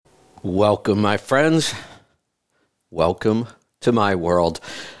Welcome, my friends. Welcome to my world.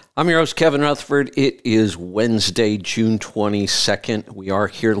 I'm your host, Kevin Rutherford. It is Wednesday, June 22nd. We are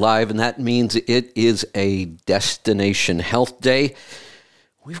here live, and that means it is a Destination Health Day.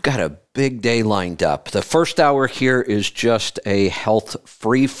 We've got a big day lined up. The first hour here is just a health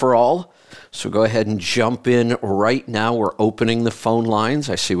free-for-all. So go ahead and jump in right now. We're opening the phone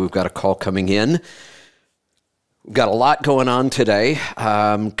lines. I see we've got a call coming in. We've got a lot going on today,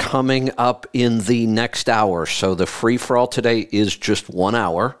 coming up in the next hour. So the free-for-all today is just 1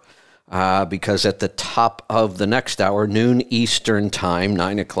 hour, because at the top of the next hour, noon Eastern time,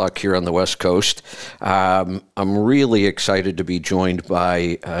 9 o'clock here on the West Coast, I'm really excited to be joined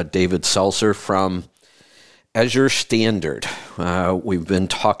by David Seltzer from Azure Standard. We've been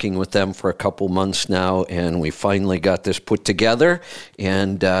talking with them for a couple months now, and we finally got this put together,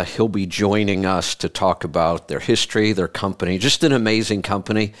 and he'll be joining us to talk about their history, their company, just an amazing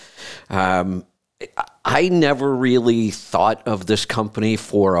company. I never really thought of this company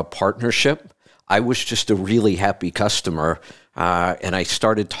for a partnership. I was just a really happy customer, and I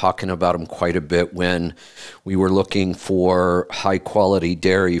started talking about them quite a bit when we were looking for high-quality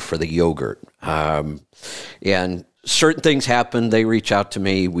dairy for the yogurt. And certain things happen. They reach out to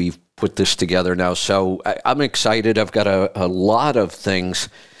me. We've put this together now. So I'm excited. I've got a lot of things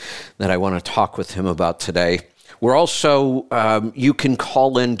that I want to talk with him about today. We're also, you can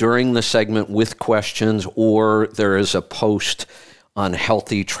call in during the segment with questions, or there is a post on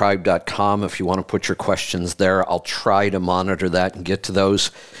healthytribe.com if you want to put your questions there. I'll try to monitor that and get to those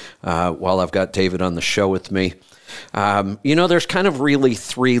while I've got David on the show with me. There's kind of really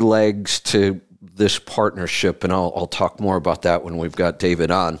three legs to this partnership, and I'll talk more about that when we've got David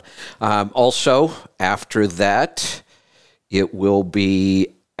on. Also, after that, it will be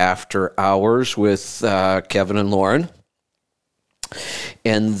After Hours with Kevin and Lauren.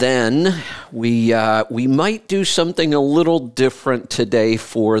 And then we might do something a little different today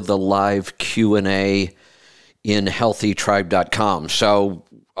for the live Q&A in healthytribe.com. So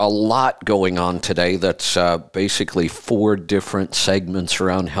a lot going on today. That's basically 4 different segments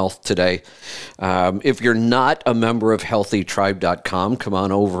around health today. If you're not a member of healthytribe.com, come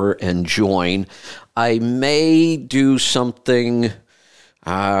on over and join. I may do something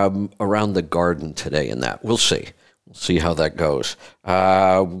around the garden today in that. We'll see. We'll see how that goes.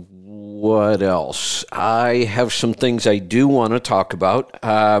 What else? I have some things I do want to talk about.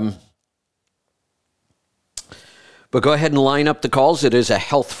 But go ahead and line up the calls. It is a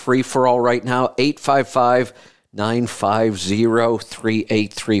health free-for-all right now,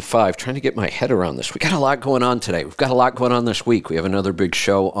 855-950-3835. Trying to get my head around this. We got a lot going on today. We've got a lot going on this week. We have another big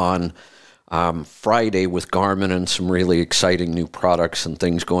show on Friday with Garmin and some really exciting new products and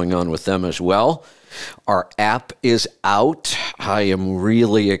things going on with them as well. Our app is out. I am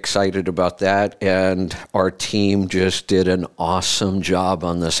really excited about that, and our team just did an awesome job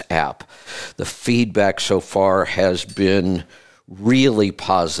on this app. The feedback so far has been really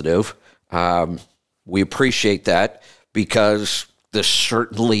positive. We appreciate that because this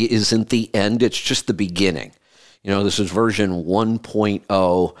certainly isn't the end. It's just the beginning. This is version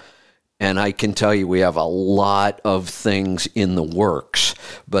 1.0. And I can tell you we have a lot of things in the works.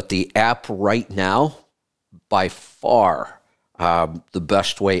 But the app right now, by far, the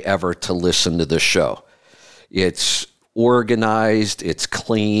best way ever to listen to the show. It's organized, it's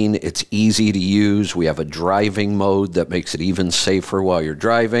clean, it's easy to use. We have a driving mode that makes it even safer while you're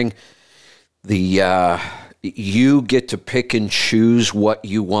driving. You get to pick and choose what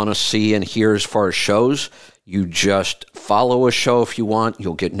you want to see and hear as far as shows. You just follow a show if you want.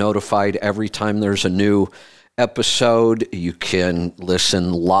 You'll get notified every time there's a new episode. You can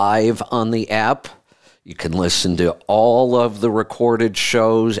listen live on the app. You can listen to all of the recorded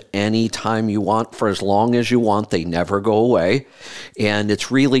shows anytime you want for as long as you want. They never go away. And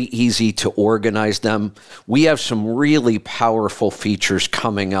it's really easy to organize them. We have some really powerful features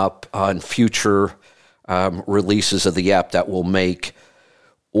coming up on future releases of the app that will make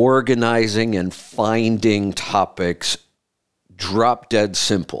organizing and finding topics drop dead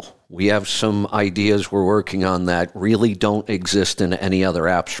simple. We have some ideas we're working on that really don't exist in any other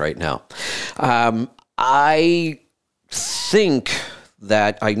apps right now. I think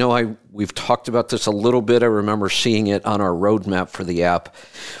that, we've talked about this a little bit. I remember seeing it on our roadmap for the app,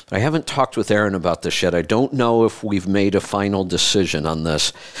 but I haven't talked with Aaron about this yet. I don't know if we've made a final decision on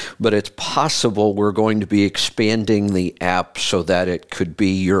this, but it's possible we're going to be expanding the app so that it could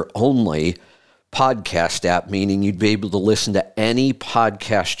be your only podcast app, meaning you'd be able to listen to any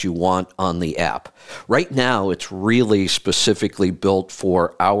podcast you want on the app. Right now, it's really specifically built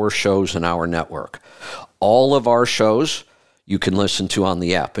for our shows and our network. All of our shows you can listen to on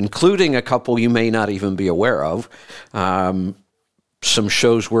the app, including a couple you may not even be aware of. Some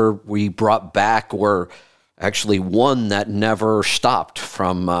shows where we brought back, or actually one that never stopped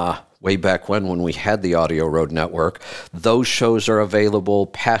from way back when we had the Audio Road Network. Those shows are available,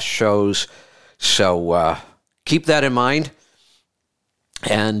 past shows. So keep that in mind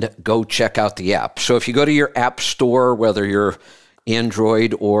and go check out the app. So if you go to your app store, whether you're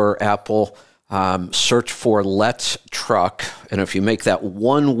Android or Apple, search for Let's Truck. And if you make that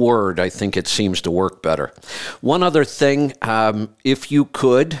one word, I think it seems to work better. One other thing, if you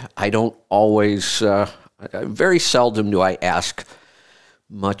could, I don't always, very seldom do I ask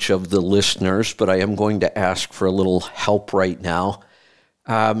much of the listeners, but I am going to ask for a little help right now.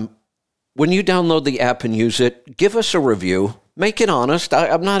 When you download the app and use it, give us a review. Make it honest.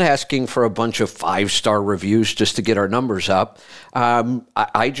 I'm not asking for a bunch of 5-star reviews just to get our numbers up.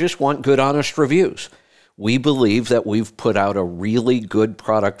 I just want good, honest reviews. We believe that we've put out a really good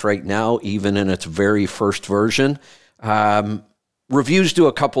product right now, even in its very first version. Reviews do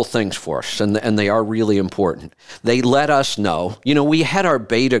a couple things for us, and they are really important. They let us know. We had our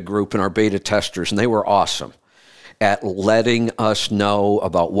beta group and our beta testers, and they were awesome at letting us know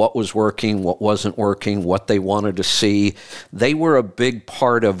about what was working, what wasn't working, what they wanted to see. They were a big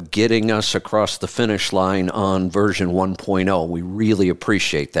part of getting us across the finish line on version 1.0. We really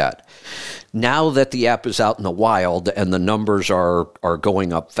appreciate that. Now that the app is out in the wild and the numbers are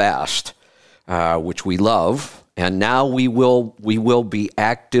going up fast, which we love, and now we will be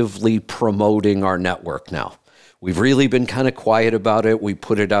actively promoting our network now. We've really been kind of quiet about it. We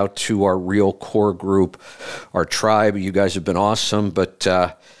put it out to our real core group, our tribe. You guys have been awesome, but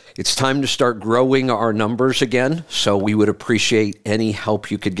it's time to start growing our numbers again. So we would appreciate any help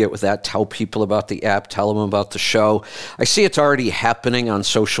you could get with that. Tell people about the app. Tell them about the show. I see it's already happening on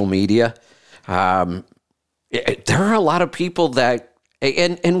social media. There are a lot of people that,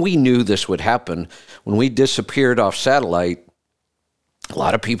 and we knew this would happen. When we disappeared off satellite, a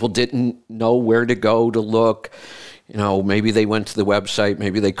lot of people didn't know where to go to look. Maybe they went to the website.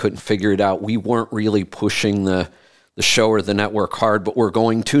 Maybe they couldn't figure it out. We weren't really pushing the show or the network hard, but we're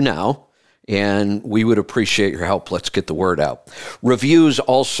going to now, and we would appreciate your help. Let's get the word out. Reviews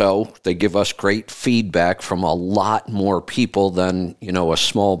also, they give us great feedback from a lot more people than, a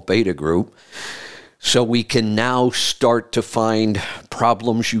small beta group. So we can now start to find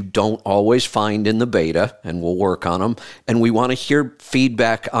problems you don't always find in the beta, and we'll work on them. And we want to hear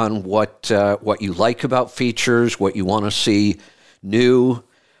feedback on what you like about features, what you want to see new.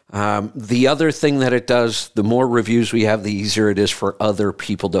 The other thing that it does, the more reviews we have, the easier it is for other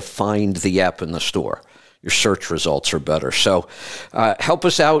people to find the app in the store. Your search results are better. So help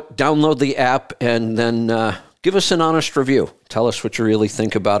us out, download the app, and then give us an honest review. Tell us what you really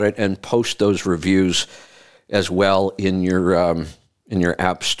think about it, and post those reviews as well in your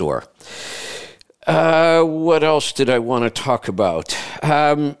app store. What else did I want to talk about?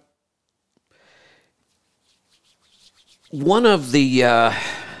 One of the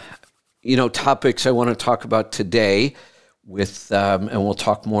topics I want to talk about today with, and we'll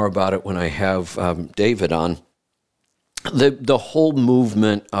talk more about it when I have David on, the whole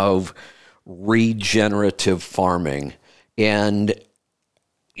movement of regenerative farming. And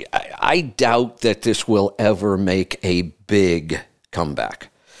I doubt that this will ever make a big comeback.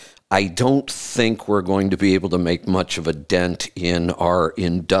 I don't think we're going to be able to make much of a dent in our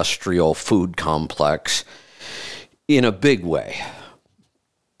industrial food complex in a big way.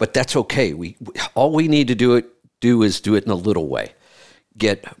 But that's okay. All we need to do is do it in a little way.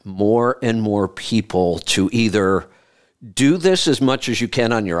 Get more and more people to either do this as much as you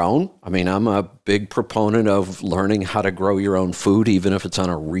can on your own. I mean, I'm a big proponent of learning how to grow your own food, even if it's on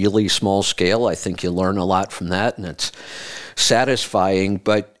a really small scale. I think you learn a lot from that, and it's satisfying.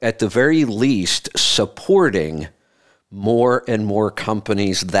 But at the very least, supporting more and more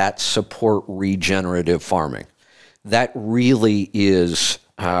companies that support regenerative farming. That really is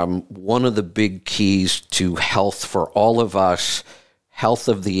one of the big keys to health for all of us, health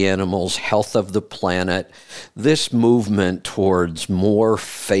of the animals, health of the planet. This movement towards more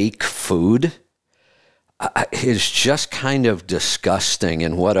fake food is just kind of disgusting,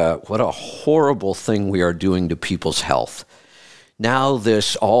 and what a horrible thing we are doing to people's health. Now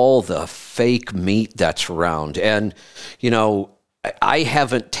all the fake meat that's around, and I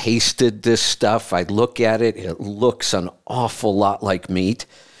haven't tasted this stuff. I look at it, it looks an awful lot like meat.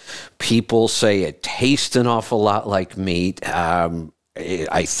 People say it tastes an awful lot like meat.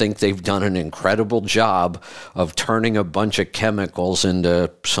 I think they've done an incredible job of turning a bunch of chemicals into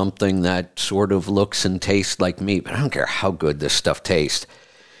something that sort of looks and tastes like meat. But I don't care how good this stuff tastes.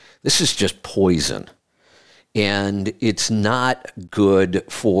 This is just poison. And it's not good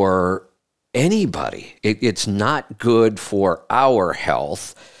for anybody. It's not good for our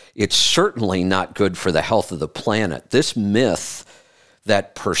health. It's certainly not good for the health of the planet. This myth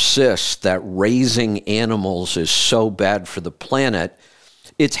that persists that raising animals is so bad for the planet,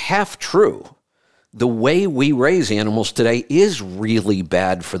 it's half true. The way we raise animals today is really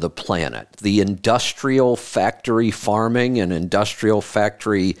bad for the planet. The industrial factory farming and industrial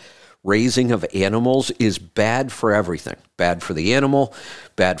factory raising of animals is bad for everything. Bad for the animal,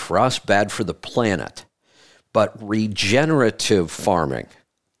 bad for us, bad for the planet. But regenerative farming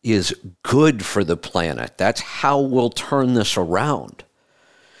is good for the planet. That's how we'll turn this around.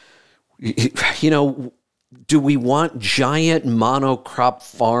 You know, do we want giant monocrop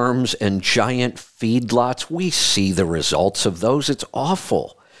farms and giant feedlots? We see the results of those. It's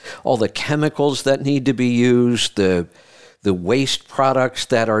awful. All the chemicals that need to be used, the waste products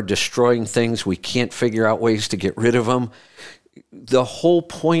that are destroying things, we can't figure out ways to get rid of them. The whole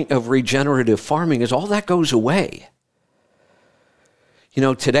point of regenerative farming is all that goes away. You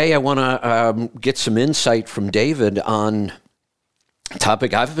know, today I want to get some insight from David on a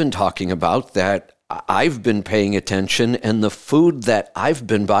topic I've been talking about that I've been paying attention, and the food that I've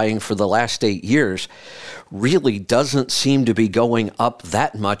been buying for the last 8 years really doesn't seem to be going up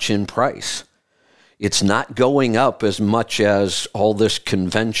that much in price. It's not going up as much as all this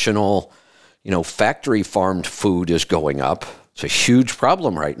conventional, factory farmed food is going up. It's a huge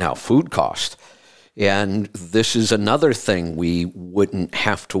problem right now, food cost. And this is another thing we wouldn't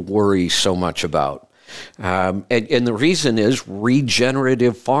have to worry so much about. And the reason is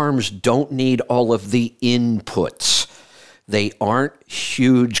regenerative farms don't need all of the inputs. They aren't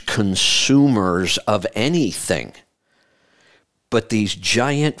huge consumers of anything. But these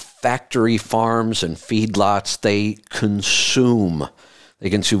giant factory farms and feedlots, they consume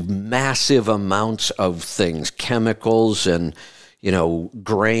massive amounts of things, chemicals and,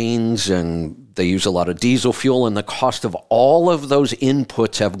 grains, and they use a lot of diesel fuel, and the cost of all of those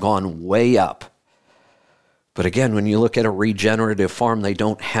inputs have gone way up. But again, when you look at a regenerative farm, they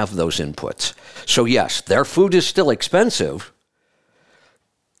don't have those inputs. So yes, their food is still expensive.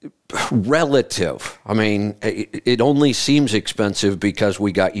 Relative. I mean, it only seems expensive because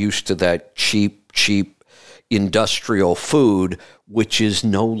we got used to that cheap industrial food, which is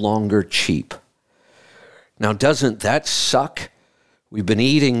no longer cheap. Now, doesn't that suck? We've been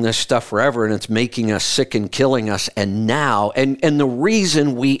eating this stuff forever, and it's making us sick and killing us. And now, and the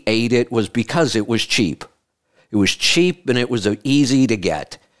reason we ate it was because it was cheap. It was cheap and it was easy to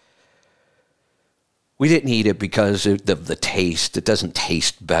get. We didn't eat it because of the taste. It doesn't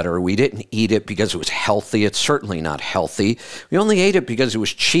taste better. We didn't eat it because it was healthy. It's certainly not healthy. We only ate it because it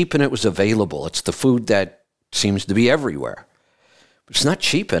was cheap and it was available. It's the food that seems to be everywhere. But it's not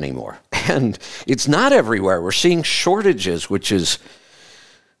cheap anymore. And it's not everywhere. We're seeing shortages, which is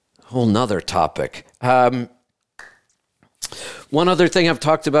a whole nother topic. One other thing, I've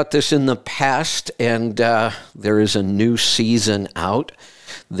talked about this in the past, and there is a new season out.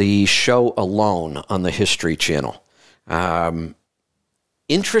 The show Alone on the History Channel.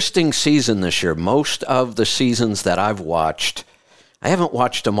 Interesting season this year. Most of the seasons that I've watched, I haven't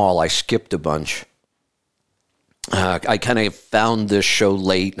watched them all. I skipped a bunch. I kind of found this show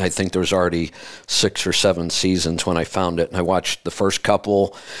late, and I think there was already 6 or 7 seasons when I found it. And I watched the first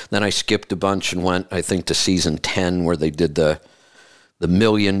couple, then I skipped a bunch and went, I think, to season 10 where they did the $1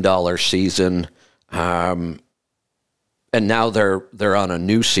 million season. And now they're on a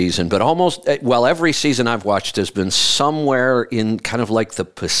new season, but every season I've watched has been somewhere in kind of like the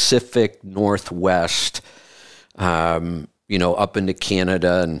Pacific Northwest, up into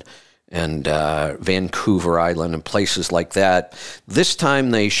Canada and Vancouver Island and places like that. This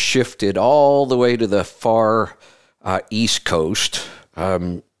time they shifted all the way to the far East Coast,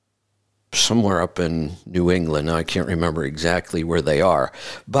 somewhere up in New England. I can't remember exactly where they are,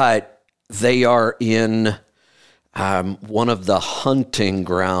 but they are in one of the hunting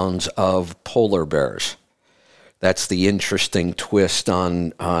grounds of polar bears. That's the interesting twist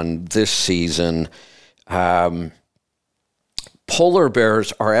on this season. Polar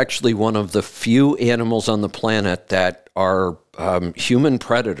bears are actually one of the few animals on the planet that are human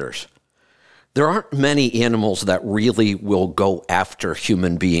predators. There aren't many animals that really will go after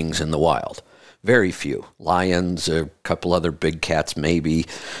human beings in the wild. Very few. Lions, a couple other big cats maybe.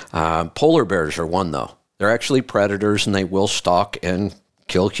 Polar bears are one, though. They're actually predators, and they will stalk and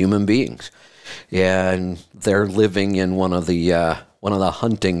kill human beings. And they're living in one of the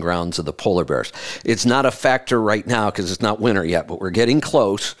hunting grounds of the polar bears. It's not a factor right now because it's not winter yet, but we're getting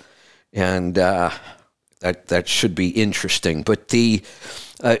close, and that should be interesting. But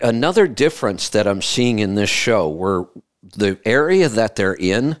Another difference that I'm seeing in this show, where the area that they're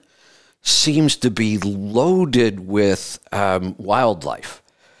in seems to be loaded with wildlife.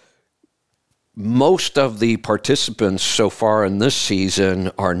 Most of the participants so far in this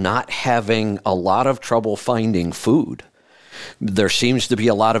season are not having a lot of trouble finding food. There seems to be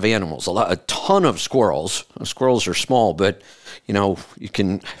a lot of animals, a ton of squirrels. Squirrels are small, but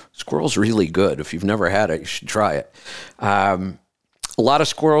squirrel's really good. If you've never had it, you should try it. A lot of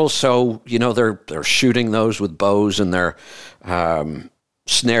squirrels, so they're shooting those with bows, and they're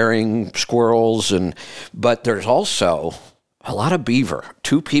snaring squirrels, but there's also a lot of beaver.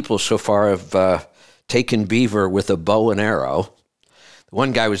 2 people so far have taken beaver with a bow and arrow.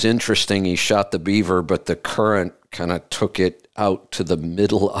 One guy was interesting. He shot the beaver, but the current kind of took it out to the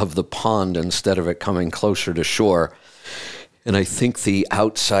middle of the pond instead of it coming closer to shore. And I think the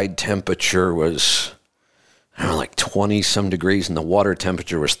outside temperature was, like 20-some degrees, and the water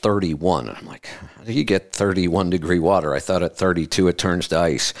temperature was 31. And I'm like, how do you get 31-degree water? I thought at 32 it turns to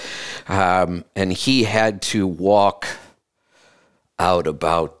ice. And he had to walk out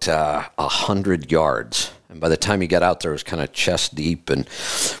about 100 yards. And by the time he got out there, it was kind of chest deep, and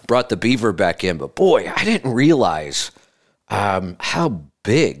brought the beaver back in. But boy, I didn't realize how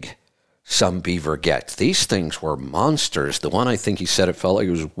big some beaver get. These things were monsters. The one, I think he said it felt like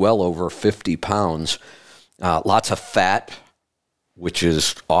it was well over 50 pounds. Lots of fat, which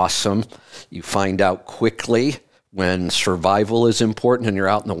is awesome. You find out quickly when survival is important and you're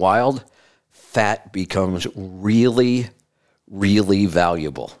out in the wild, fat becomes really, really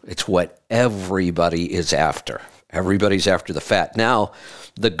valuable. It's what everybody is after. Everybody's after the fat. Now,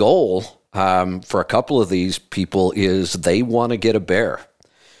 the goal for a couple of these people is they want to get a bear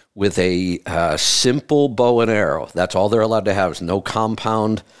with a simple bow and arrow. That's all they're allowed to have, is no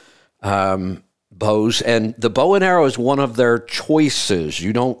compound bows. And the bow and arrow is one of their choices.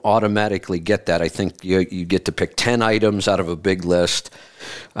 You don't automatically get that. I think you get to pick 10 items out of a big list.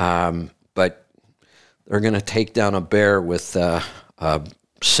 But they're going to take down a bear with a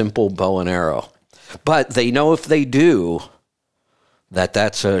simple bow and arrow. But they know if they do,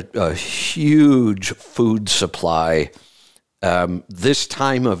 that's a huge food supply. This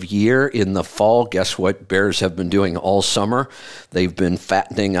time of year in the fall, guess what bears have been doing all summer? They've been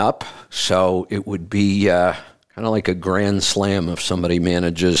fattening up. So it would be kind of like a grand slam if somebody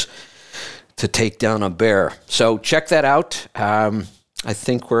manages to take down a bear. So check that out. I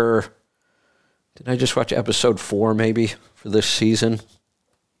think did I just watch episode 4 maybe for this season?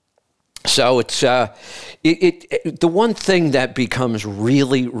 So it's the one thing that becomes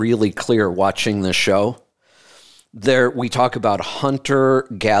really, really clear watching the show. We talk about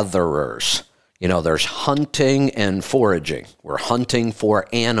hunter-gatherers. There's hunting and foraging. We're hunting for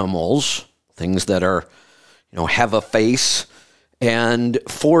animals, things that are, have a face. And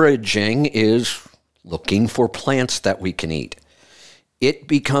foraging is looking for plants that we can eat. It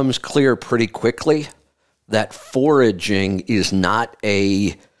becomes clear pretty quickly that foraging is not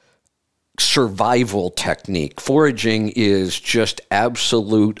a survival technique. Foraging is just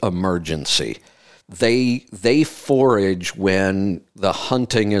absolute emergency. They forage when the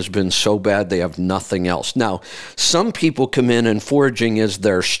hunting has been so bad they have nothing else. Now, some people come in and foraging is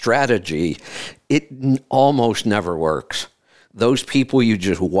their strategy. It almost never works. Those people, you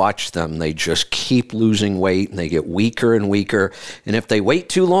just watch them. They just keep losing weight, and they get weaker and weaker. And if they wait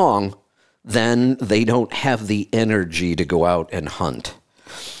too long, then they don't have the energy to go out and hunt.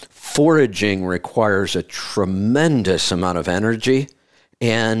 Foraging requires a tremendous amount of energy,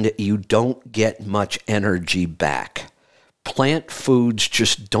 and you don't get much energy back. Plant foods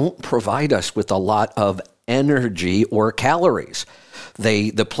just don't provide us with a lot of energy or calories.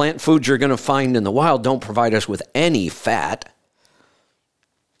 The plant foods you're going to find in the wild don't provide us with any fat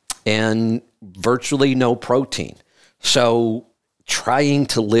and virtually no protein. So trying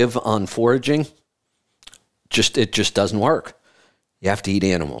to live on foraging, it just doesn't work. You have to eat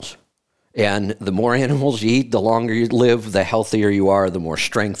animals. And the more animals you eat, the longer you live, the healthier you are, the more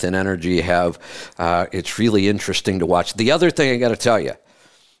strength and energy you have. It's really interesting to watch. The other thing I got to tell you,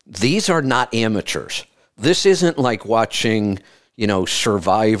 these are not amateurs. This isn't like watching,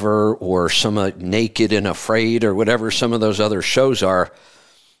 Survivor or some Naked and Afraid or whatever some of those other shows are.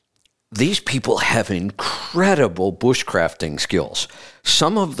 These people have incredible bushcrafting skills.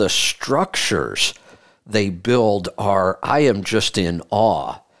 Some of the structures they build I am just in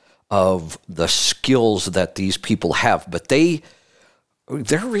awe of the skills that these people have. But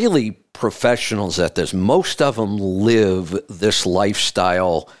they're really professionals at this. Most of them live this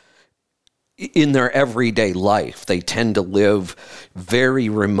lifestyle in their everyday life. They tend to live very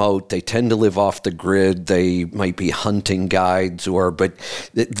remote. They tend to live off the grid. They might be hunting guides, but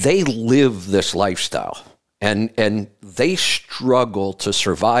they live this lifestyle. And they struggle to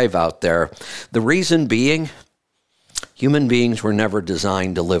survive out there. The reason being, human beings were never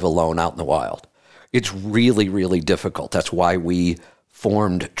designed to live alone out in the wild. It's really, really difficult. That's why we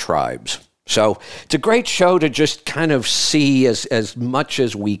formed tribes. So it's a great show to just kind of see as much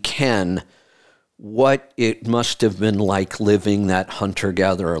as we can what it must have been like living that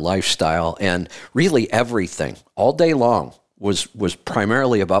hunter-gatherer lifestyle. And really everything, all day long, was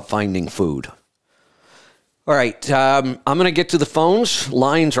primarily about finding food. All right, I'm going to get to the phones.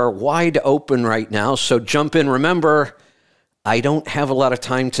 Lines are wide open right now, so jump in. Remember, I don't have a lot of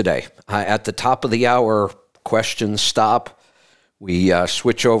time today. At the top of the hour, questions stop. We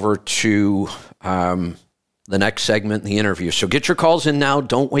switch over to the next segment in the interview. So get your calls in now.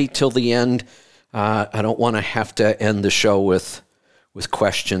 Don't wait till the end. I don't want to have to end the show with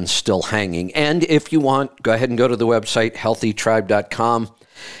questions still hanging. And if you want, go ahead and go to the website, healthytribe.com.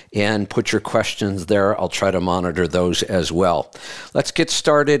 and put your questions there. I'll try to monitor those as well. Let's get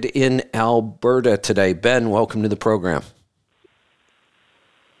started in Alberta today. Ben, welcome to the program.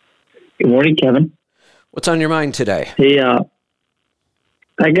 Good morning, Kevin. What's on your mind today? Hey,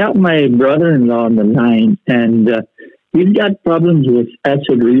 I got my brother-in-law on the line, and he's got problems with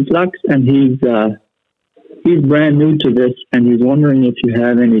acid reflux, and he's brand new to this, and he's wondering if you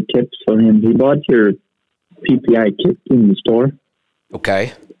have any tips for him. He bought your PPI kit in the store.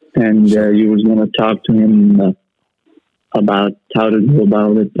 Okay. And you was going to talk to him about how to go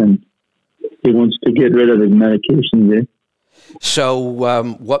about it, and he wants to get rid of his medications. So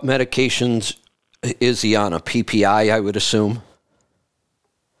what medications is he on? A PPI, I would assume?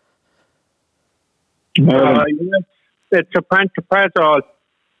 Yes, it's a pantoprazole.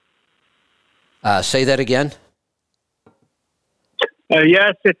 Say that again?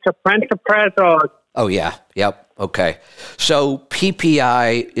 Yes, it's a pantoprazole. Oh, yeah. Yep. Okay. So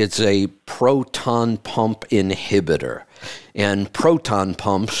PPI is a proton pump inhibitor. And proton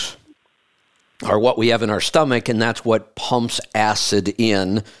pumps are what we have in our stomach, and that's what pumps acid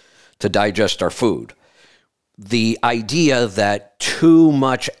in to digest our food. The idea that too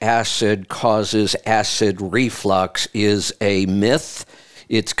much acid causes acid reflux is a myth.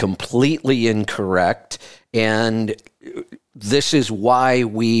 It's completely incorrect. And this is why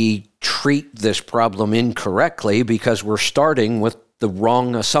we treat this problem incorrectly, because we're starting with the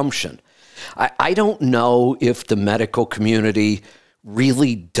wrong assumption. I don't know if the medical community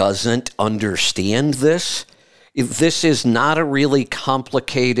really doesn't understand this. This is not a really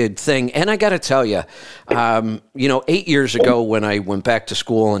complicated thing. And I got to tell you, 8 years ago when I went back to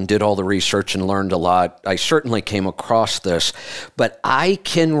school and did all the research and learned a lot, I certainly came across this. But I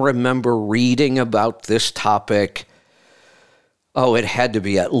can remember reading about this topic, it had to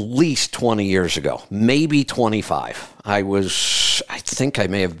be at least 20 years ago, maybe 25. I think I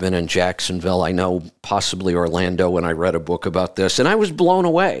may have been in Jacksonville. I know possibly Orlando when I read a book about this, and I was blown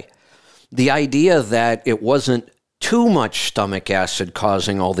away. The idea that it wasn't too much stomach acid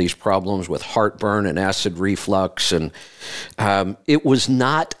causing all these problems with heartburn and acid reflux, and it was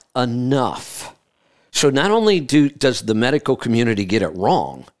not enough. So not only does the medical community get it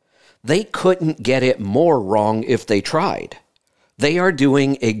wrong, they couldn't get it more wrong if they tried. They are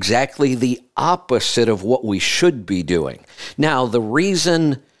doing exactly the opposite of what we should be doing. Now, the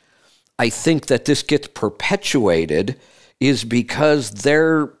reason I think that this gets perpetuated is because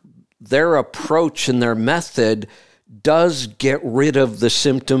their approach and their method does get rid of the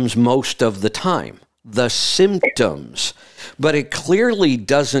symptoms most of the time. The symptoms. But it clearly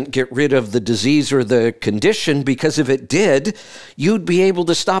doesn't get rid of the disease or the condition, because if it did, you'd be able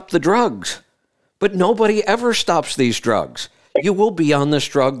to stop the drugs. But nobody ever stops these drugs. You will be on this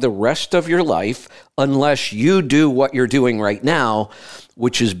drug the rest of your life unless you do what you're doing right now,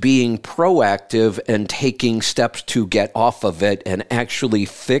 which is being proactive and taking steps to get off of it and actually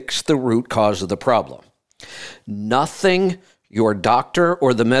fix the root cause of the problem. Nothing your doctor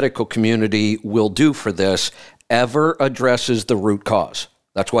or the medical community will do for this ever addresses the root cause.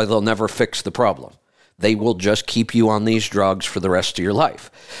 That's why they'll never fix the problem. They will just keep you on these drugs for the rest of your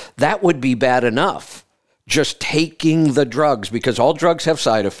life. That would be bad enough. Just taking the drugs, because all drugs have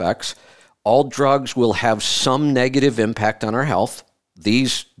side effects. All drugs will have some negative impact on our health.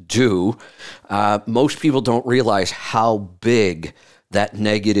 These do. Most people don't realize how big that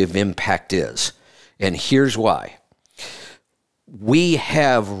negative impact is. And here's why. We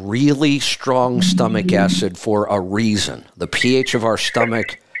have really strong stomach acid for a reason. The pH of our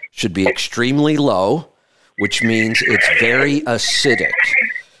stomach should be extremely low, which means it's very acidic.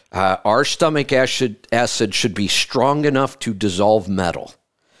 Our stomach acid should be strong enough to dissolve metal.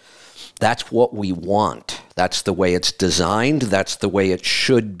 That's what we want. That's the way it's designed. That's the way it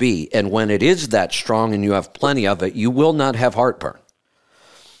should be. And when it is that strong and you have plenty of it, you will not have heartburn.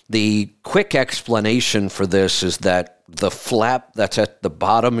 The quick explanation for this is that the flap that's at the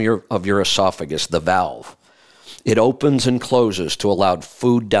bottom of your esophagus, the valve, it opens and closes to allow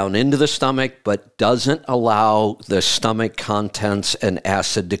food down into the stomach, but doesn't allow the stomach contents and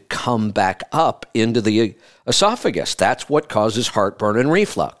acid to come back up into the esophagus. That's what causes heartburn and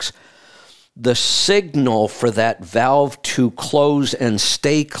reflux. The signal for that valve to close and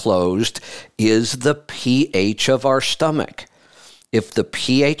stay closed is the pH of our stomach. If the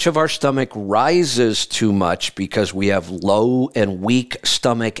pH of our stomach rises too much because we have low and weak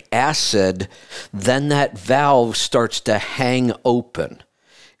stomach acid, then that valve starts to hang open.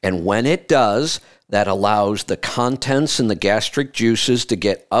 And when it does, that allows the contents and the gastric juices to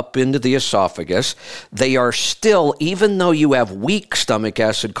get up into the esophagus. They are still, even though you have weak stomach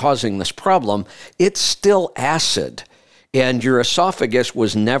acid causing this problem, it's still acid. And your esophagus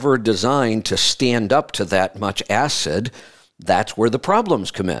was never designed to stand up to that much acid. That's where the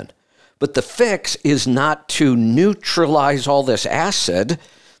problems come in. But the fix is not to neutralize all this acid.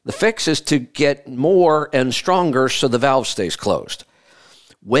 The fix is to get more and stronger so the valve stays closed.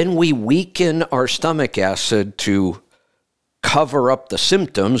 When we weaken our stomach acid to cover up the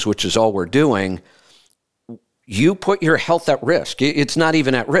symptoms, which is all we're doing, you put your health at risk. It's not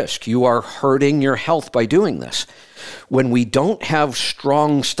even at risk. You are hurting your health by doing this. When we don't have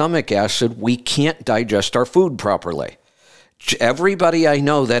strong stomach acid, we can't digest our food properly. Everybody I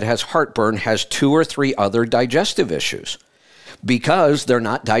know that has heartburn has 2 or 3 other digestive issues because they're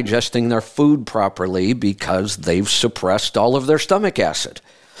not digesting their food properly because they've suppressed all of their stomach acid.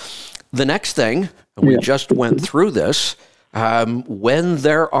 The next thing, and we just went through this, when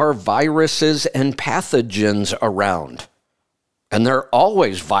there are viruses and pathogens around, and there are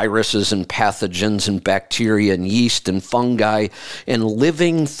always viruses and pathogens and bacteria and yeast and fungi and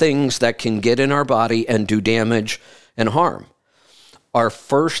living things that can get in our body and do damage and harm. Our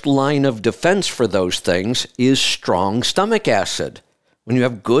first line of defense for those things is strong stomach acid. When you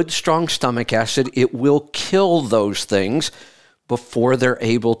have good, strong stomach acid, it will kill those things before they're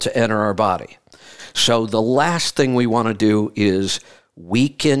able to enter our body. So the last thing we want to do is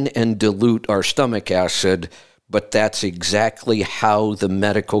weaken and dilute our stomach acid, but that's exactly how the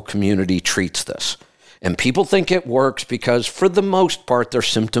medical community treats this. And people think it works because for the most part, their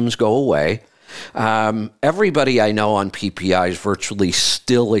symptoms go away. Everybody I know on PPIs virtually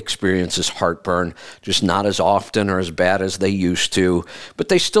still experiences heartburn, just not as often or as bad as they used to, but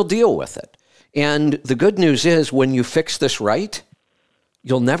they still deal with it. And the good news is when you fix this right,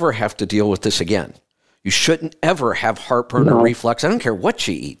 you'll never have to deal with this again. You shouldn't ever have heartburn or reflux. I don't care what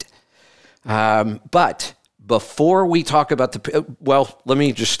you eat. But before we talk about let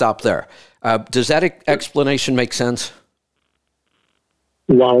me just stop there. Does that explanation make sense?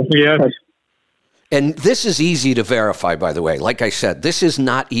 Wow. Yes. And this is easy to verify, by the way. Like I said, this is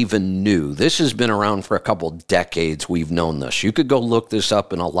not even new. This has been around for a couple decades. We've known this. You could go look this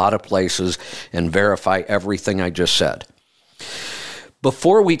up in a lot of places and verify everything I just said.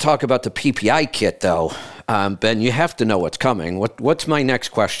 Before we talk about the PPI kit, though, Ben, you have to know what's coming. What's my next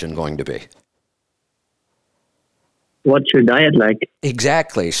question going to be? What's your diet like?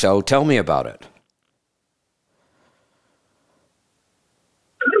 Exactly. So tell me about it.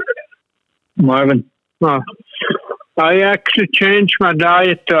 Marvin? I actually changed my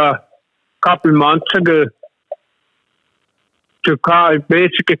diet a couple months ago to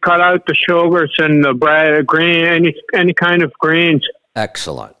basically cut out the sugars and the bread, grain, any kind of grains.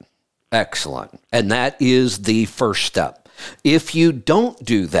 Excellent. And that is the first step. If you don't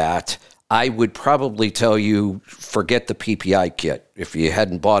do that, I would probably tell you, forget the PPI kit. If you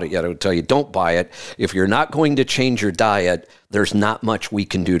hadn't bought it yet, I would tell you, don't buy it. If you're not going to change your diet, there's not much we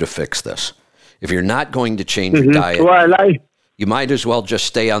can do to fix this. If you're not going to change your diet, you might as well just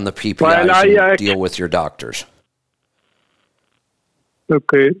stay on the PPIs and deal with your doctors.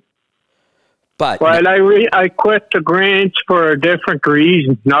 Okay. But I quit the grains for a different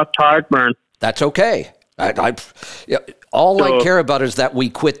reason, not heartburn. That's okay. All I care about is that we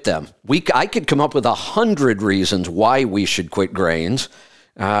quit them. I could come up with 100 reasons why we should quit grains.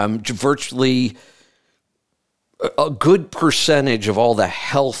 Virtually a good percentage of all the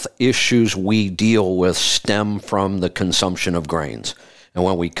health issues we deal with stem from the consumption of grains. And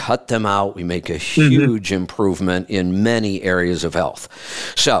when we cut them out, we make a huge improvement in many areas of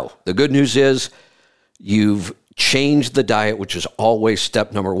health. So the good news is you've changed the diet, which is always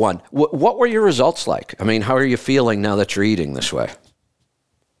step number one. What were your results like? I mean, how are you feeling now that you're eating this way?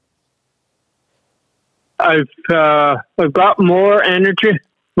 I've got more energy.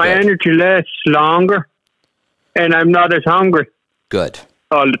 My Good. energy lasts longer, and I'm not as hungry Good.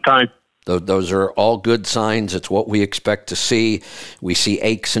 all the time. Those are all good signs. It's what we expect to see. We see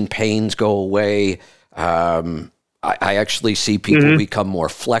aches and pains go away. I actually see people become more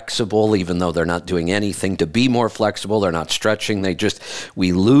flexible, even though they're not doing anything to be more flexible. They're not stretching.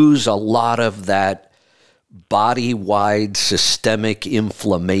 We lose a lot of that body-wide systemic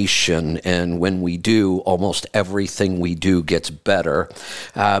inflammation, and when we do, almost everything we do gets better.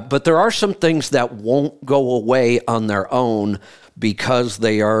 But there are some things that won't go away on their own because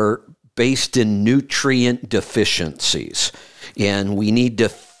they are based in nutrient deficiencies, and we need to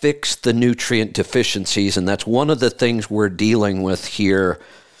fix the nutrient deficiencies, and that's one of the things we're dealing with here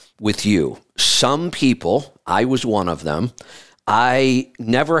with you. Some people, I was one of them, I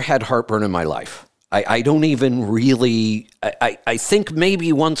never had heartburn in my life. I don't even really, I think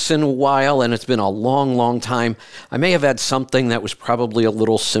maybe once in a while, and it's been a long, long time, I may have had something that was probably a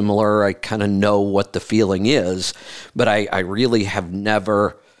little similar. I kind of know what the feeling is, but I really have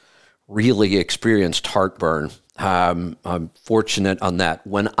never really experienced heartburn. I'm fortunate on that.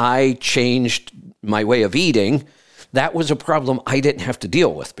 When I changed my way of eating, that was a problem I didn't have to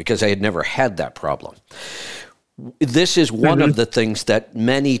deal with because I had never had that problem. This is one of the things that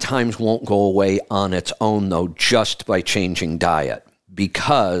many times won't go away on its own, though, just by changing diet,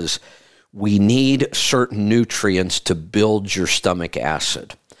 because we need certain nutrients to build your stomach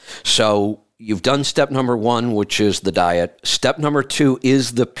acid. So you've done step number 1, which is the diet. Step number 2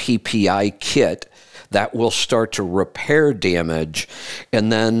 is the PPI kit. That will start to repair damage.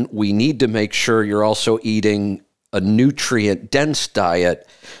 And then we need to make sure you're also eating a nutrient-dense diet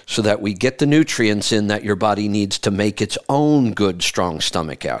so that we get the nutrients in that your body needs to make its own good, strong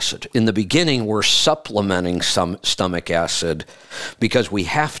stomach acid. In the beginning, we're supplementing some stomach acid because we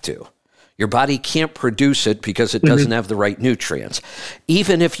have to. Your body can't produce it because it doesn't have the right nutrients.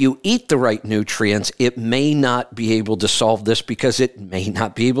 Even if you eat the right nutrients, it may not be able to solve this because it may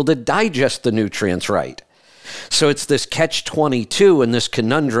not be able to digest the nutrients right. So it's this catch-22 and this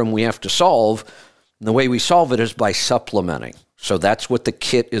conundrum we have to solve. And the way we solve it is by supplementing. So that's what the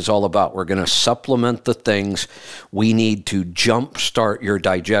kit is all about. We're going to supplement the things we need to jumpstart your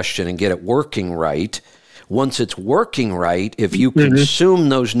digestion and get it working right. Once it's working right, if you consume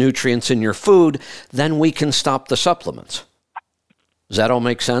those nutrients in your food, then we can stop the supplements. Does that all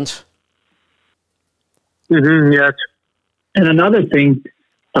make sense? Yes. And another thing,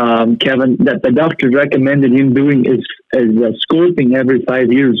 Kevin, that the doctor recommended him doing is scoping every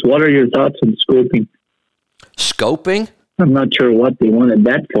 5 years. What are your thoughts on scoping? Scoping? I'm not sure what they wanted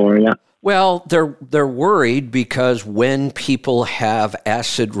that for, yeah. Well, they're worried because when people have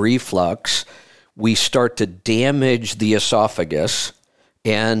acid reflux, we start to damage the esophagus.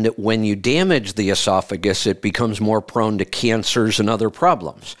 And when you damage the esophagus, it becomes more prone to cancers and other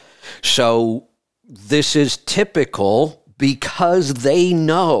problems. So this is typical because they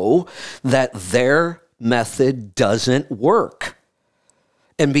know that their method doesn't work.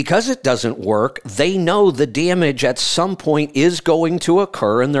 And because it doesn't work, they know the damage at some point is going to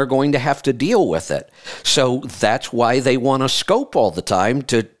occur and they're going to have to deal with it. So that's why they want to scope all the time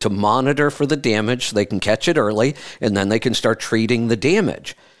to monitor for the damage so they can catch it early and then they can start treating the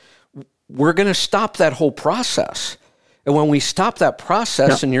damage. We're going to stop that whole process. And when we stop that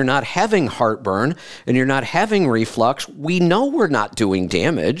process and you're not having heartburn and you're not having reflux, we know we're not doing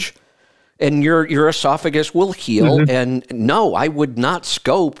damage. And your esophagus will heal. And no, I would not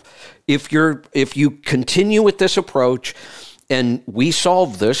scope if you continue with this approach. And we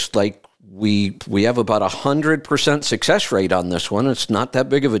solve this, like we have about 100% success rate on this one. It's not that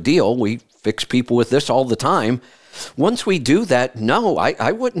big of a deal. We fix people with this all the time. Once we do that, no,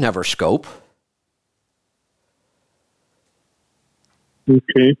 I would never scope.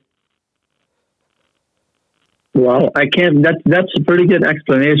 Okay. Well, I can't. That's a pretty good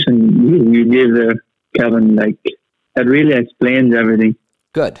explanation you gave there, Kevin. Like, that really explains everything.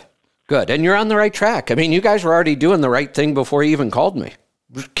 Good. And you're on the right track. I mean, you guys were already doing the right thing before you even called me.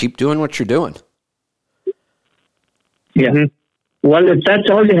 Just keep doing what you're doing. Yeah. Well, if that's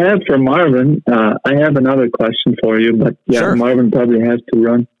all you have for Marvin, I have another question for you. But Sure. Marvin probably has to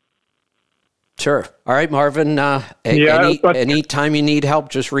run. Sure. All right, Marvin. Any time you need help,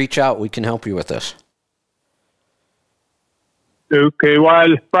 just reach out. We can help you with this. Okay, well,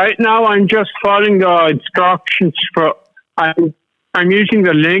 right now I'm just following the instructions for, I'm using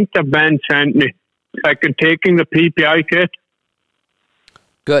the link that Ben sent me. Like taking the PPI kit.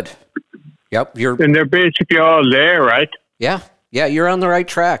 Good. Yep. And they're basically all there, right? Yeah, you're on the right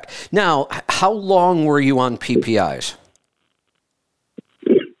track. Now, how long were you on PPIs?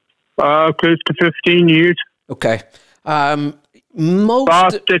 Close to 15 years. Okay. But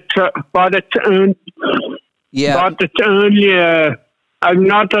it's only, I'm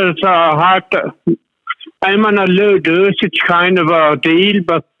not as hard I'm on a low dosage kind of a deal,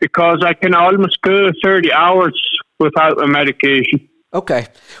 but because I can almost go 30 hours without a medication. Okay.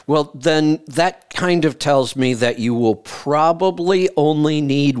 Well, then that kind of tells me that you will probably only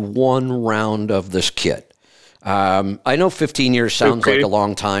need one round of this kit. I know 15 years sounds like a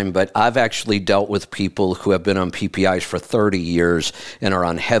long time, but I've actually dealt with people who have been on PPIs for 30 years and are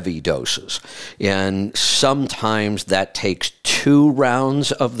on heavy doses. And sometimes that takes 2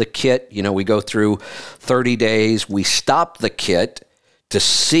 rounds of the kit. You know, we go through 30 days, we stop the kit to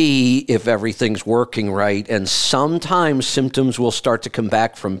see if everything's working right. And sometimes symptoms will start to come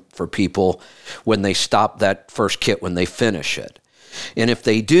back for people when they stop that first kit, when they finish it. And if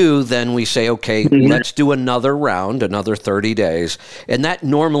they do, then we say, okay, let's do another round, another 30 days. And that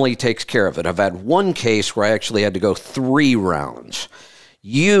normally takes care of it. I've had one case where I actually had to go 3 rounds.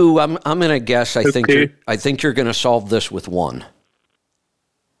 I'm going to guess, I think you're going to solve this with 1.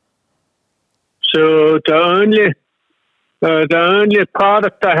 So the only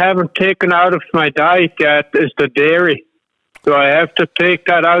product I haven't taken out of my diet yet is the dairy. Do I have to take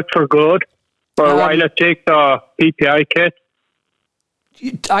that out for good? Or while I take the PPI kit?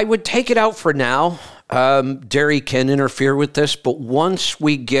 I would take it out for now. Dairy can interfere with this, but once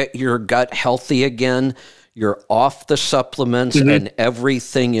we get your gut healthy again, you're off the supplements and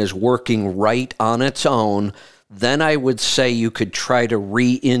everything is working right on its own, then I would say you could try to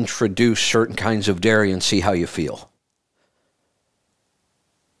reintroduce certain kinds of dairy and see how you feel.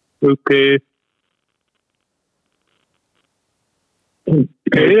 Okay.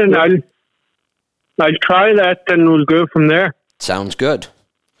 And I'll try that, and we'll go from there. Sounds good.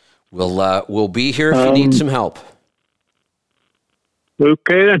 We'll be here if you need some help.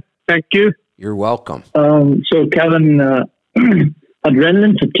 Okay, then. Thank you. You're welcome. So, Kevin,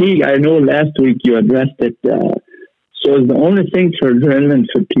 adrenaline fatigue, I know last week you addressed it. So is the only thing for adrenaline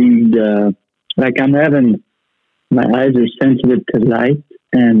fatigue, like I'm having, my eyes are sensitive to light,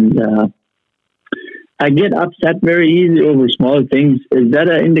 and I get upset very easy over small things. Is that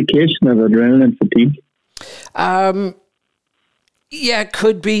an indication of adrenaline fatigue? Yeah, it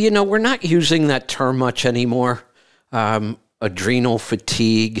could be. You know, we're not using that term much anymore. Adrenal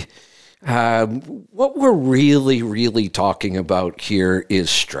fatigue. What we're really talking about here is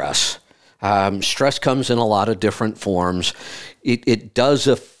stress. Stress comes in a lot of different forms. It does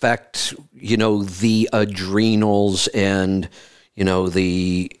affect, the adrenals and,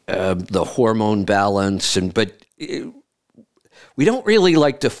 the hormone balance. But we don't really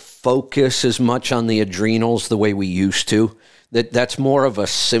like to focus as much on the adrenals the way we used to. That's more of a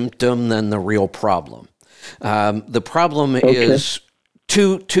symptom than the real problem. The problem is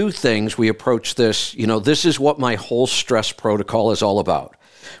two things. We approach this, this is what my whole stress protocol is all about.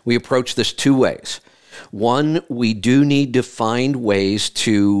 We approach this 2 ways. One, we do need to find ways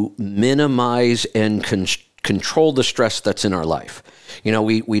to minimize and control the stress that's in our life.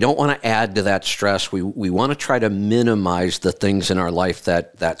 We don't want to add to that stress. We want to try to minimize the things in our life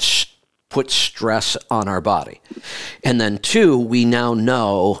that put stress on our body. And then 2, we now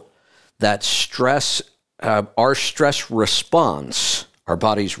know that stress, our stress response, our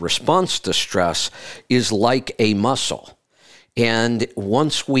body's response to stress is like a muscle. And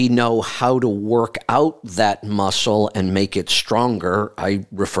once we know how to work out that muscle and make it stronger, I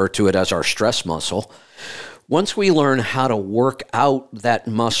refer to it as our stress muscle. Once we learn how to work out that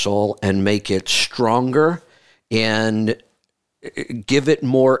muscle and make it stronger and give it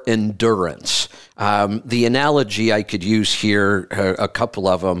more endurance. The analogy I could use here, a couple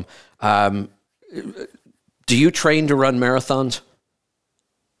of them. Do you train to run marathons?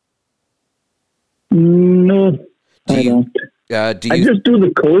 No, I don't. I just do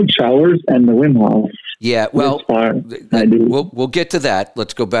the cold showers and the Wim Hof. Yeah, well, I do. We'll get to that.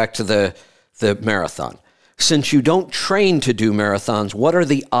 Let's go back to the marathon. Since you don't train to do marathons, what are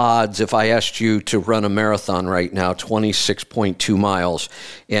the odds if I asked you to run a marathon right now, 26.2 miles,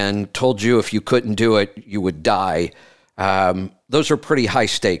 and told you if you couldn't do it, you would die? Those are pretty high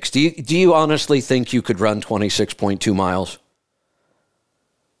stakes. Do you honestly think you could run 26.2 miles?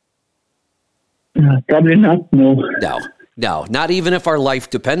 Probably not, no. No, not even if our life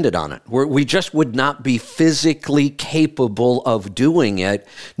depended on it. We just would not be physically capable of doing it,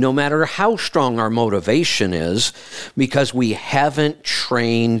 no matter how strong our motivation is, because we haven't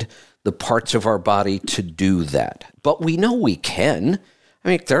trained the parts of our body to do that. But we know we can. I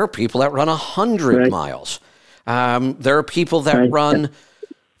mean, there are people that run 100 miles. There are people that run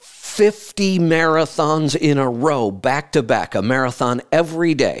 50 marathons in a row, back to back, a marathon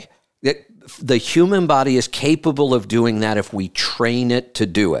every day. The human body is capable of doing that if we train it to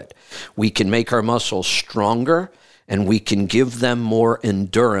do it. We can make our muscles stronger and we can give them more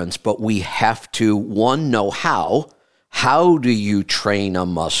endurance, but we have to, one, know how. How do you train a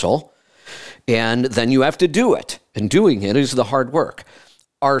muscle? And then you have to do it. And doing it is the hard work.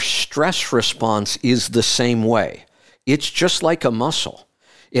 Our stress response is the same way. It's just like a muscle.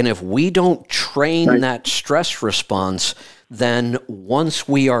 And if we don't train that stress response, then once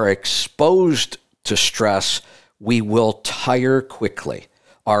we are exposed to stress, we will tire quickly.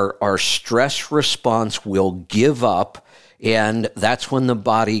 Our stress response will give up, and that's when the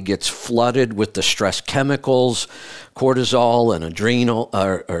body gets flooded with the stress chemicals, cortisol and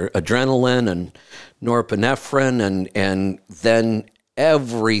adrenaline and norepinephrine, and then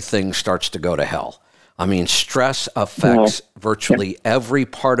everything starts to go to hell. I mean, stress affects virtually every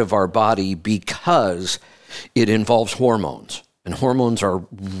part of our body because it involves hormones, and hormones are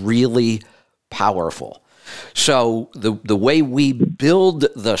really powerful. So the way we build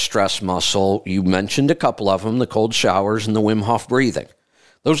the stress muscle, you mentioned a couple of them, the cold showers and the Wim Hof breathing.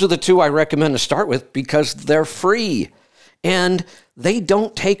 Those are the two I recommend to start with because they're free and they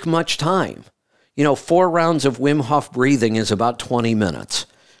don't take much time. 4 rounds of Wim Hof breathing is about 20 minutes.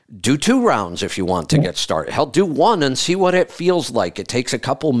 Do 2 rounds if you want to get started. Hell, do 1 and see what it feels like. It takes a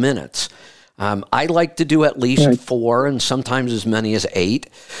couple minutes. I like to do at least 4 and sometimes as many as 8.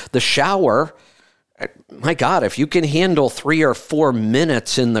 The shower, my God, if you can handle 3 or 4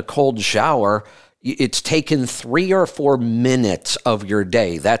 minutes in the cold shower, it's taken 3 or 4 minutes of your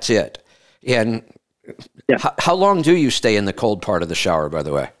day. That's it. And how long do you stay in the cold part of the shower, by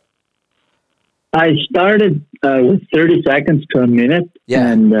the way? I started with 30 seconds to a minute,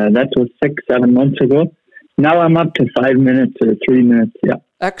 and that was 6-7 months ago. Now I'm up to 5 minutes or 3 minutes. Yeah.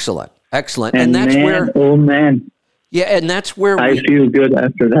 Excellent. And that's and that's where I feel good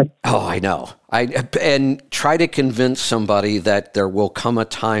after that. Oh, I know. And try to convince somebody that there will come a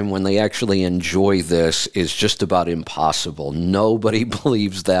time when they actually enjoy this is just about impossible. Nobody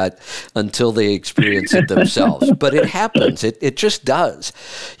believes that until they experience it themselves. But it happens. It just does.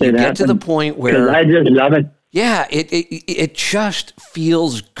 You get to the point where I just love it. Yeah, it just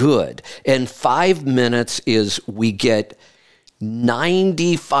feels good. And 5 minutes is we get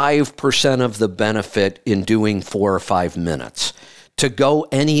 95% of the benefit in doing 4 or 5 minutes. To go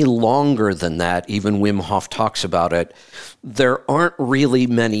any longer than that, even Wim Hof talks about it, there aren't really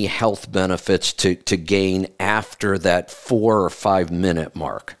many health benefits to gain after that 4 or 5 minute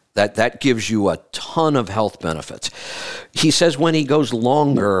mark. That gives you a ton of health benefits. He says when he goes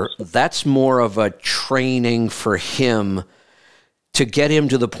longer, that's more of a training for him to get him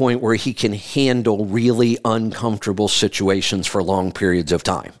to the point where he can handle really uncomfortable situations for long periods of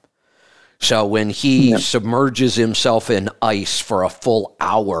time. So when he submerges himself in ice for a full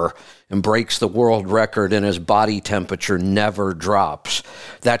hour and breaks the world record and his body temperature never drops,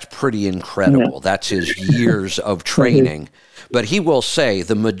 that's pretty incredible. That's his years of training. But he will say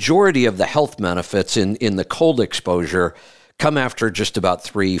the majority of the health benefits in the cold exposure come after just about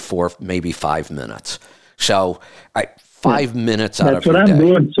 3, 4, maybe 5 minutes. So 5 minutes out of your day. That's what I'm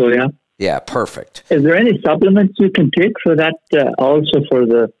doing, so yeah. Yeah, perfect. Is there any supplements you can take for that, also for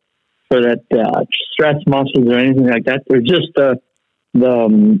that stress muscles or anything like that? Or just the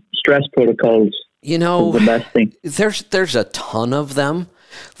stress protocols? Is the best thing. There's a ton of them.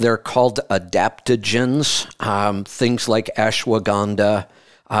 They're called adaptogens, things like ashwagandha.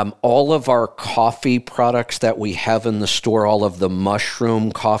 All of our coffee products that we have in the store, all of the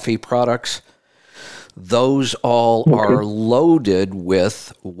mushroom coffee products, those all are loaded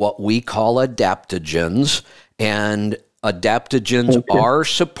with what we call adaptogens, and adaptogens are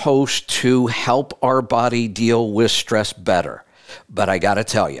supposed to help our body deal with stress better. But I got to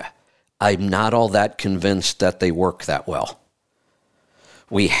tell you, I'm not all that convinced that they work that well.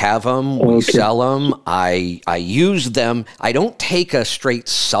 We have them, we sell them, I use them. I don't take a straight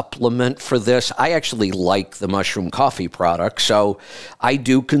supplement for this. I actually like the mushroom coffee product, so I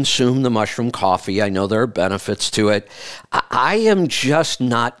do consume the mushroom coffee. I know there are benefits to it. I am just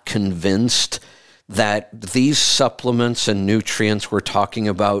not convinced that these supplements and nutrients we're talking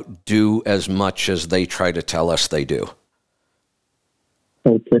about do as much as they try to tell us they do.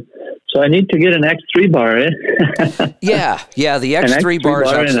 Okay. So I need to get an X3 bar, eh? Yeah, the X3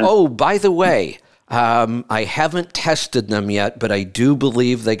 bars. Oh, by the way, I haven't tested them yet, but I do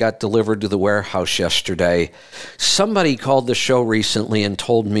believe they got delivered to the warehouse yesterday. Somebody called the show recently and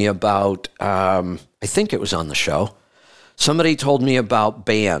told me about, I think it was on the show, somebody told me about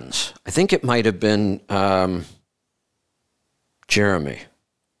bands. I think it might have been Jeremy.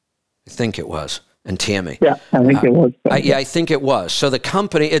 I think it was. and Tammy. Yeah, I think it was. I think it was. So the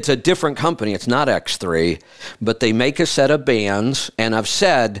company, it's a different company. It's not X3, but they make a set of bands. And I've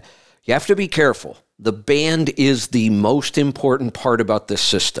said, you have to be careful. The band is the most important part about this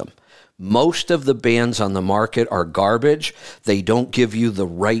system. Most of the bands on the market are garbage. They don't give you the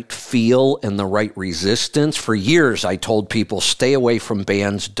right feel and the right resistance. For years, I told people, stay away from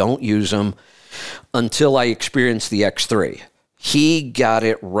bands, don't use them, until I experienced the X3. He got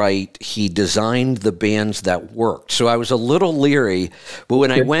it right. He designed the bands that worked. So I was a little leery, but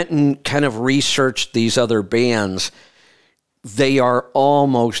when I went and kind of researched these other bands, they are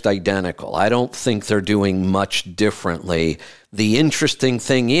almost identical. I don't think they're doing much differently. The interesting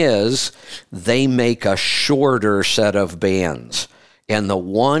thing is they make a shorter set of bands. And the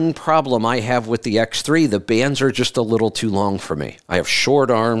one problem I have with the X3, the bands are just a little too long for me. I have short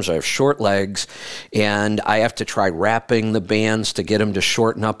arms, I have short legs, and I have to try wrapping the bands to get them to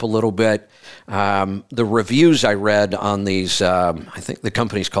shorten up a little bit. The reviews I read on these, I think the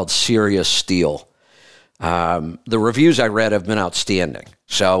company's called Sirius Steel. The reviews I read have been outstanding.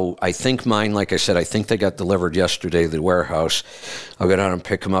 So I think mine, like I said, I think they got delivered yesterday to the warehouse. I'll go down and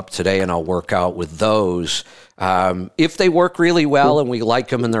pick them up today, and I'll work out with those. If they work really well and we like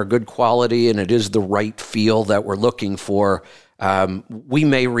them and they're good quality and it is the right feel that we're looking for, we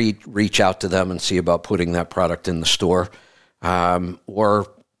may reach out to them and see about putting that product in the store. I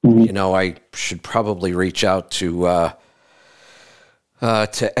should probably reach out to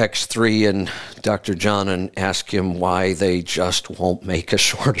X3 and Dr. John and ask him why they just won't make a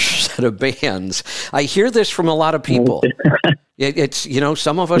shorter set of bands. I hear this from a lot of people. It's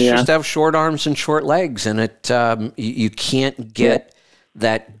some of us just have short arms and short legs, and you can't get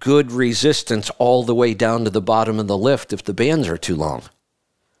that good resistance all the way down to the bottom of the lift if the bands are too long.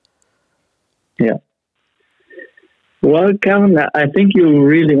 Yeah. Well, Kevin, I think you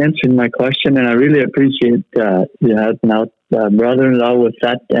really answered my question, and I really appreciate you helping out brother-in-law with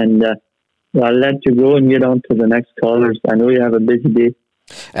that. And I'll let you go and get on to the next callers. I know you have a busy day.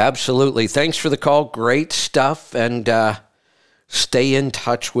 Absolutely. Thanks for the call. Great stuff. And stay in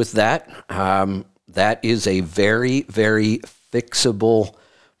touch with that. That is a very, very fixable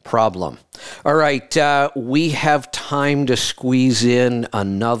problem. All right. We have time to squeeze in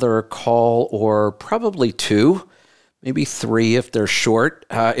another call, or probably two, maybe three if they're short.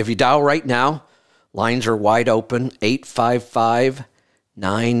 If you dial right now, lines are wide open,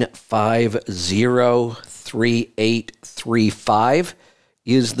 855-950-3835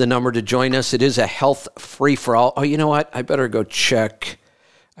 is the number to join us. It is a health free-for-all. Oh, you know what? I better go check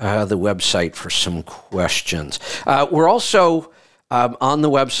the website for some questions. We're also on the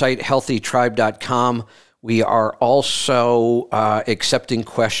website, healthytribe.com. We are also accepting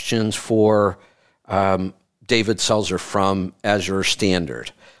questions for David Selzer from Azure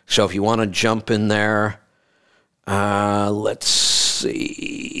Standard. So if you want to jump in there, let's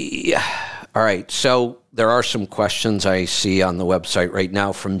see. All right, so there are some questions I see on the website right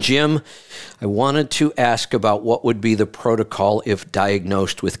now from Jim. I wanted to ask about what would be the protocol if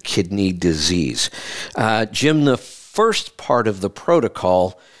diagnosed with kidney disease. Jim, the first part of the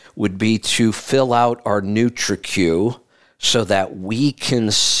protocol would be to fill out our NutriQ so that we can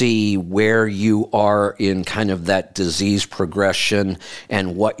see where you are in kind of that disease progression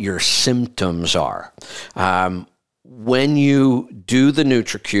and what your symptoms are. When you do the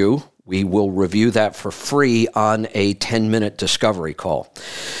NutriQ, we will review that for free on a 10-minute discovery call.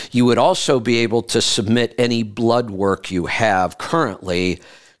 You would also be able to submit any blood work you have currently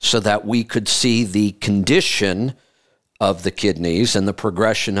so that we could see the condition of the kidneys and the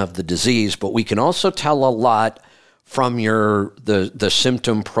progression of the disease, but we can also tell a lot from the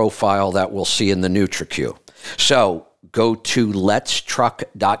symptom profile that we'll see in the NutriQ. So go to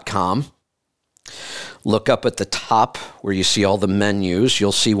letstruck.com. Look up at the top where you see all the menus.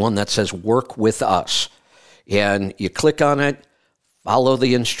 You'll see one that says Work With Us. And you click on it, follow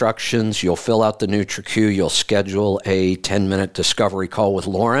the instructions. You'll fill out the NutriQ. You'll schedule a 10-minute discovery call with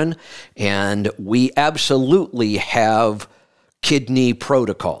Lauren. And we absolutely have kidney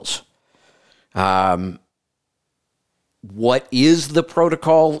protocols. What is the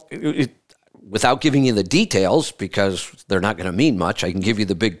protocol? Without giving you the details, because they're not going to mean much, I can give you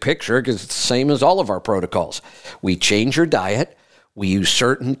the big picture because it's the same as all of our protocols. We change your diet. We use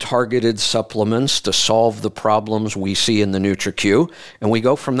certain targeted supplements to solve the problems we see in the NutriQ, and we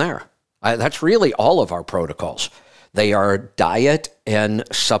go from there. That's really all of our protocols. They are diet and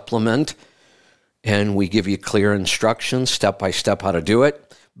supplement, and we give you clear instructions, step-by-step how to do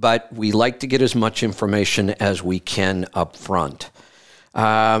it. But we like to get as much information as we can up front.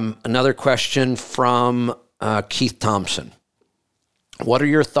 Another question from Keith Thompson. What are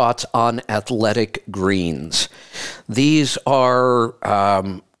your thoughts on athletic greens? These are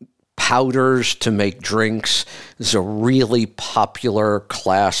powders to make drinks. This is a really popular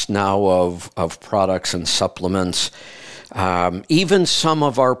class now of products and supplements. Even some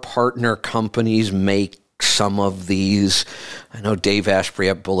of our partner companies make some of these. I know Dave Asprey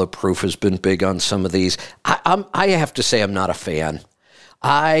at Bulletproof has been big on some of these. I have to say I'm not a fan.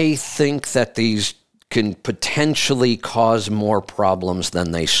 I think that these can potentially cause more problems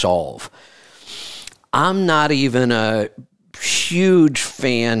than they solve. I'm not even a huge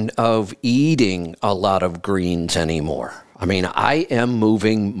fan of eating a lot of greens anymore. I mean, I am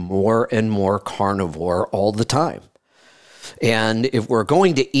moving more and more carnivore all the time. And if we're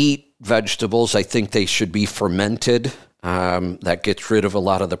going to eat vegetables, I think they should be fermented. That gets rid of a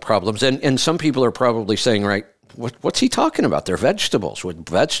lot of the problems. And some people are probably saying, right, what's he talking about? They're vegetables.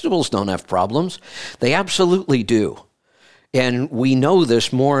 Vegetables don't have problems. They absolutely do. And we know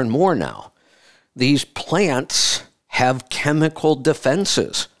this more and more now. These plants have chemical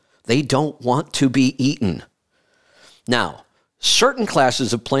defenses. They don't want to be eaten. Now, certain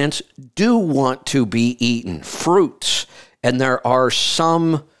classes of plants do want to be eaten. Fruits. And there are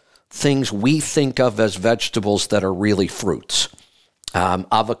some things we think of as vegetables that are really fruits.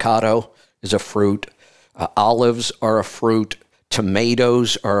 Avocado is a fruit. Olives are a fruit.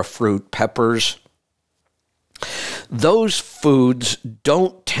 Tomatoes are a fruit. Peppers. Those foods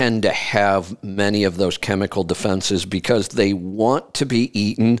don't tend to have many of those chemical defenses because they want to be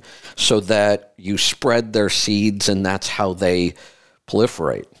eaten so that you spread their seeds and that's how they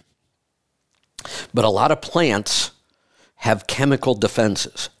proliferate. But a lot of plants have chemical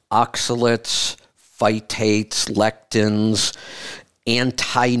defenses. Oxalates, phytates, lectins,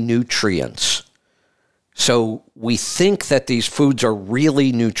 anti-nutrients. So we think that these foods are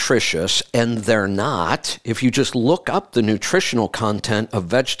really nutritious, and they're not. If you just look up the nutritional content of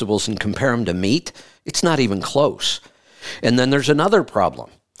vegetables and compare them to meat, it's not even close. And then there's another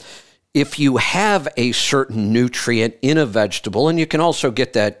problem. If you have a certain nutrient in a vegetable, and you can also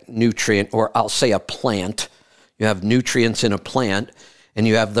get that nutrient, or I'll say a plant, you have nutrients in a plant, and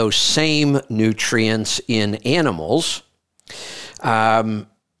you have those same nutrients in animals,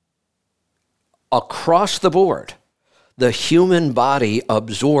 across the board, the human body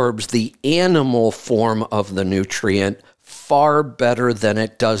absorbs the animal form of the nutrient far better than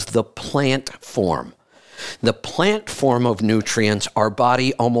it does the plant form. The plant form of nutrients, our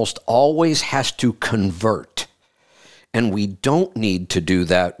body almost always has to convert. And we don't need to do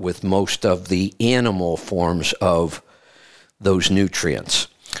that with most of the animal forms of those nutrients.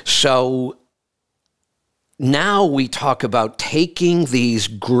 So now we talk about taking these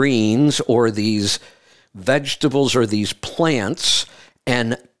greens or these vegetables or these plants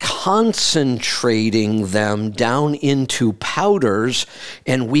and concentrating them down into powders,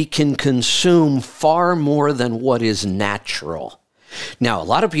 and we can consume far more than what is natural. Now, a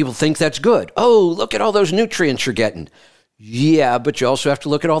lot of people think that's good. Oh, look at all those nutrients you're getting. Yeah, but you also have to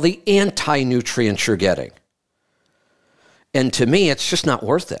look at all the anti-nutrients you're getting. And to me, it's just not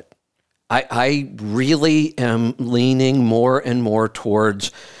worth it. I really am leaning more and more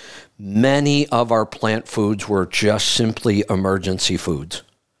towards many of our plant foods were just simply emergency foods.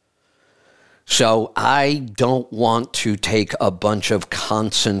 So I don't want to take a bunch of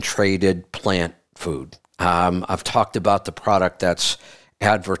concentrated plant food. I've talked about the product that's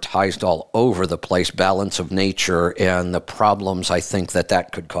advertised all over the place, Balance of Nature, and the problems I think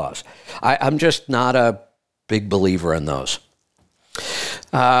that could cause. I'm just not a big believer in those.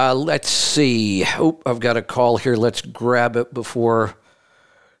 Let's see. Oh, I've got a call here. Let's grab it before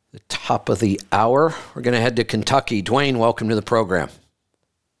the top of the hour. We're going to head to Kentucky. Dwayne, welcome to the program.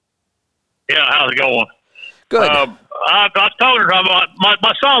 Yeah, how's it going? Good. I was talking about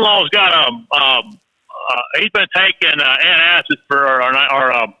my son-in-law's got he's been taking antacids or an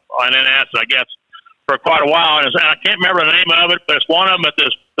antacid, I guess, for quite a while, and I can't remember the name of it, but it's one of them that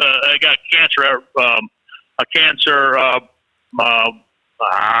they got cancer, a cancer.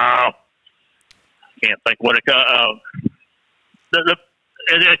 I can't think what it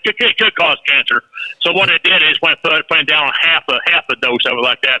could cause cancer. So what it did is went down half a dose of it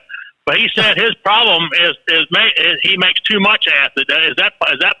like that. But he said his problem is he makes too much acid. Is that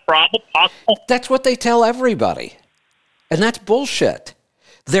problem possible? That's what they tell everybody, and that's bullshit.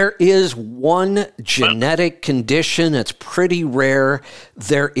 There is one genetic condition that's pretty rare.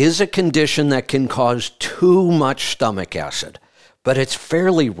 There is a condition that can cause too much stomach acid, but it's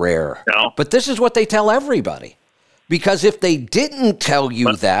fairly rare. No. But this is what they tell everybody. Because if they didn't tell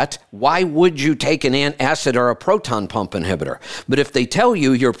you that, why would you take an antacid or a proton pump inhibitor? But if they tell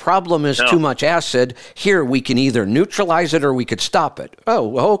you your problem is too much acid, here we can either neutralize it or we could stop it. Oh,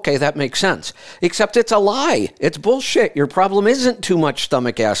 well, okay, that makes sense. Except it's a lie. It's bullshit. Your problem isn't too much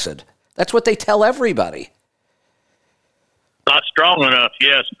stomach acid. That's what they tell everybody. Not strong enough,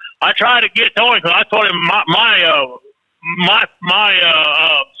 yes. I tried to get Tony because I told him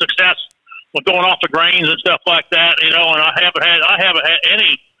my success with going off the grains and stuff like that, and I haven't had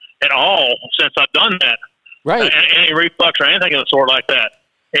any at all since I've done that. Right. Any reflux or anything of the sort like that.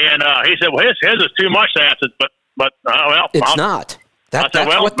 And he said, "Well, his is too much acid," but well, it's not. That's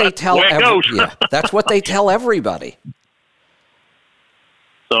what they tell. That's what they tell everybody.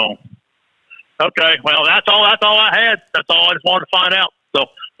 So, okay, well, that's all I had. That's all I just wanted to find out. So.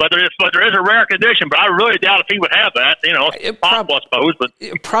 But there is a rare condition, but I really doubt if he would have that. It's possible, I suppose. But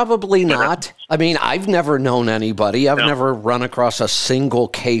probably not. I mean, I've never known anybody. I've never run across a single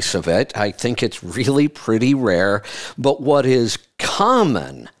case of it. I think it's really pretty rare. But what is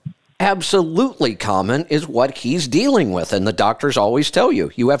common, absolutely common, is what he's dealing with. And the doctors always tell you,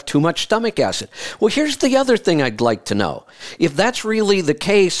 you have too much stomach acid. Well, here's the other thing I'd like to know. If that's really the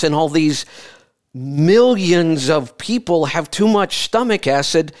case and all these millions of people have too much stomach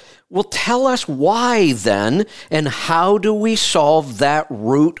acid, well, tell us why then, and how do we solve that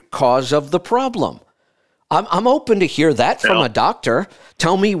root cause of the problem? I'm open to hear that from a doctor.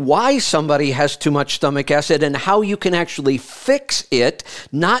 Tell me why somebody has too much stomach acid and how you can actually fix it,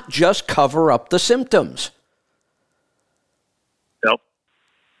 not just cover up the symptoms. Yep.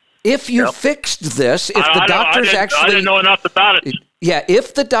 If you fixed this, if the doctors I didn't know enough about it. Yeah,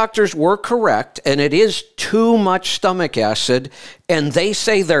 if the doctors were correct and it is too much stomach acid and they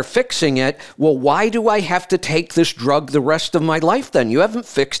say they're fixing it, well, why do I have to take this drug the rest of my life then? You haven't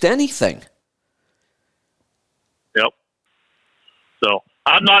fixed anything. Yep. So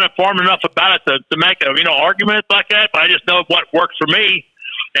I'm not informed enough about it to make arguments like that, but I just know what works for me,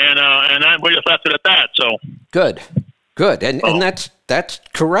 and we just left it at that. So good. And that's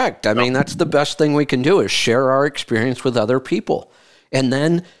correct. I mean, that's the best thing we can do is share our experience with other people. And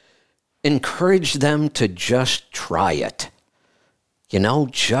then encourage them to just try it.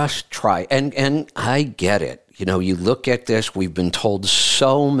 Just try. And I get it. You look at this, we've been told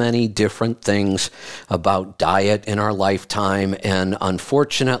so many different things about diet in our lifetime, and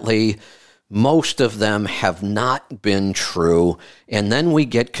unfortunately, most of them have not been true. And then we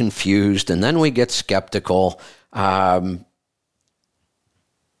get confused, and then we get skeptical.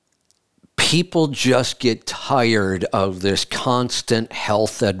 People just get tired of this constant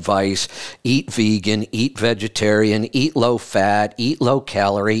health advice. Eat vegan, eat vegetarian, eat low fat, eat low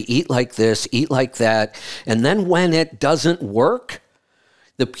calorie, eat like this, eat like that. And then when it doesn't work,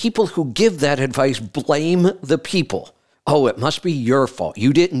 the people who give that advice blame the people. Oh, it must be your fault.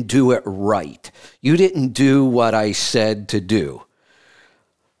 You didn't do it right. You didn't do what I said to do.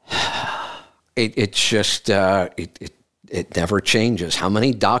 It never changes. How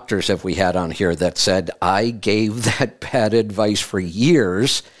many doctors have we had on here that said, I gave that bad advice for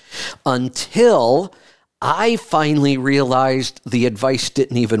years until I finally realized the advice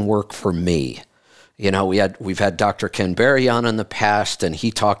didn't even work for me? We've had Dr. Ken Berry on in the past, and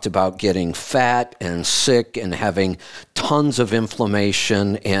he talked about getting fat and sick and having tons of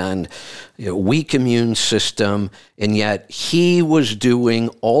inflammation and weak immune system, and yet he was doing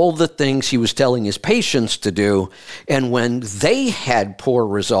all the things he was telling his patients to do, and when they had poor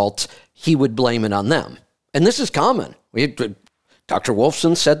results, he would blame it on them. And this is common. Dr.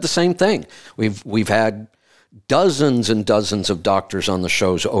 Wolfson said the same thing. We've had dozens and dozens of doctors on the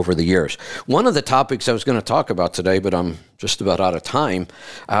shows over the years. One of the topics I was going to talk about today, but I'm just about out of time,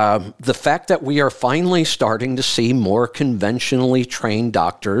 the fact that we are finally starting to see more conventionally trained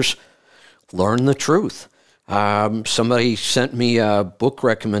doctors learn the truth. Somebody sent me a book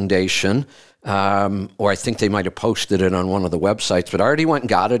recommendation, or I think they might have posted it on one of the websites, but I already went and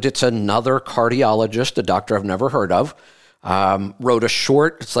got it. It's another cardiologist, a doctor I've never heard of. Wrote a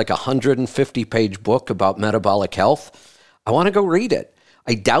short, it's like 150-page book about metabolic health. I want to go read it.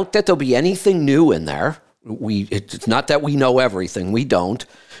 I doubt that there'll be anything new in there. It's not that we know everything. We don't.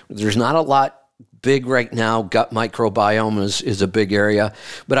 There's not a lot big right now. Gut microbiome is a big area.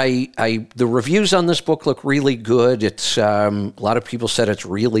 But the reviews on this book look really good. It's a lot of people said it's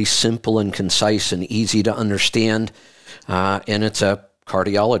really simple and concise and easy to understand. And it's a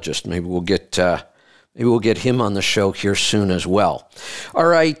cardiologist. Maybe we'll get him on the show here soon as well. All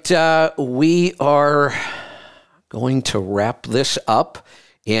right, we are going to wrap this up,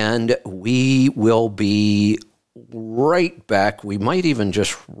 and we will be right back. We might even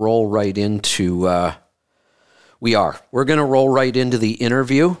just roll right into We are. We're going to roll right into the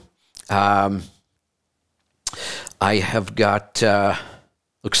interview. I have got,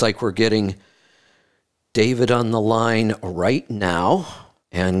 looks like we're getting David on the line right now,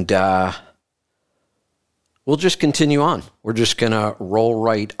 and we'll just continue on. We're just going to roll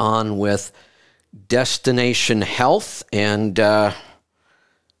right on with Destination Health, and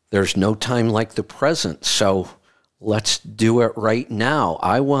there's no time like the present, so let's do it right now.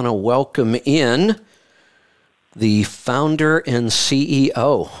 I want to welcome in the founder and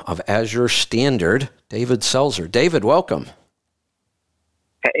CEO of Azure Standard, David Selzer. David, welcome.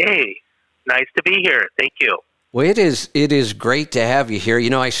 Hey, nice to be here. Thank you. Well, it is great to have you here. You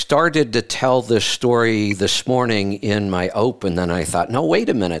know, I started to tell this story this morning in my open, then I thought, no, wait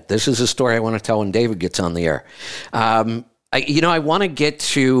a minute. This is a story I want to tell when David gets on the air. I want to get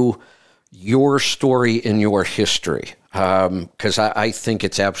to your story and your history because I think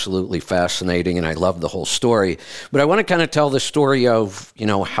it's absolutely fascinating and I love the whole story. But I want to kind of tell the story of,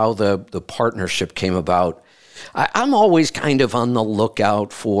 how the partnership came about. I'm always kind of on the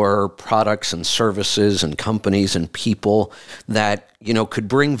lookout for products and services and companies and people that, could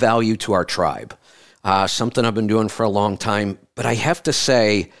bring value to our tribe. Something I've been doing for a long time. But I have to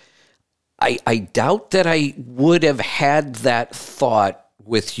say, I doubt that I would have had that thought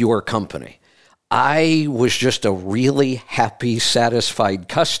with your company. I was just a really happy, satisfied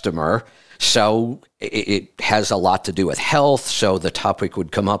customer. So it has a lot to do with health. So the topic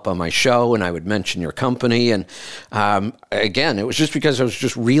would come up on my show and I would mention your company. And again, it was just because I was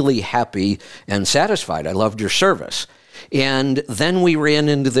just really happy and satisfied. I loved your service. And then we ran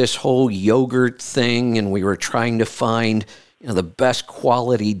into this whole yogurt thing and we were trying to find the best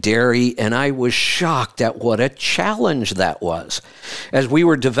quality dairy, and I was shocked at what a challenge that was. As we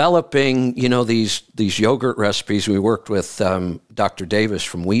were developing, these yogurt recipes, we worked with Dr. Davis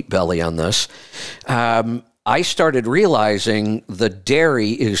from Wheat Belly on this. I started realizing the dairy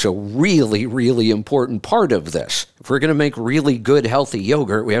is a really, really important part of this. If we're going to make really good, healthy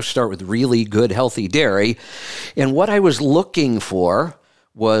yogurt, we have to start with really good, healthy dairy. And what I was looking for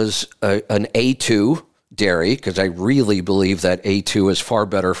was an A2 dairy, because I really believe that A2 is far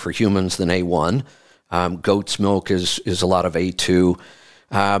better for humans than A1. Goat's milk is a lot of A2.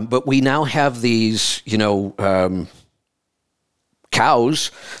 But we now have these,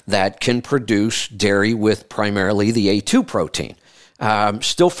 cows that can produce dairy with primarily the A2 protein.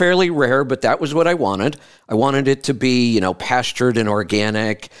 Still fairly rare, but that was what I wanted. I wanted it to be, pastured and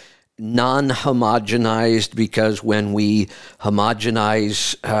organic, non-homogenized, because when we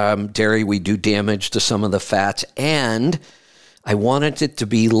homogenize dairy, we do damage to some of the fats, and I wanted it to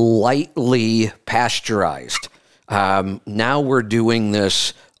be lightly pasteurized. Now we're doing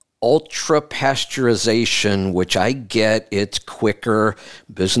this ultra pasteurization, which I get, it's quicker.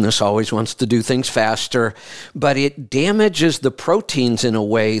 Business always wants to do things faster, but it damages the proteins in a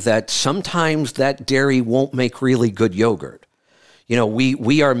way that sometimes that dairy won't make really good yogurt.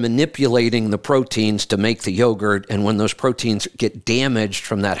 We are manipulating the proteins to make the yogurt, and when those proteins get damaged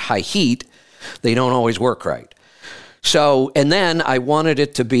from that high heat, they don't always work right. So, and then I wanted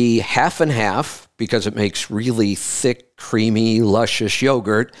it to be half and half because it makes really thick, creamy, luscious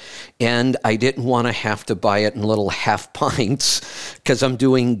yogurt, and I didn't want to have to buy it in little half pints because I'm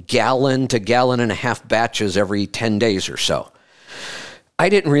doing gallon to gallon and a half batches every 10 days or so. I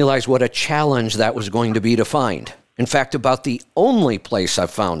didn't realize what a challenge that was going to be to find. In fact, about the only place I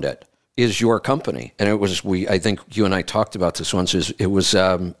found it is your company. And it was, I think you and I talked about this once, it was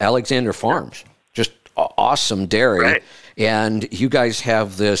Alexander Farms, just awesome dairy. Right. And you guys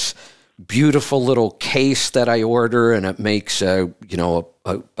have this beautiful little case that I order, and it makes about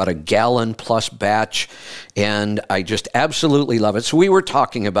a gallon plus batch. And I just absolutely love it. So we were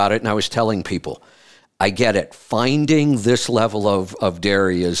talking about it, and I was telling people, I get it. Finding this level of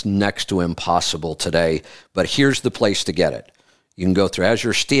dairy is next to impossible today, but here's the place to get it. You can go through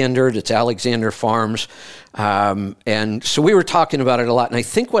Azure Standard, it's Alexander Farms. And so we were talking about it a lot, and I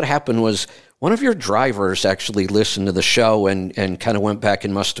think what happened was one of your drivers actually listened to the show and kind of went back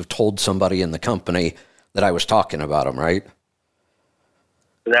and must have told somebody in the company that I was talking about them, right?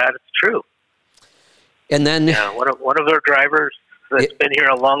 That is true. And then one of their drivers that's been here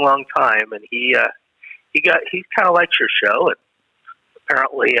a long, long time, and he kind of likes your show, and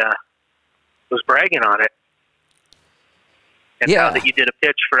apparently was bragging on it. And found that you did a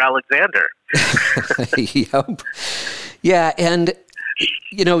pitch for Alexander. Yep. Yeah, and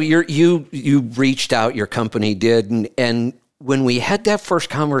you reached out, your company did, and when we had that first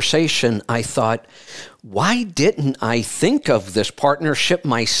conversation, I thought, why didn't I think of this partnership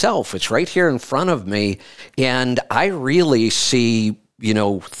myself? It's right here in front of me, and I really see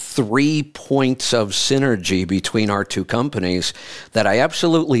 3 points of synergy between our two companies that I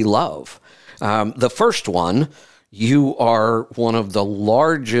absolutely love. The first one, you are one of the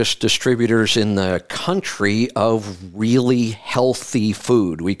largest distributors in the country of really healthy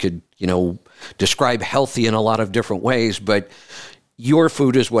food. We could, describe healthy in a lot of different ways, but your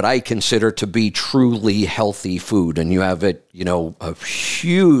food is what I consider to be truly healthy food. And you have it, a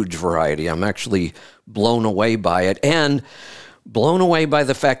huge variety. I'm actually blown away by it, and blown away by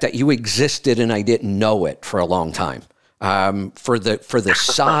the fact that you existed and I didn't know it for a long time. For the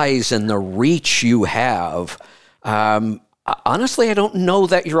size and the reach you have, honestly, I don't know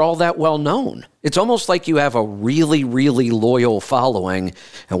that you're all that well known. It's almost like you have a really, really loyal following,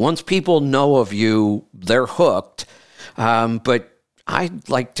 and once people know of you, they're hooked. But I'd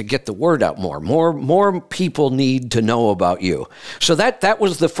like to get the word out more. More people need to know about you. So that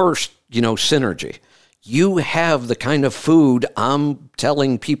was the first, synergy. You have the kind of food I'm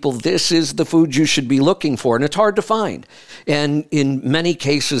telling people this is the food you should be looking for, and it's hard to find. And in many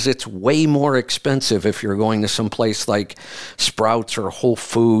cases, it's way more expensive if you're going to some place like Sprouts or Whole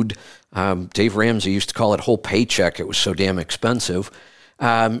Food. Dave Ramsey used to call it Whole Paycheck. It was so damn expensive.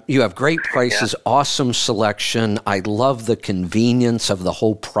 You have great prices, awesome selection. I love the convenience of the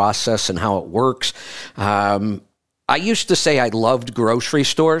whole process and how it works. I used to say I loved grocery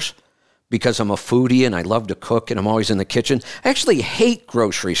stores because I'm a foodie and I love to cook and I'm always in the kitchen. I actually hate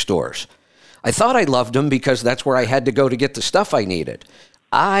grocery stores. I thought I loved them because that's where I had to go to get the stuff I needed.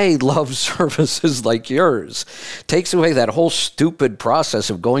 I love services like yours. Takes away that whole stupid process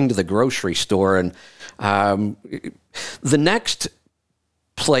of going to the grocery store. And the next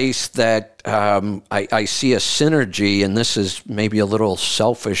place that I see a synergy, and this is maybe a little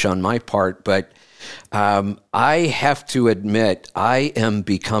selfish on my part, but I have to admit I am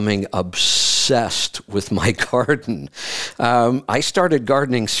becoming obsessed with my garden. I started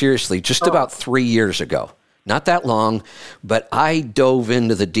gardening seriously just about 3 years ago. Not that long, but I dove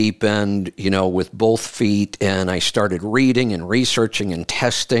into the deep end, with both feet, and I started reading and researching and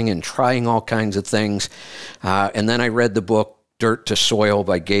testing and trying all kinds of things. And then I read the book Dirt to Soil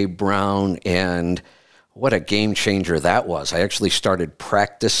by Gabe Brown, and what a game changer that was. I actually started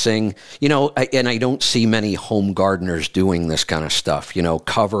practicing, and I don't see many home gardeners doing this kind of stuff,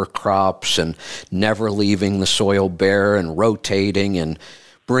 cover crops and never leaving the soil bare and rotating and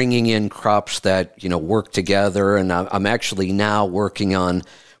bringing in crops that, work together. And I'm actually now working on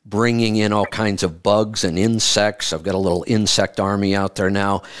bringing in all kinds of bugs and insects. I've got a little insect army out there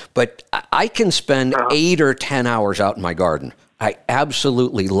now, but I can spend 8 or 10 hours out in my garden. I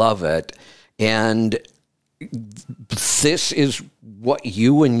absolutely love it. And this is what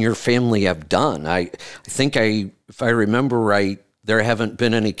you and your family have done. I think if I remember right, there haven't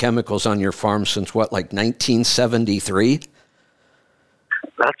been any chemicals on your farm since like 1973?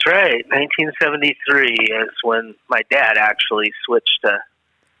 That's right. 1973 is when my dad actually switched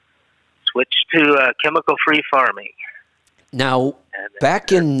to chemical-free farming. Now,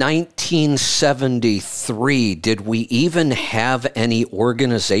 back in 1973, did we even have any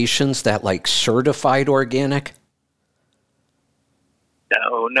organizations that certified organic?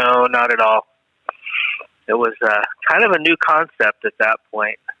 No, not at all. It was kind of a new concept at that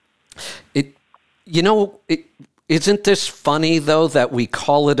point. Isn't this funny, though, that we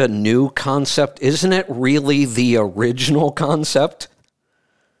call it a new concept? Isn't it really the original concept?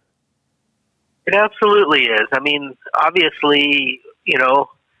 It absolutely is. I mean, obviously,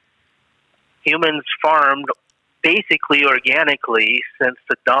 humans farmed basically organically since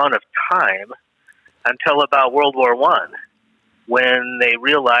the dawn of time until about World War I, when they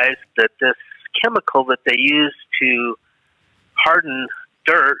realized that this chemical that they used to harden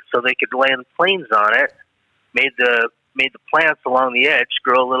dirt so they could land planes on it made the plants along the edge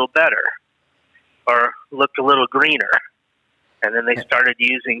grow a little better or look a little greener. And then they started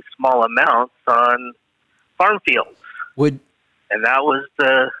using small amounts on farm fields. And that was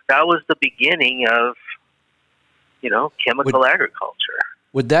the beginning of, chemical agriculture.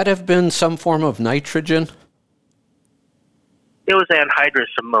 Would that have been some form of nitrogen? It was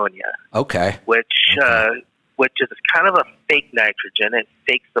anhydrous ammonia. Okay. Which is kind of a fake nitrogen. It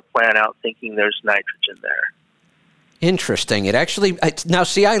fakes the plant out thinking there's nitrogen there. Interesting. It actually, now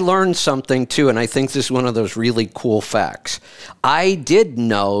see, I learned something too, and I think this is one of those really cool facts. I did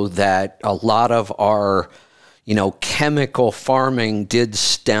know that a lot of our, chemical farming did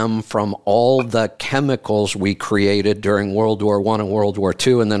stem from all the chemicals we created during World War I and World War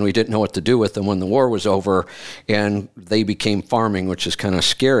II, and then we didn't know what to do with them when the war was over, and they became farming, which is kind of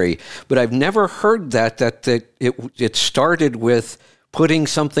scary. But I've never heard that it started with putting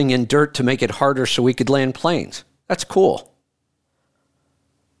something in dirt to make it harder so we could land planes. That's cool.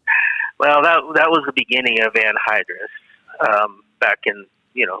 Well, that was the beginning of anhydrous back in,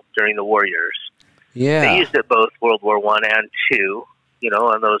 during the war years. Yeah. They used it both World War I and II,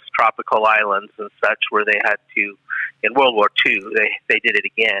 on those tropical islands and such where they had to, in World War II, they did it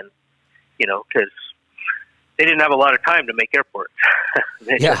again, because they didn't have a lot of time to make airports.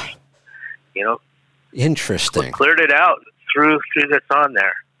 They just, Interesting. cleared it out and threw this on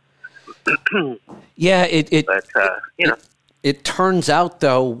there. Yeah, But, it turns out,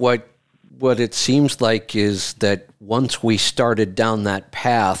 though, what it seems like is that once we started down that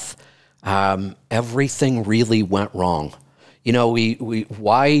path, everything really went wrong.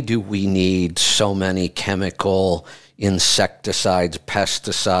 Why do we need so many chemical insecticides,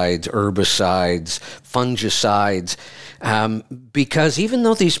 pesticides, herbicides, fungicides? Because even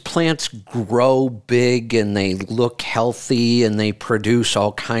though these plants grow big and they look healthy and they produce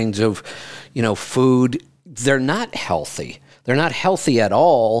all kinds of, food, they're not healthy. They're not healthy at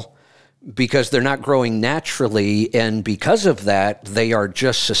all because they're not growing naturally, and because of that, they are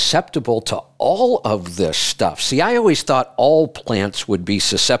just susceptible to all of this stuff. See, I always thought all plants would be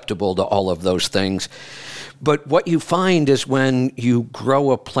susceptible to all of those things, but what you find is when you grow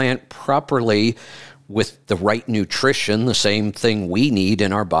a plant properly with the right nutrition, the same thing we need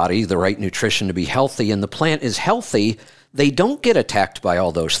in our body, the right nutrition to be healthy, and the plant is healthy, they don't get attacked by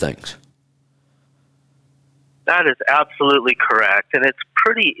all those things. That is absolutely correct, and it's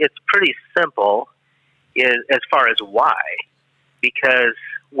pretty simple as far as why. Because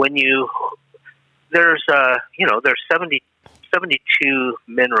when there's 72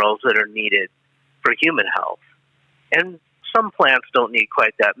 minerals that are needed for human health, and some plants don't need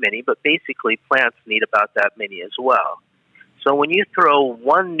quite that many, but basically plants need about that many as well. So when you throw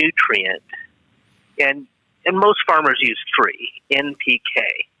one nutrient, and most farmers use 3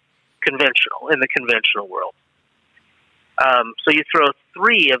 NPK, in the conventional world. So you throw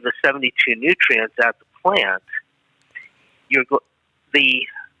 3 of the 72 nutrients at the plant, the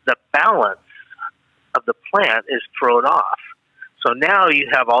balance of the plant is thrown off. So now you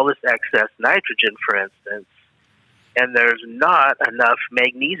have all this excess nitrogen, for instance, and there's not enough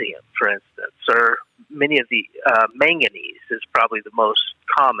magnesium, for instance, or many of the manganese is probably the most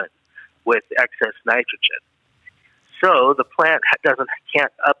common with excess nitrogen. So the plant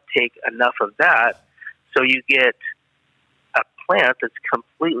can't uptake enough of that, so you get a plant that's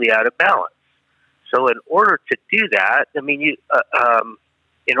completely out of balance. So in order to do that, in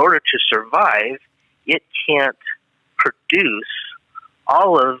order to survive, it can't produce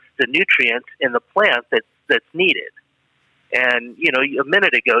all of the nutrients in the plant that's needed. And a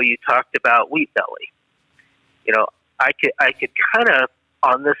minute ago you talked about wheat belly. I could kind of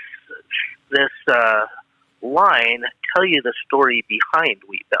on this line tell you the story behind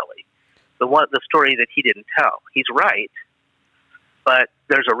wheat belly, the story that he didn't tell. He's right, but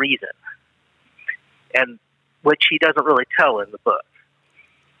there's a reason, and which he doesn't really tell in the book.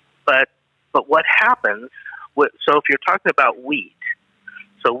 But what happens? So if you're talking about wheat,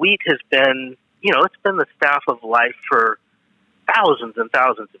 so wheat has been, it's been the staff of life for thousands and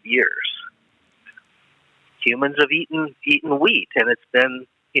thousands of years. Humans have eaten wheat, and it's been,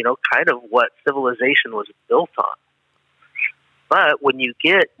 kind of what civilization was built on. But when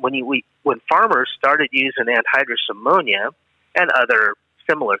farmers started using anhydrous ammonia and other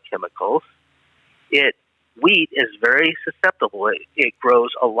similar chemicals, wheat is very susceptible. It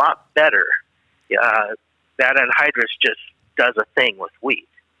grows a lot better. That anhydrous just does a thing with wheat.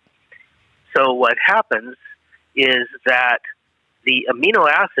 So what happens is that the amino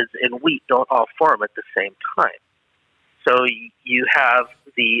acids in wheat don't all form at the same time. So you have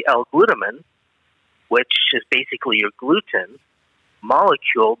the L-glutamine, which is basically your gluten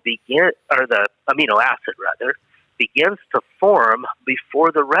molecule, or the amino acid rather, begins to form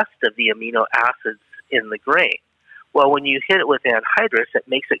before the rest of the amino acids in the grain. Well, when you hit it with anhydrous, it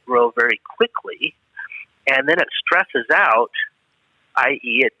makes it grow very quickly, and then it stresses out,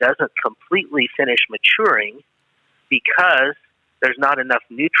 i.e. it doesn't completely finish maturing because there's not enough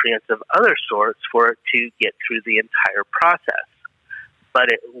nutrients of other sorts for it to get through the entire process.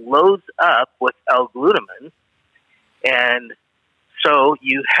 But it loads up with L-glutamine, and so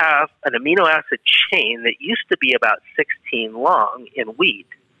you have an amino acid chain that used to be about 16 long in wheat,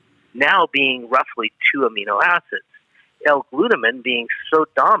 now being roughly 2 amino acids. L-glutamine being so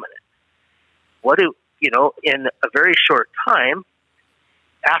dominant. In a very short time,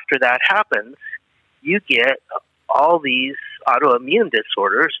 after that happens, you get all these autoimmune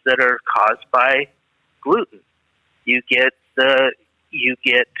disorders that are caused by gluten. You get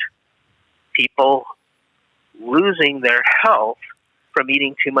people losing their health from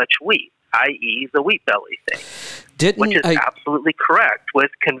eating too much wheat, i.e. the wheat belly thing. which is absolutely correct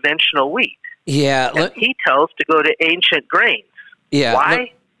with conventional wheat. Yeah. And he tells to go to ancient grains. Yeah.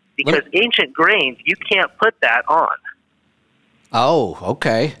 Why? Because ancient grains, you can't put that on. Oh,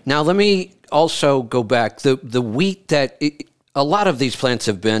 okay. Now let me also go back. The wheat that a lot of these plants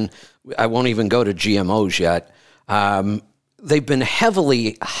have been, I won't even go to GMOs yet. They've been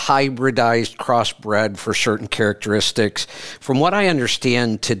heavily hybridized, crossbred for certain characteristics. From what I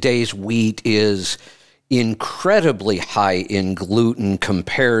understand, today's wheat is incredibly high in gluten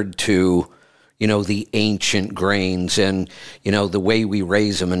compared to, the ancient grains and, the way we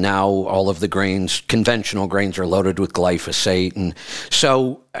raise them. And now all of the grains, conventional grains, are loaded with glyphosate. And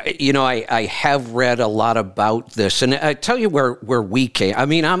so, I have read a lot about this. And I tell you where we came. I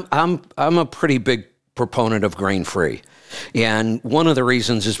mean, I'm a pretty big proponent of grain-free. And one of the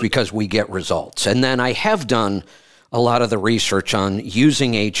reasons is because we get results. And then I have done a lot of the research on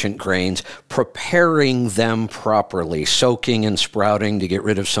using ancient grains, preparing them properly, soaking and sprouting to get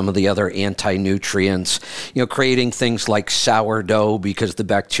rid of some of the other anti-nutrients, creating things like sourdough because the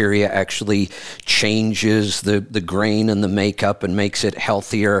bacteria actually changes the grain and the makeup and makes it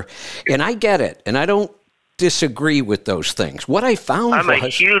healthier. And I get it. And I don't disagree with those things. What I found I'm a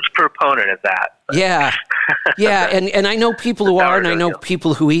huge proponent of that. Yeah. Yeah, and I know people who are, and I know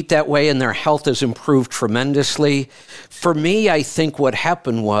people who eat that way, and their health has improved tremendously. For me, I think what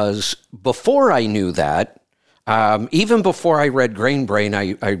happened was, before I knew that, even before I read Grain Brain,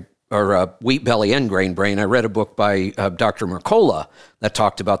 or Wheat Belly and Grain Brain, I read a book by Dr. Mercola that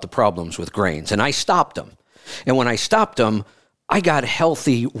talked about the problems with grains, and I stopped them. And when I stopped them, I got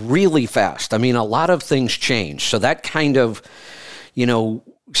healthy really fast. I mean, a lot of things changed. So that kind of,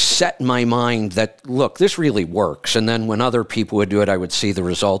 set in my mind that, look, this really works. And then when other people would do it, I would see the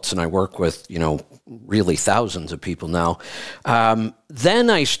results, and I work with, really thousands of people now. Then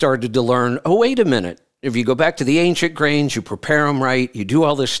I started to learn, oh, wait a minute. If you go back to the ancient grains, you prepare them right, you do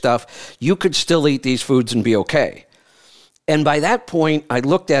all this stuff, you could still eat these foods and be okay. And by that point, I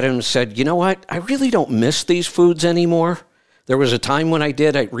looked at it and said, you know what? I really don't miss these foods anymore. There was a time when I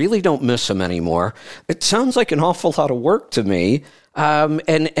did. I really don't miss them anymore. It sounds like an awful lot of work to me.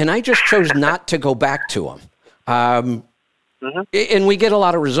 And I just chose not to go back to them. And we get a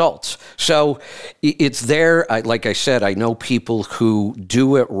lot of results. So it's there. Like I said, I know people who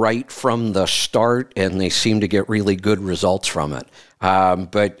do it right from the start, and they seem to get really good results from it.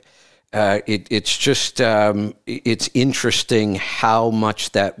 But it's just, it's interesting how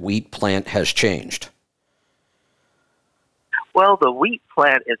much that wheat plant has changed. Well, the wheat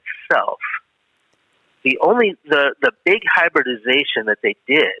plant itself, the big hybridization that they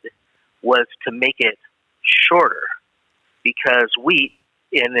did was to make it shorter, because wheat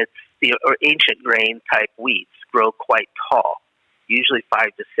or ancient grain type wheats grow quite tall, usually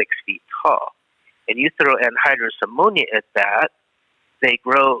 5 to 6 feet tall. And you throw anhydrous ammonia at that, they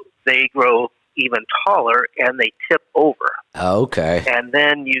grow even taller, and they tip over. Okay. And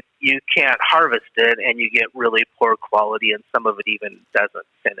then you can't harvest it, and you get really poor quality, and some of it even doesn't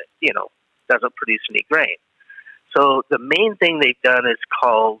produce any grain. So the main thing they've done is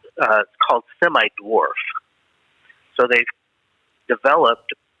called semi-dwarf. So they've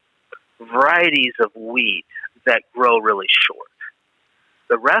developed varieties of wheat that grow really short.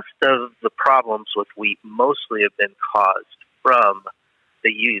 The rest of the problems with wheat mostly have been caused from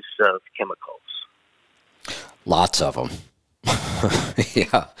the use of chemicals. Lots of them.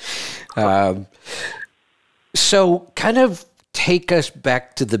 Yeah. So kind of take us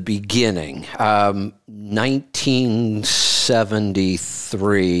back to the beginning.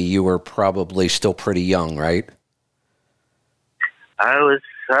 1973, you were probably still pretty young, right? I was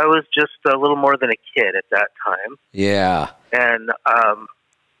just a little more than a kid at that time. Yeah. And,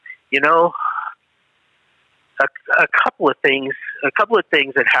 a couple of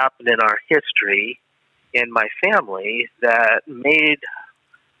things that happened in our history in my family that made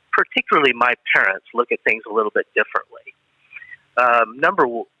particularly my parents look at things a little bit differently.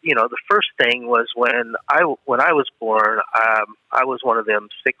 The first thing was when I was born, I was one of them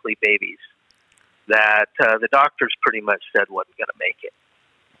sickly babies that the doctors pretty much said wasn't going to make it.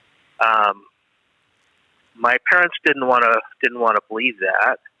 My parents didn't want to believe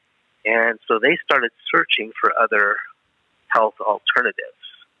that, and so they started searching for other health alternatives.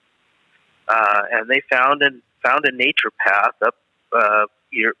 And they found a naturopath up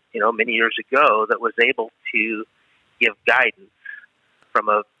many years ago that was able to give guidance from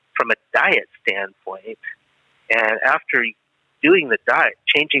a diet standpoint. And after doing the diet,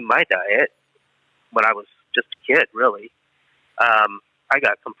 changing my diet when I was just a kid, really, I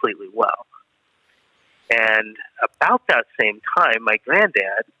got completely well. And about that same time, my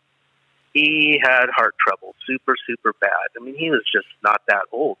granddad he had heart trouble, super, super bad. I mean, he was just not that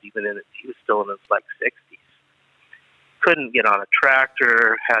old. He was still in his like 60s. Couldn't get on a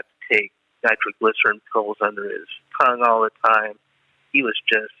tractor. Had to take nitroglycerin pills under his tongue all the time. He was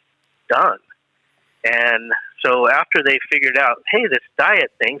just done. And so after they figured out, hey, this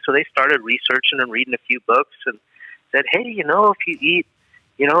diet thing, so they started researching and reading a few books and said, hey, if you eat,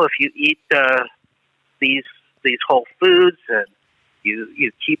 these whole foods and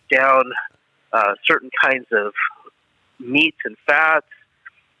you keep down certain kinds of meats and fats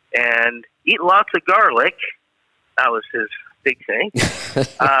and eat lots of garlic, that was his big thing,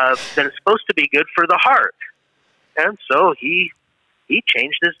 then it's supposed to be good for the heart. And so he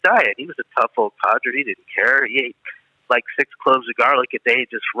changed his diet. He was a tough old codger. He didn't care. He ate like 6 cloves of garlic a day,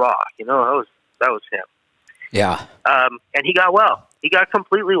 just raw. That was him. Yeah. And he got well. He got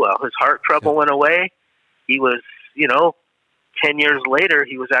completely well. His heart trouble went away. He was, 10 years later,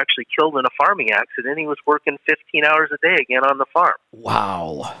 he was actually killed in a farming accident. He was working 15 hours a day again on the farm.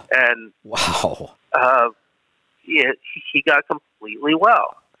 Wow. And wow. He got completely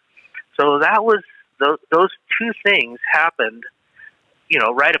well. So that was those two things happened,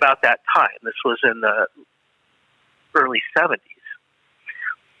 right about that time. This was in the early 70s,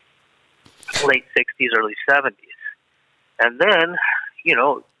 late 60s, early 70s. And then, he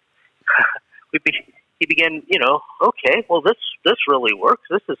began, okay, well, this really works.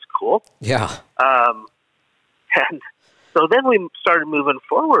 This is cool. Yeah. And so then we started moving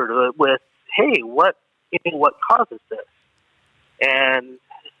forward with, hey, what causes this? And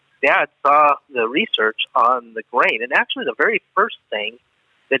Dad saw the research on the grain. And actually the very first thing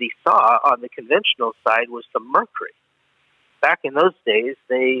that he saw on the conventional side was some mercury. Back in those days,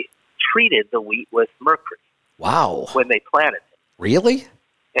 they treated the wheat with mercury. Wow. When they planted it. Really?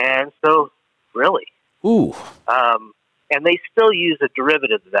 And so, really. Ooh. And they still use a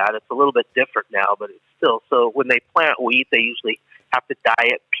derivative of that. It's a little bit different now, but it's still. So when they plant wheat, they usually have to dye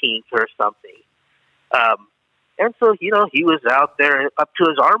it pink or something. And so, he was out there up to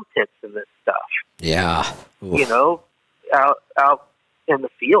his armpits in this stuff. Yeah. Oof. Out in the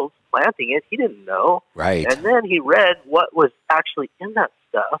fields planting it. He didn't know. Right. And then he read what was actually in that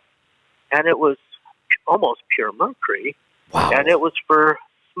stuff, and it was almost pure mercury. Wow. And it was for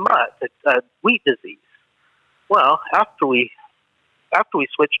smut, a wheat disease. Well, after we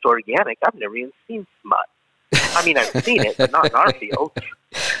switched to organic, I've never even seen smut. I mean, I've seen it, but not in our field.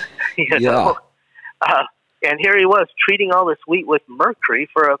 know. And here he was treating all this wheat with mercury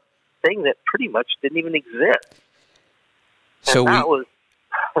for a thing that pretty much didn't even exist. So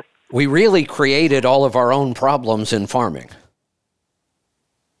we really created all of our own problems in farming.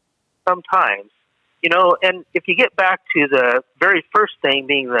 Sometimes, and if you get back to the very first thing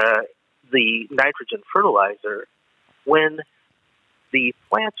being the nitrogen fertilizer, when the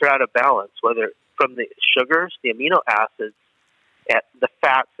plants are out of balance, whether from the sugars, the amino acids, the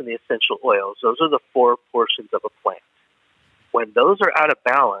fats, and the essential oils, those are the 4 portions of a plant. When those are out of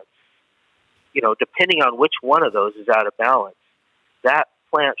balance, depending on which one of those is out of balance, that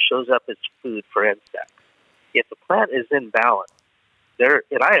plant shows up as food for insects. If the plant is in balance,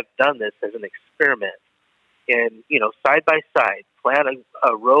 and I have done this as an experiment, and side by side, plant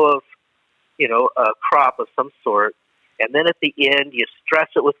a row of a crop of some sort, and then at the end you stress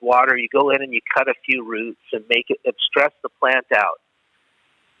it with water. You go in and you cut a few roots and stress the plant out.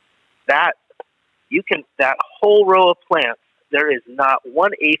 That whole row of plants, there is not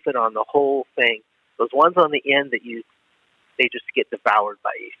one aphid on the whole thing. Those ones on the end they just get devoured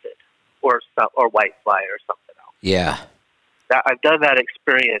by aphid or whitefly or something else. Yeah. I've done that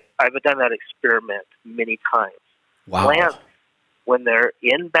experience. I've done that experiment many times. Wow. Plants, when they're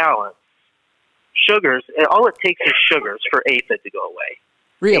in balance, sugars, all it takes is sugars for aphid to go away.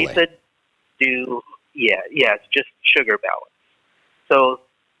 Really? Aphid it's just sugar balance. So,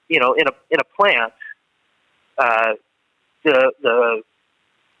 in a plant, the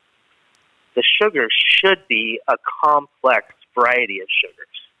sugars should be a complex variety of sugars.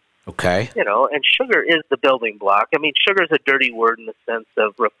 Okay. And sugar is the building block. I mean, sugar is a dirty word in the sense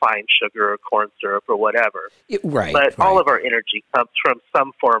of refined sugar or corn syrup or whatever. Right. But all of our energy comes from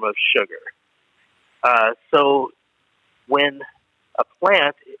some form of sugar. So when a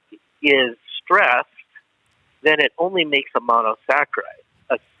plant is stressed, then it only makes a monosaccharide,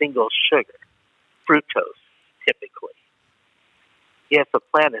 a single sugar, fructose, typically. If a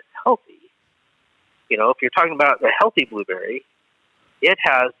plant is healthy, if you're talking about the healthy blueberry, it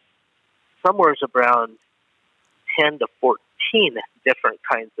has somewhere around 10 to 14 different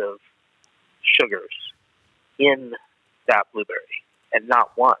kinds of sugars in that blueberry, and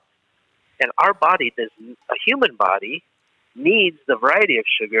not one. And our body a human body needs the variety of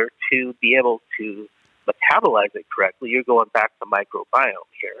sugar to be able to metabolize it correctly. You're going back to microbiome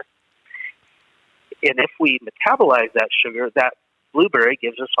here. And if we metabolize that sugar, that blueberry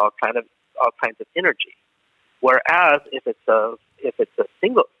gives us all kinds of energy. Whereas if it's a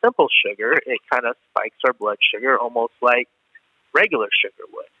simple sugar, it kind of spikes our blood sugar almost like regular sugar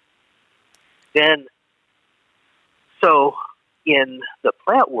would. Then, so in the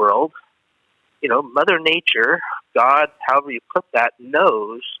plant world, Mother Nature, God, however you put that,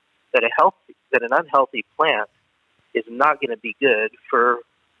 knows that an unhealthy plant is not going to be good for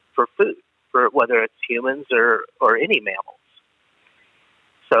food, for whether it's humans or any mammals.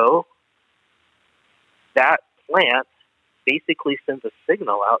 So that plant basically sends a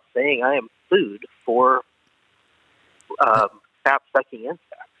signal out saying, I am food for sap-sucking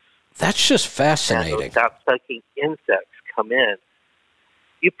insects. That's just fascinating. And those sap-sucking insects come in.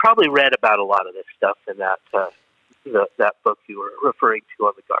 You probably read about a lot of this stuff in that book you were referring to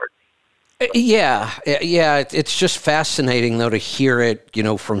on the garden. Yeah. It's just fascinating, though, to hear it,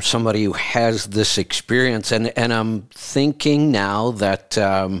 from somebody who has this experience. And I'm thinking now that,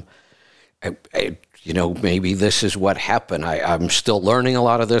 maybe this is what happened. I'm still learning a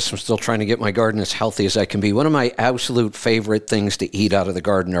lot of this. I'm still trying to get my garden as healthy as I can be. One of my absolute favorite things to eat out of the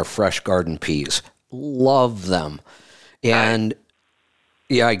garden are fresh garden peas. Love them. And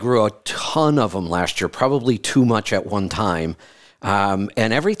yeah, I grew a ton of them last year, probably too much at one time. And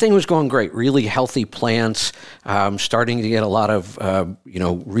everything was going great, really healthy plants, starting to get a lot of,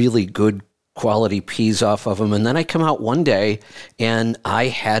 really good quality peas off of them. And then I come out one day and I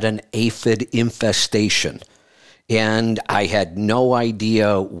had an aphid infestation. And I had no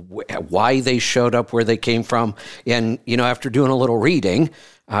idea why they showed up, where they came from. And, after doing a little reading,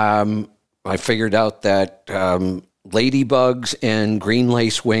 I figured out that ladybugs and green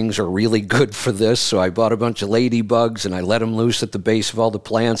lace wings are really good for this. So I bought a bunch of ladybugs and I let them loose at the base of all the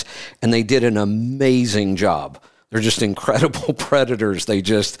plants, and they did an amazing job. They're just incredible predators. They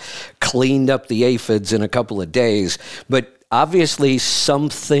just cleaned up the aphids in a couple of days. But obviously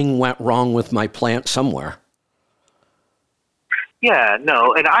something went wrong with my plant somewhere. Yeah,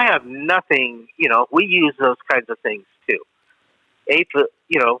 no, and I have nothing, we use those kinds of things too.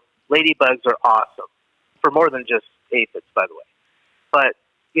 Ladybugs are awesome. For more than just aphids, by the way. But,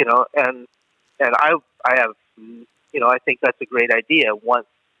 and I have, I think that's a great idea once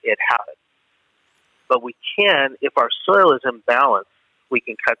it happens. But we can, if our soil is imbalanced, we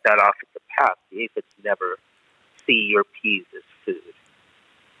can cut that off at the pass. The aphids never see your peas as food.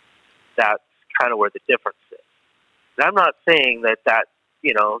 That's kind of where the difference is. And I'm not saying that that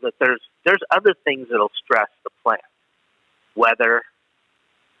there's other things that'll stress the plant. Weather,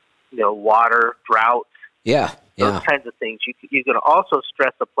 water, drought. Yeah. Those kinds of things. You can also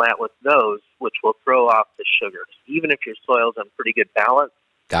stress a plant with those, which will throw off the sugars. Even if your soil's in pretty good balance.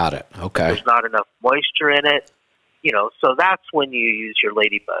 Got it. Okay. There's not enough moisture in it. So that's when you use your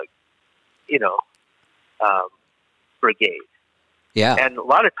ladybug, brigade. Yeah. And a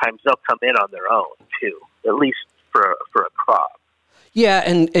lot of times they'll come in on their own, too, at least for a crop. Yeah,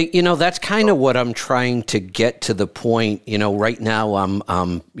 and that's kind of what I'm trying to get to the point. Right now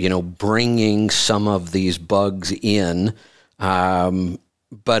I'm bringing some of these bugs in,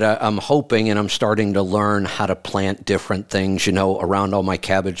 but I'm hoping, and I'm starting to learn how to plant different things. Around all my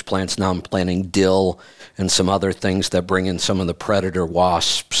cabbage plants now, I'm planting dill and some other things that bring in some of the predator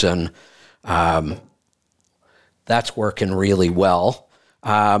wasps, and that's working really well.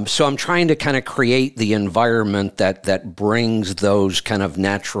 So I'm trying to kind of create the environment that brings those kind of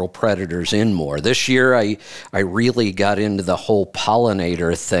natural predators in more. This year, I really got into the whole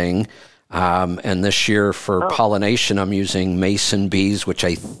pollinator thing. And this year for pollination, I'm using mason bees, which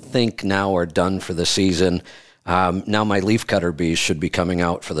I think now are done for the season. Now my leafcutter bees should be coming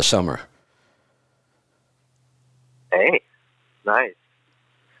out for the summer. Hey, nice.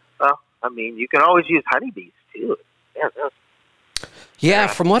 Well, you can always use honeybees too. Yeah,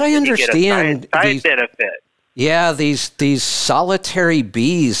 from what I understand, side benefit. Yeah, these solitary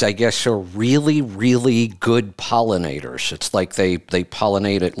bees, I guess, are really, really good pollinators. It's like they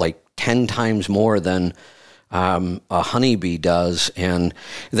pollinate it like 10 times more than a honeybee does, and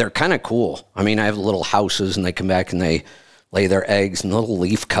they're kind of cool. I have little houses, and they come back and they lay their eggs, and little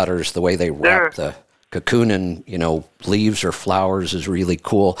leaf cutters, the way they wrap the cocoon in, leaves or flowers is really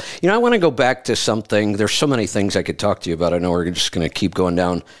cool. I want to go back to something. There's so many things I could talk to you about. I know we're just going to keep going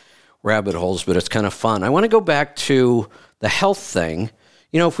down rabbit holes, but it's kind of fun. I want to go back to the health thing.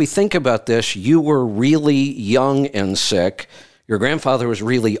 If we think about this, you were really young and sick. Your grandfather was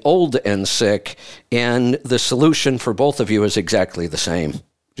really old and sick, and the solution for both of you is exactly the same.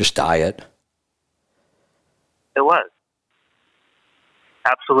 Just diet. It was.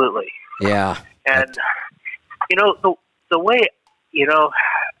 Absolutely. Yeah. And, the way,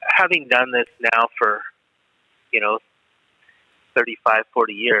 having done this now for, 35,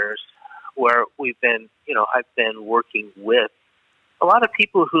 40 years, where we've been, I've been working with a lot of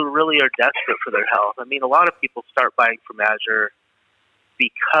people who really are desperate for their health. I mean, a lot of people start buying from Azure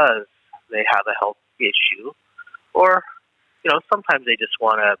because they have a health issue, or, sometimes they just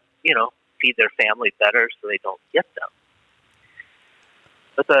want to, feed their family better so they don't get them.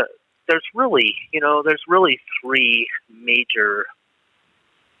 But there's really three major,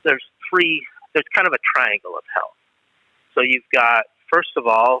 there's kind of a triangle of health. So you've got, first of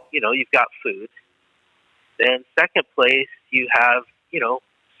all, you've got food. Then second place, you have,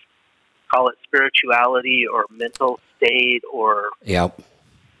 call it spirituality or mental state or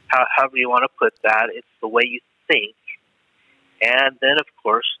however you want to put that. It's the way you think. And then, of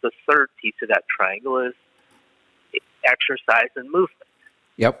course, the third piece of that triangle is exercise and movement.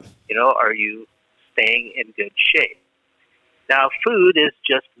 Yep. Are you staying in good shape? Now, food is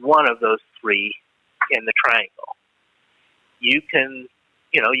just one of those three in the triangle. You can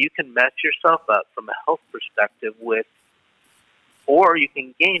mess yourself up from a health perspective or you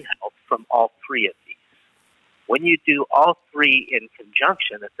can gain health from all three of these. When you do all three in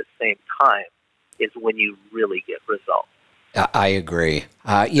conjunction at the same time is when you really get results. I agree.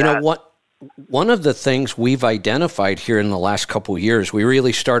 One of the things we've identified here in the last couple of years, we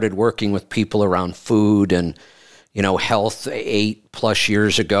really started working with people around food and, health 8+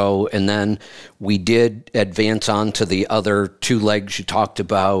 years ago. And then we did advance on to the other two legs you talked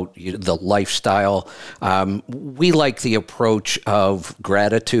about, the lifestyle. We like the approach of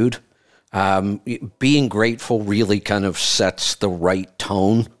gratitude. Being grateful really kind of sets the right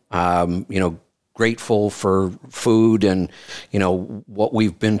tone. Grateful for food and, what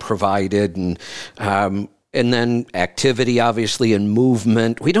we've been provided and then activity, obviously, and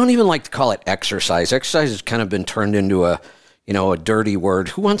movement. We don't even like to call it exercise. Exercise has kind of been turned into a dirty word.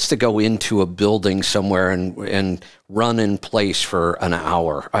 Who wants to go into a building somewhere and run in place for an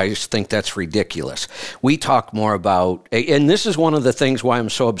hour? I just think that's ridiculous. We talk more about, and this is one of the things why I'm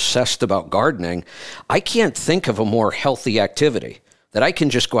so obsessed about gardening. I can't think of a more healthy activity that I can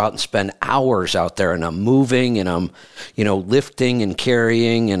just go out and spend hours out there and I'm moving and I'm, lifting and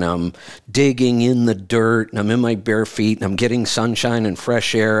carrying and I'm digging in the dirt and I'm in my bare feet and I'm getting sunshine and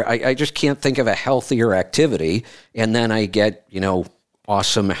fresh air. I just can't think of a healthier activity. And then I get,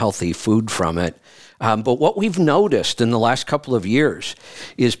 awesome, healthy food from it. But what we've noticed in the last couple of years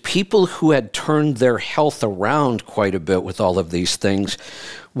is people who had turned their health around quite a bit with all of these things,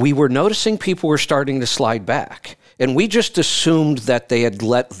 we were noticing people were starting to slide back. And we just assumed that they had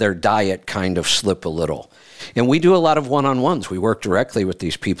let their diet kind of slip a little. And we do a lot of one-on-ones. We work directly with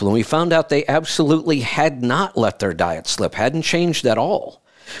these people, and we found out they absolutely had not let their diet slip, hadn't changed at all.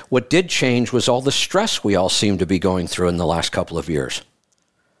 What did change was all the stress we all seem to be going through in the last couple of years.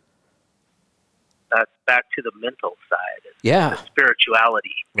 That's back to the mental side. Yeah. The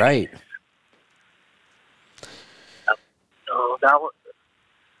spirituality. Right.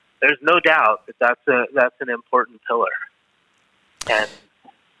 There's no doubt that that's an important pillar, and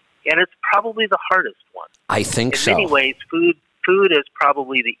it's probably the hardest one. I think so. In many ways, food is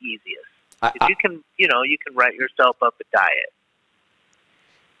probably the easiest. You can write yourself up a diet,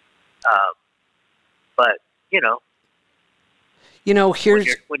 but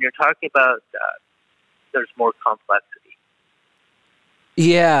here's when you're talking about there's more complexity.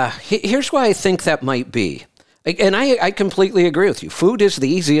 Yeah, here's why I think that might be. And I completely agree with you. Food is the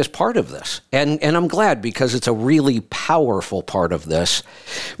easiest part of this. And I'm glad because it's a really powerful part of this.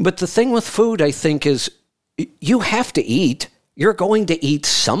 But the thing with food, I think, is you have to eat. You're going to eat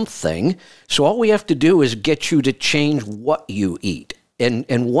something. So all we have to do is get you to change what you eat. And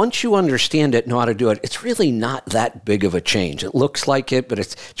once you understand it, know how to do it, it's really not that big of a change. It looks like it, but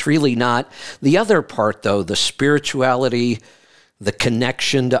it's really not. The other part, though, the spirituality, the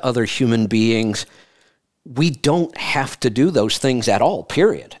connection to other human beings, we don't have to do those things at all,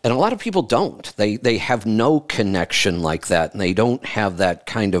 period. And a lot of people don't. They have no connection like that, and they don't have that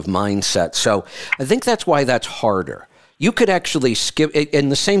kind of mindset. So I think that's why that's harder. You could actually skip,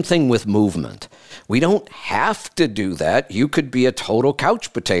 and the same thing with movement. We don't have to do that. You could be a total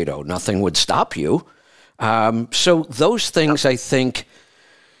couch potato. Nothing would stop you. So those things, I think,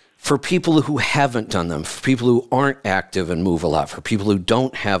 for people who haven't done them, for people who aren't active and move a lot, for people who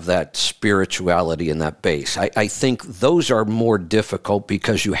don't have that spirituality and that base, I think those are more difficult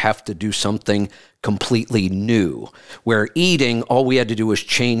because you have to do something completely new. Where eating, all we had to do was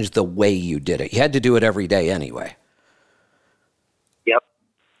change the way you did it. You had to do it every day anyway. Yep.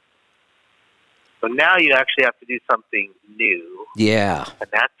 So now you actually have to do something new, Yeah. And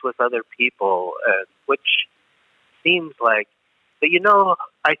that's with other people, which seems like, but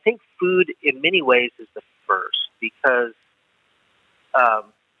I think food in many ways is the first because, as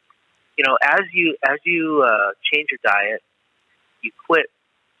you change your diet, you quit,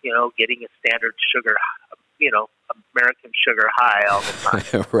 getting a standard sugar, American sugar high all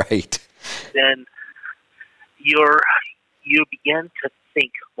the time. Right. Then you begin to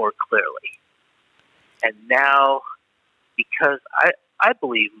think more clearly. And now, because I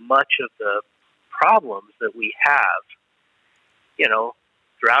believe much of the problems that we have,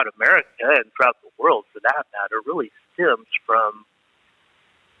 throughout America and throughout the world, for that matter, really stems from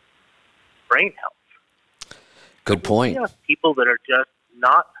brain health. Good point. We have people that are just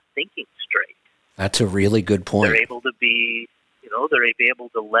not thinking straight. That's a really good point. They're able to be, they're able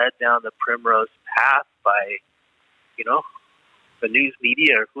to lead down the primrose path by, the news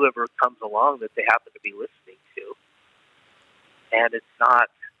media or whoever comes along that they happen to be listening to. And it's not,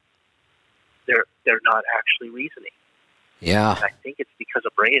 they're not actually reasoning. Yeah. And I think it's because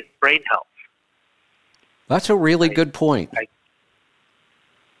of brain health. That's a really good point.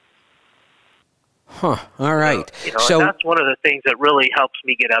 All right. So and that's one of the things that really helps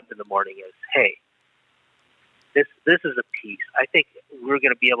me get up in the morning is, hey, this is a piece. I think we're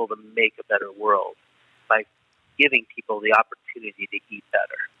going to be able to make a better world by giving people the opportunity to eat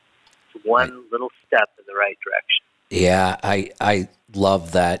better. It's one little step in the right direction. Yeah, I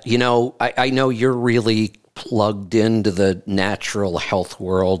love that. I know you're really plugged into the natural health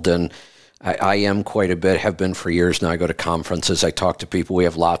world, and I am quite a bit, have been for years now. I go to conferences, I talk to people. We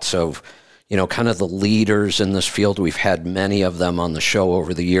have lots of, kind of the leaders in this field. We've had many of them on the show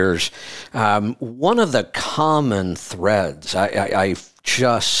over the years. One of the common threads, I've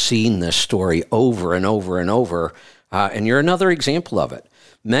just seen this story over and over and over, and you're another example of it.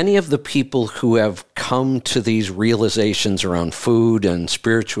 Many of the people who have come to these realizations around food and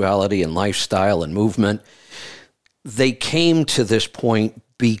spirituality and lifestyle and movement, they came to this point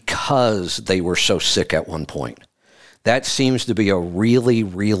because they were so sick at one point. That seems to be a really,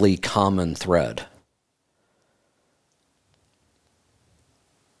 really common thread.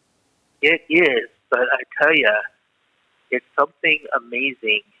 It is, but I tell you, it's something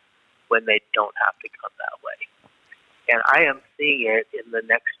amazing when they don't have to come that way. And I am seeing it in the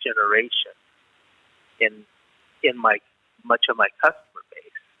next generation, in much of my customer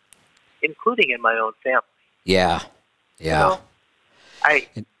base, including in my own family. Yeah. The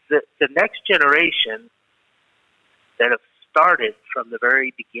next generation that have started from the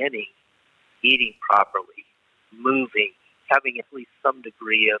very beginning, eating properly, moving, having at least some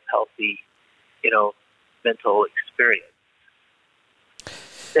degree of healthy, mental experience.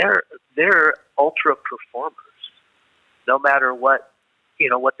 They're ultra performers. No matter what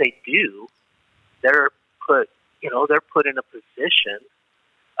they do, they're put in a position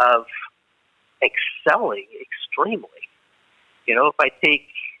of excelling extremely. If I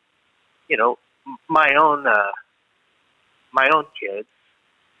take, my own kids,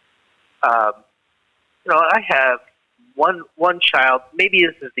 I have one child. Maybe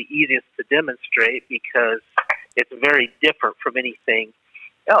this is the easiest to demonstrate because it's very different from anything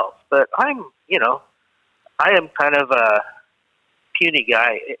else. But I am kind of a puny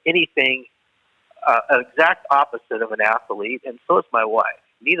guy. Anything, an exact opposite of an athlete, and so is my wife.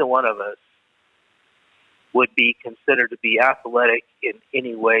 Neither one of us would be considered to be athletic in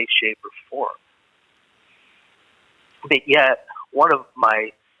any way, shape, or form. But yet, one of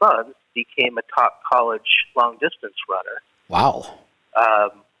my sons became a top college long-distance runner. Wow.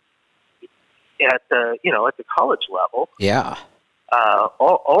 At the college level. Yeah.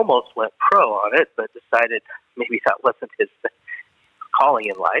 Almost went pro on it, but decided maybe that wasn't his calling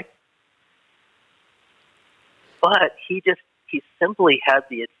in life. But he simply had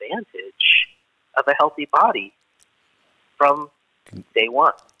the advantage of a healthy body from day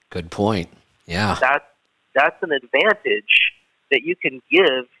one. Good point. Yeah. That's an advantage that you can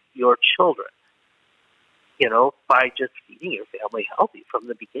give your children, by just feeding your family healthy from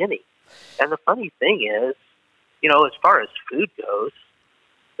the beginning. And the funny thing is, as far as food goes,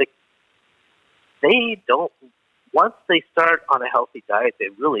 they don't, once they start on a healthy diet, they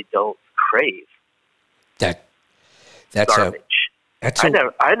really don't crave that's garbage.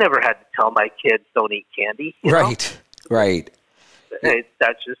 I never had to tell my kids don't eat candy. Right.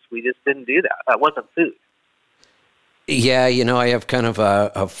 That's just, we just didn't do that. That wasn't food. Yeah, I have kind of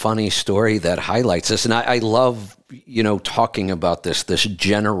a funny story that highlights this, and I love, talking about this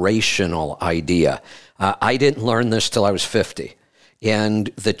generational idea. I didn't learn this till I was 50. And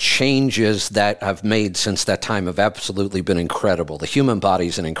the changes that I've made since that time have absolutely been incredible. The human body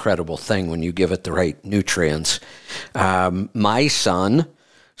is an incredible thing when you give it the right nutrients. My son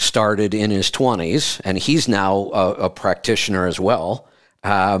started in his 20s, and he's now a practitioner as well.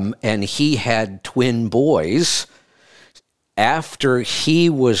 And he had twin boys after he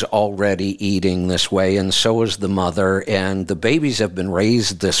was already eating this way, and so was the mother, and the babies have been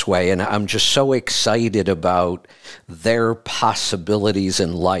raised this way, and I'm just so excited about their possibilities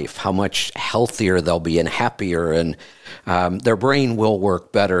in life, how much healthier they'll be and happier, and their brain will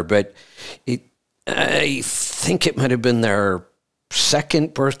work better. But I think it might have been their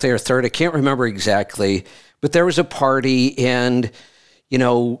second birthday or third, I can't remember exactly, but there was a party, and, you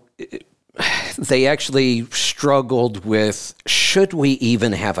know, they actually struggled with, should we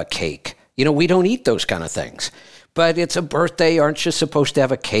even have a cake? You know, we don't eat those kind of things. But it's a birthday, aren't you supposed to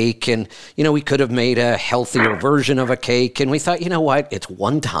have a cake? And, you know, we could have made a healthier version of a cake. And we thought, you know what, it's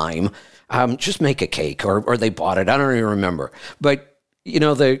one time, just make a cake. Or they bought it, I don't even remember. But, you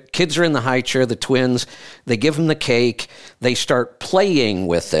know, the kids are in the high chair, the twins, they give them the cake, they start playing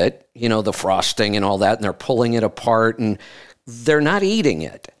with it, you know, the frosting and all that, and they're pulling it apart, and they're not eating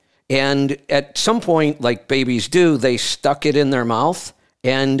it. And at some point, like babies do, they stuck it in their mouth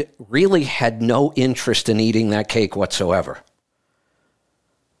and really had no interest in eating that cake whatsoever.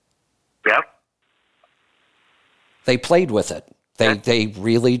 Yep. They played with it. They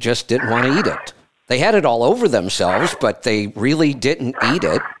really just didn't want to eat it. They had it all over themselves, but they really didn't eat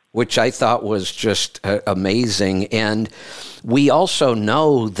it, which I thought was just amazing. And we also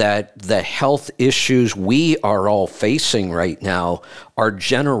know that the health issues we are all facing right now are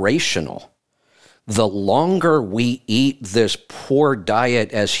generational. The longer we eat this poor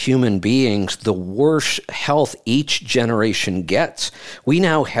diet as human beings, the worse health each generation gets. We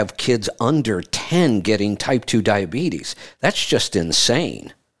now have kids under 10 getting type 2 diabetes. That's just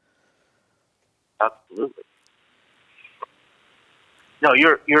insane. Absolutely. No,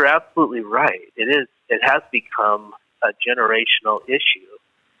 you're absolutely right. It has become a generational issue,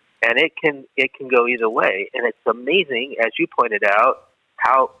 and it can go either way. And it's amazing, as you pointed out,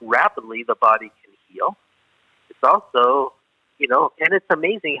 how rapidly the body can heal. It's also, you know, and it's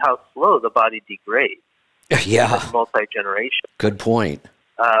amazing how slow the body degrades. Yeah, it's multi-generation. Good point.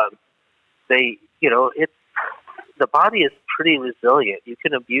 The body is pretty resilient. You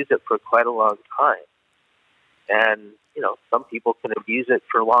can abuse it for quite a long time, and you know, some people can abuse it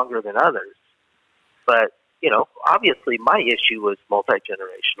for longer than others. But, you know, obviously my issue was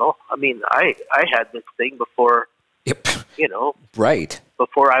multi-generational. I mean, I had this thing before, Yep. you know, Right.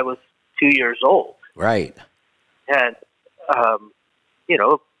 before I was 2 years old. Right. And, you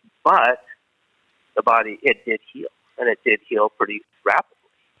know, but the body, it did heal. And it did heal pretty rapidly.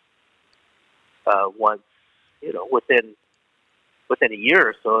 Once, you know, within a year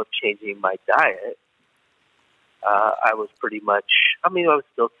or so of changing my diet, I was pretty much, I mean, I was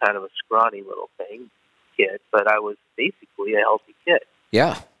still kind of a scrawny little kid, but I was basically a healthy kid.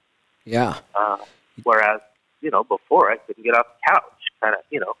 Yeah. Yeah. Whereas, you know, before I couldn't get off the couch, kind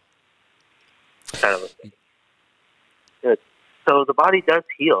of a thing. So the body does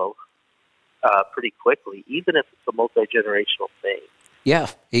heal pretty quickly, even if it's a multi-generational thing. Yeah,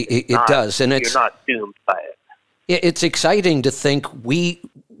 it does. And you're not doomed by it. It's exciting to think we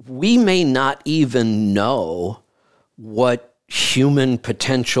may not even know what human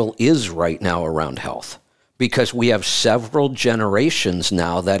potential is right now around health, because we have several generations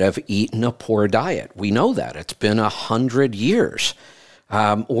now that have eaten a poor diet. We know that. It's been 100 years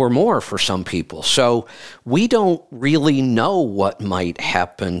or more for some people. So we don't really know what might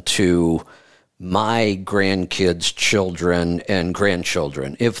happen to my grandkids' children and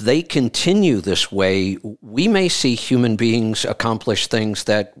grandchildren. If they continue this way, we may see human beings accomplish things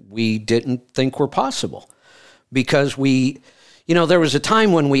that we didn't think were possible. Because there was a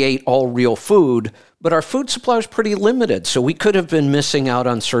time when we ate all real food, but our food supply was pretty limited. So we could have been missing out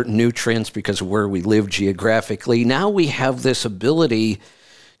on certain nutrients because of where we live geographically. Now we have this ability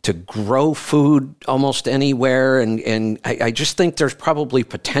to grow food almost anywhere. And I just think there's probably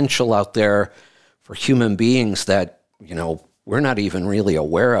potential out there for human beings that, we're not even really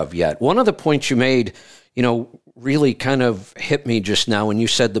aware of yet. One of the points you made, really kind of hit me just now when you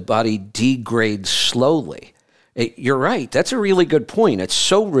said the body degrades slowly. You're right. That's a really good point. It's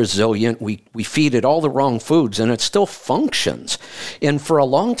so resilient. We feed it all the wrong foods and it still functions. And for a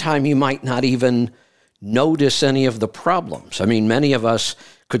long time, you might not even notice any of the problems. I mean, many of us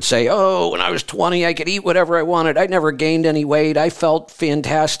could say, when I was 20, I could eat whatever I wanted. I never gained any weight. I felt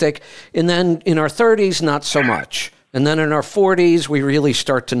fantastic. And then in our 30s, not so much. And then in our 40s, we really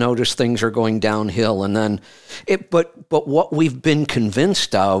start to notice things are going downhill. And then but what we've been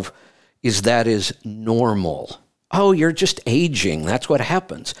convinced of is that is normal. Oh, you're just aging. That's what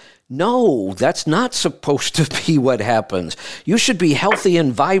happens. No, that's not supposed to be what happens. You should be healthy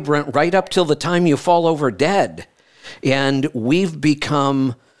and vibrant right up till the time you fall over dead. And we've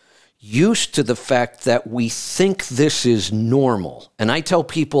become used to the fact that we think this is normal. And I tell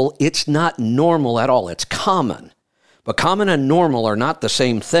people it's not normal at all. It's common. But common and normal are not the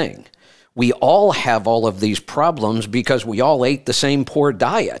same thing. We all have all of these problems because we all ate the same poor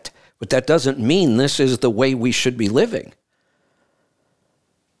diet. But that doesn't mean this is the way we should be living.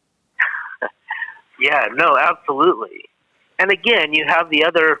 Yeah, no, absolutely. And again, you have the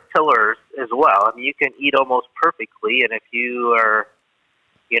other pillars as well. I mean, you can eat almost perfectly, and if you are,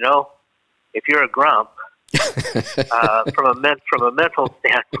 if you're a grump, from a mental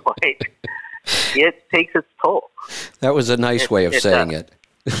standpoint, it takes its toll. That was a nice way of saying it.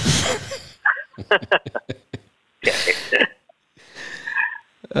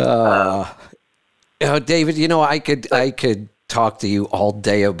 David, I could talk to you all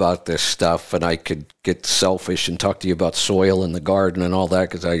day about this stuff, and I could get selfish and talk to you about soil in the garden and all that,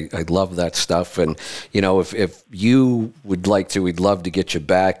 because I love that stuff. And, if you would like to, we'd love to get you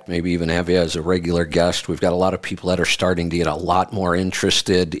back, maybe even have you as a regular guest. We've got a lot of people that are starting to get a lot more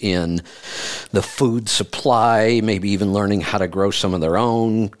interested in the food supply, maybe even learning how to grow some of their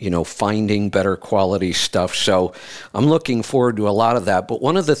own, finding better quality stuff. So I'm looking forward to a lot of that. But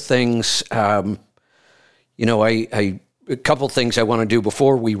one of the things, a couple things I want to do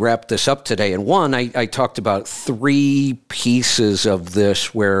before we wrap this up today. And one, I talked about 3 pieces of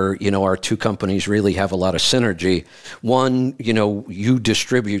this where, our two companies really have a lot of synergy. One, you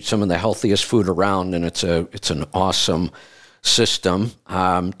distribute some of the healthiest food around, and it's an awesome system.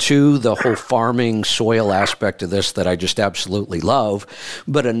 2, the whole farming soil aspect of this that I just absolutely love.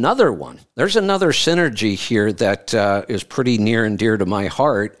 But another one, there's another synergy here that is pretty near and dear to my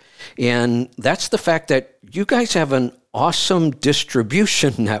heart. And that's the fact that you guys have an awesome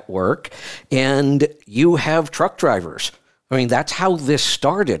distribution network, and you have truck drivers. I mean, that's how this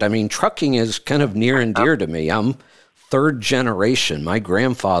started. I mean, trucking is kind of near and dear to me. I'm 3rd generation. My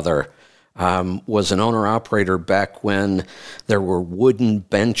grandfather was an owner-operator back when there were wooden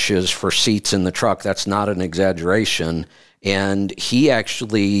benches for seats in the truck. That's not an exaggeration. And he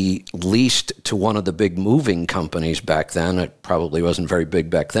actually leased to one of the big moving companies back then. It probably wasn't very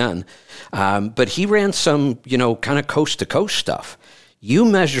big back then. But he ran some, kind of coast-to-coast stuff. You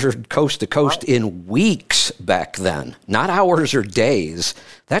measured coast-to-coast in weeks back then, not hours or days.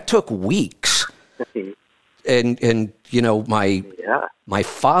 That took weeks. And my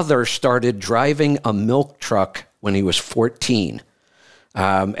father started driving a milk truck when he was 14,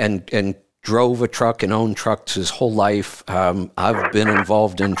 and drove a truck and owned trucks his whole life. I've been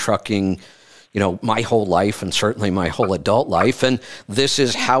involved in trucking, my whole life, and certainly my whole adult life. And this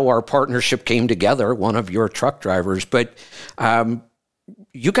is how our partnership came together, one of your truck drivers. But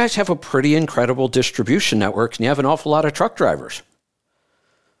you guys have a pretty incredible distribution network, and you have an awful lot of truck drivers.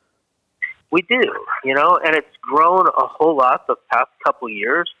 We do, and it's grown a whole lot the past couple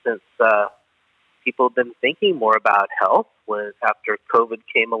years since people have been thinking more about health after COVID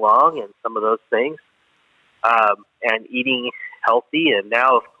came along and some of those things, and eating healthy. And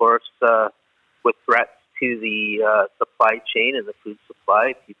now, of course, with threats to the supply chain and the food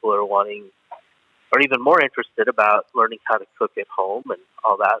supply, people are even more interested about learning how to cook at home and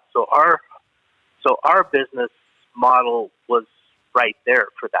all that. So our business model was right there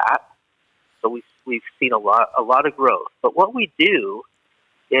for that. So we've seen a lot of growth. But what we do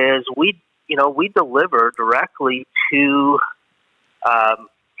is we deliver directly to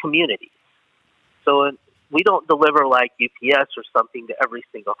communities. So we don't deliver like UPS or something to every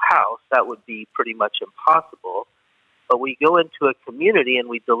single house. That would be pretty much impossible. But we go into a community and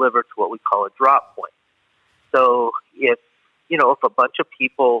we deliver to what we call a drop point. So if a bunch of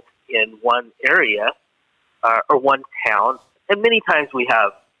people in one area or one town, and many times we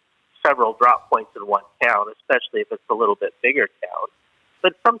have several drop points in one town, especially if it's a little bit bigger town,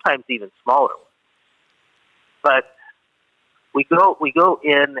 but sometimes even smaller ones. But we go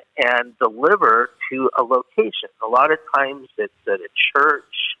in and deliver to a location. A lot of times it's at a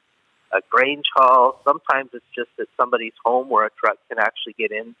church, a Grange Hall. Sometimes it's just at somebody's home where a truck can actually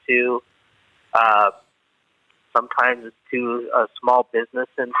get into. Sometimes it's to a small business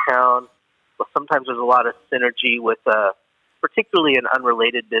in town. Well, sometimes there's a lot of synergy with particularly an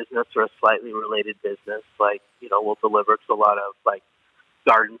unrelated business or a slightly related business. Like, we'll deliver to a lot of like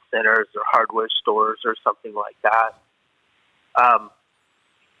garden centers or hardware stores or something like that.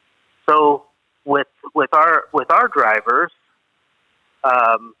 So with with our drivers,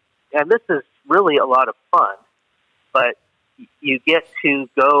 and this is really a lot of fun, but you get to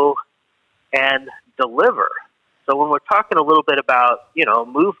go and deliver. So when we're talking a little bit about,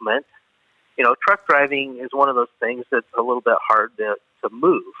 movement, truck driving is one of those things that's a little bit hard to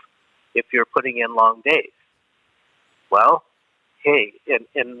move if you're putting in long days. Well, hey,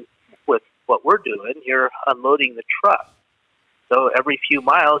 and with what we're doing, you're unloading the truck. So every few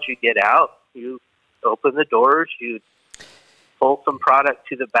miles you get out, you open the doors, you pull some product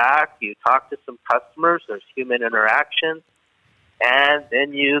to the back, you talk to some customers, there's human interaction, and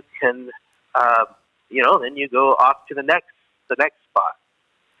then you can, then you go off to the next spot.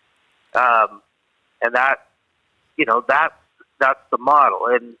 And that, that's the model.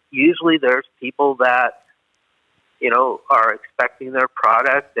 And usually there's people that, are expecting their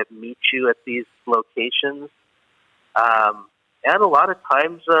product that meet you at these locations. And a lot of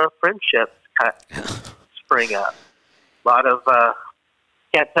times, friendships spring up. A lot of,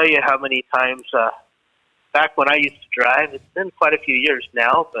 can't tell you how many times, back when I used to drive, it's been quite a few years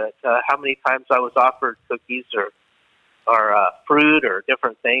now, but how many times I was offered cookies or fruit or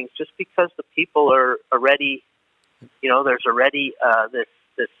different things, just because the people are already, there's already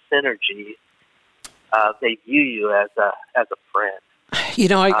this synergy. They view you as a friend.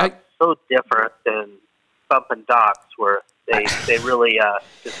 I so different than bumping docks where they really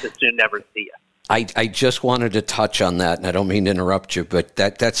just as soon never see you. I just wanted to touch on that, and I don't mean to interrupt you, but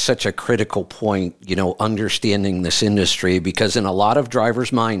that's such a critical point, understanding this industry, because in a lot of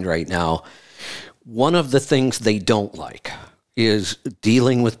drivers' mind right now, one of the things they don't like is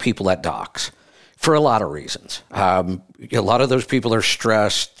dealing with people at docks for a lot of reasons. A lot of those people are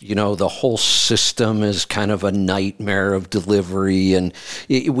stressed. The whole system is kind of a nightmare of delivery, and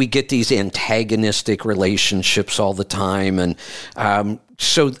we get these antagonistic relationships all the time. And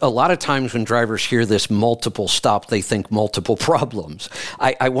so a lot of times when drivers hear this multiple stop, they think multiple problems.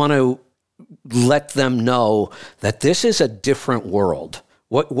 I want to let them know that this is a different world.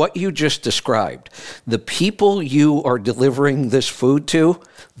 What you just described, the people you are delivering this food to,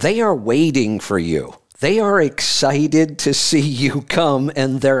 they are waiting for you. They are excited to see you come,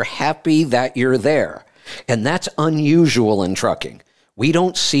 and they're happy that you're there. And that's unusual in trucking. We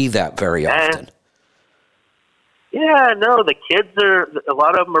don't see that very often. Yeah, no, a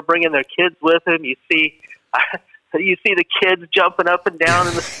lot of them are bringing their kids with them. You see the kids jumping up and down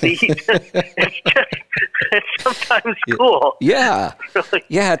in the seat. It's sometimes cool. Yeah, really.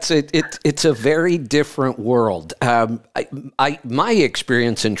 Yeah. It's a very different world. My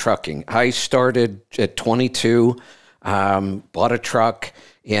experience in trucking, I started at 22, bought a truck,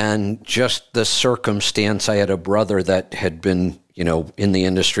 and just the circumstance. I had a brother that had been in the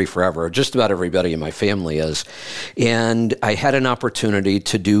industry forever. Just about everybody in my family is, and I had an opportunity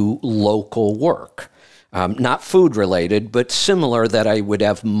to do local work. Not food related, but similar, that I would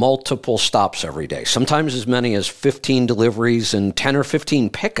have multiple stops every day, sometimes as many as 15 deliveries and 10 or 15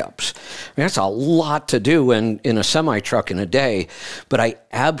 pickups. That's a lot to do in a semi-truck in a day, but I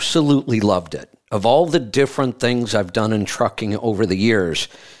absolutely loved it. Of all the different things I've done in trucking over the years,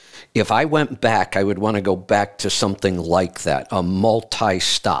 if I went back, I would want to go back to something like that, a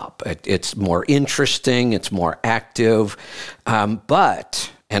multi-stop. It's more interesting, it's more active,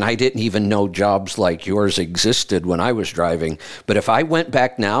 and I didn't even know jobs like yours existed when I was driving. But if I went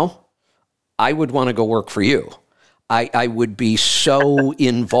back now, I would want to go work for you. I would be so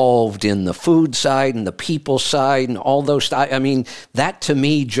involved in the food side and the people side and all those. I mean, that to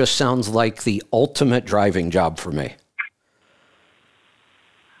me just sounds like the ultimate driving job for me.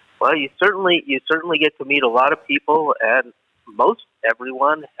 Well, you certainly get to meet a lot of people, and most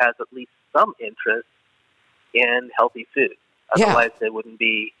everyone has at least some interest in healthy food. Otherwise, they wouldn't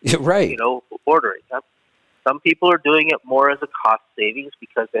be, right. ordering them. Some people are doing it more as a cost savings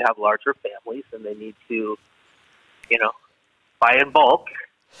because they have larger families and they need to, buy in bulk.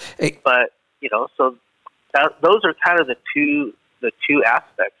 Hey. But so those are kind of the two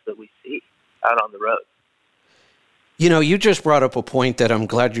aspects that we see out on the road. You just brought up a point that I'm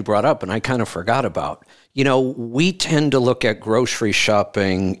glad you brought up, and I kind of forgot about. We tend to look at grocery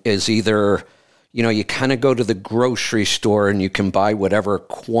shopping as either, you kind of go to the grocery store and you can buy whatever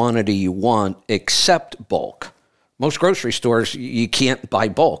quantity you want except bulk. Most grocery stores, you can't buy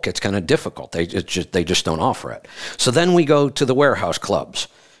bulk. It's kind of difficult. They just don't offer it. So then we go to the warehouse clubs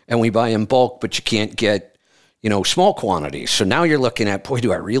and we buy in bulk, but you can't get, small quantities. So now you're looking at, boy,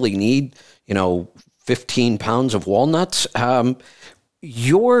 do I really need, 15 pounds of walnuts?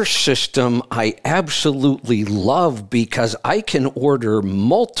 Your system I absolutely love because I can order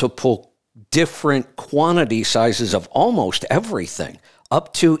multiple different quantity sizes of almost everything.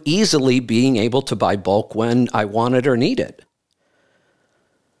 up to easily being able to buy bulk when I want it or need it.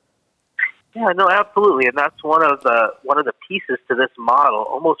 Yeah, no, absolutely, and that's one of the pieces to this model,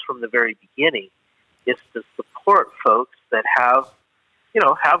 almost from the very beginning, is to support folks that have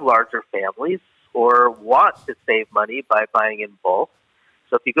larger families or want to save money by buying in bulk.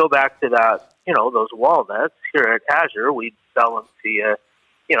 So if you go back to that, those walnuts here at Azure, we'd sell them to you.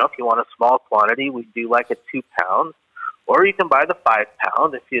 If you want a small quantity, we'd do like a 2 pound, or you can buy the 5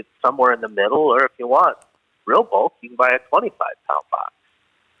 pound if it's somewhere in the middle, or if you want real bulk, you can buy a 25 pound box.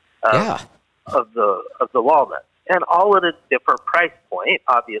 Of the walnuts, and all at a different price point,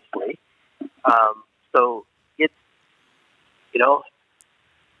 obviously. So it's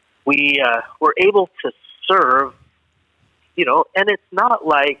we're able to serve, and it's not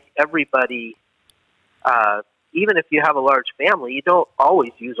like everybody. Even if you have a large family, you don't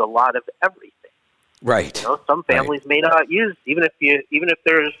always use a lot of everything. Right. Some families may not use even if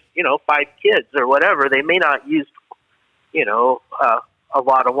there's 5 kids or whatever, they may not use a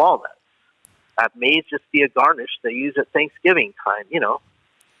lot of walnuts. That may just be a garnish they use at Thanksgiving time,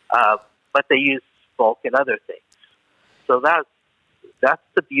 but they use bulk and other things. So that's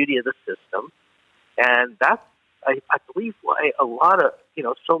the beauty of the system, and that's I believe why a lot of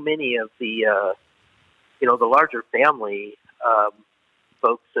so many of the the larger family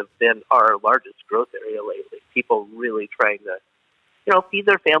folks have been our largest growth area lately. People really trying to feed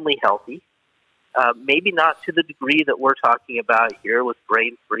their family healthy. Maybe not to the degree that we're talking about here with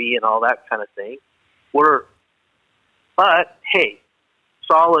grain-free and all that kind of thing. But hey,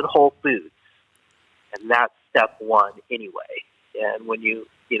 solid whole foods, and that's step one anyway. And when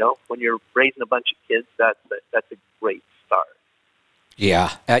when you're raising a bunch of kids, that's a great start.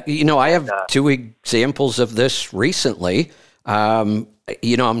 Yeah, I have 2 examples of this recently. I'm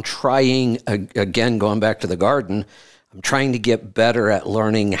trying again, going back to the garden. I'm trying to get better at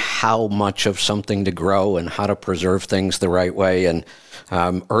learning how much of something to grow and how to preserve things the right way. And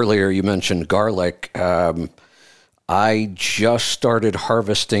earlier you mentioned garlic. I just started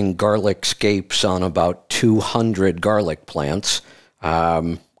harvesting garlic scapes on about 200 garlic plants.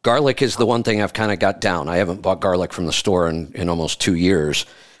 Garlic is the one thing I've kind of got down. I haven't bought garlic from the store in almost 2 years.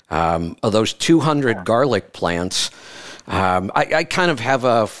 Of those 200 garlic plants, I kind of have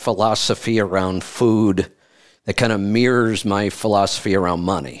a philosophy around food that kind of mirrors my philosophy around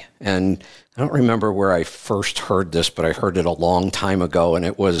money. And I don't remember where I first heard this, but I heard it a long time ago. And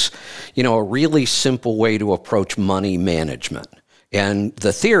it was, a really simple way to approach money management. And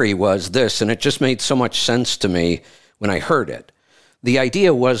the theory was this, and it just made so much sense to me when I heard it. The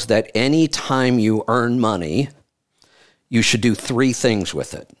idea was that any time you earn money, you should do 3 things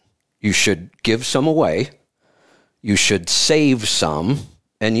with it. You should give some away, you should save some,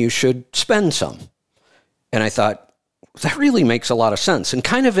 and you should spend some. And I thought, that really makes a lot of sense, and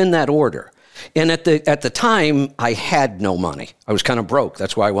kind of in that order. And at the time, I had no money. I was kind of broke.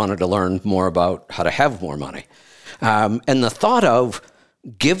 That's why I wanted to learn more about how to have more money. And the thought of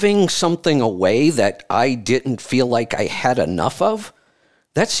giving something away that I didn't feel like I had enough of,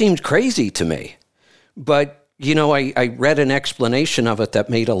 that seemed crazy to me. But, I read an explanation of it that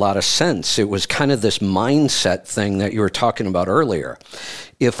made a lot of sense. It was kind of this mindset thing that you were talking about earlier.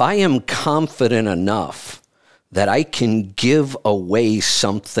 If I am confident enough that I can give away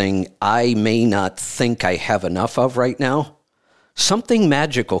something I may not think I have enough of right now, something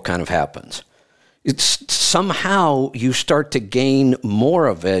magical kind of happens. It's somehow you start to gain more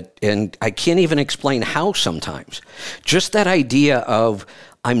of it, and I can't even explain how sometimes. Just that idea of,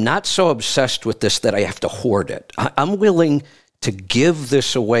 I'm not so obsessed with this that I have to hoard it. I'm willing to give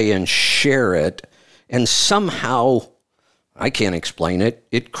this away and share it, and somehow, I can't explain it,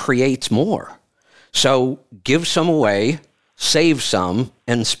 it creates more. So give some away, save some,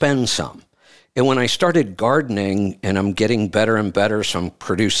 and spend some. And when I started gardening, and I'm getting better and better, so I'm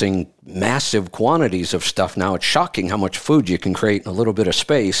producing massive quantities of stuff now. It's shocking how much food you can create in a little bit of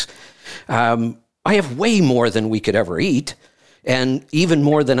space. I have way more than we could ever eat, and even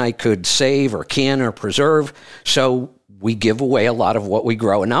more than I could save or can or preserve. So we give away a lot of what we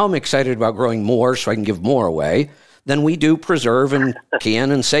grow. And now I'm excited about growing more so I can give more away. Then we do preserve and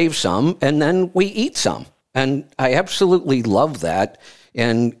can and save some, and then we eat some. And I absolutely love that.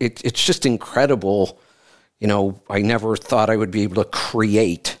 And it's just incredible. I never thought I would be able to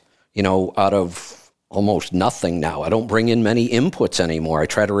create, out of almost nothing now. I don't bring in many inputs anymore. I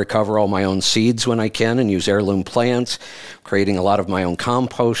try to recover all my own seeds when I can and use heirloom plants, creating a lot of my own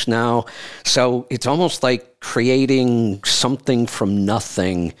compost now. So it's almost like creating something from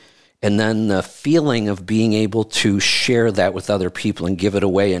nothing And then the feeling of being able to share that with other people and give it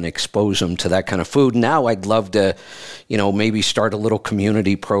away and expose them to that kind of food. Now I'd love to, maybe start a little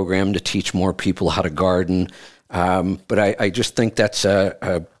community program to teach more people how to garden. But I just think that's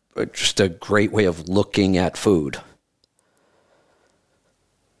just a great way of looking at food.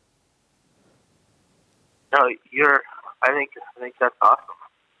 No, I think that's awesome.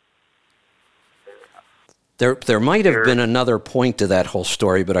 There might have been another point to that whole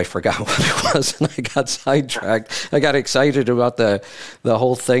story, but I forgot what it was, and I got sidetracked. I got excited about the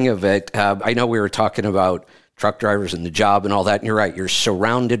whole thing of it. I know we were talking about truck drivers and the job and all that, and you're right. You're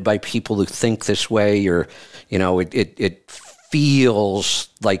surrounded by people who think this way. It feels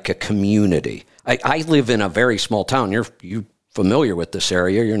like a community. I live in a very small town. You're familiar with this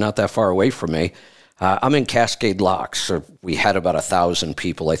area. You're not that far away from me. I'm in Cascade Locks. So we had about 1,000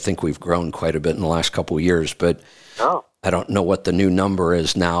 people. I think we've grown quite a bit in the last couple of years, but I don't know what the new number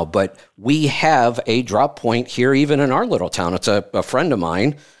is now. But we have a drop point here, even in our little town. It's a friend of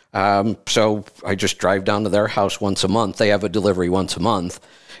mine. So I just drive down to their house once a month. They have a delivery once a month.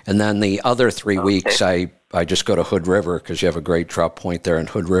 And then the other 3 weeks, I just go to Hood River because you have a great drop point there in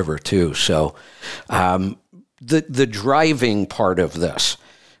Hood River too. So the driving part of this,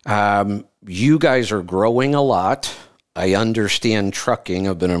 you guys are growing a lot. I understand trucking.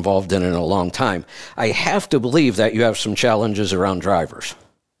 I've been involved in it a long time. I have to believe that you have some challenges around drivers.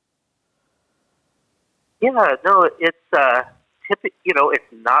 Yeah, no, it's it's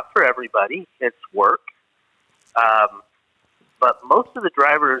not for everybody. It's work. But most of the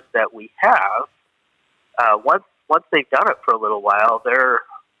drivers that we have, once they've done it for a little while, they're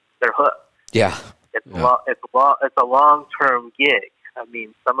hooked. Yeah. It's a long-term gig. I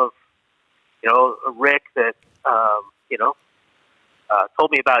mean, some of Rick that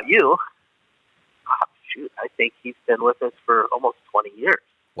told me about you. Oh, shoot, I think he's been with us for almost 20 years.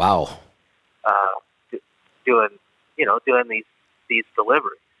 Wow. Doing these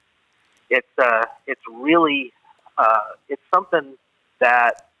deliveries. It's really it's something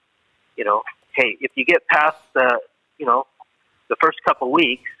that hey, if you get past the first couple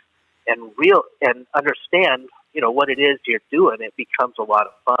weeks and understand what it is you're doing, it becomes a lot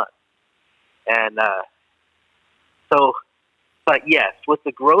of fun. And but yes, with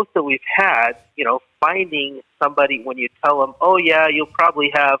the growth that we've had, finding somebody when you tell them, oh yeah, you'll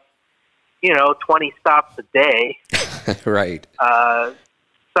probably have 20 stops a day, right?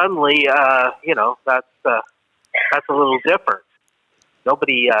 Suddenly, that's a little different.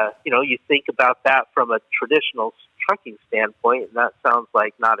 Nobody, you think about that from a traditional trucking standpoint, and that sounds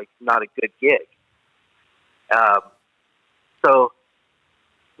like not a good gig. So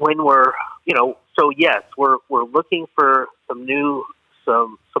when we're, yes, we're looking for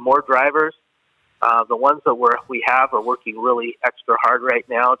some more drivers. The ones that we have are working really extra hard right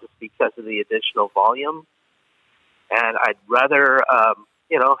now just because of the additional volume. And I'd rather,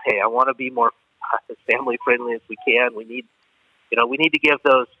 hey, I want to be more as family friendly as we can. We need to give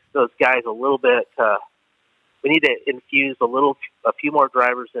those guys a little bit. We need to infuse a few more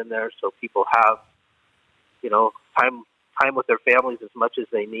drivers in there so people have, time with their families as much as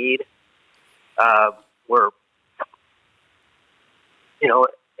they need.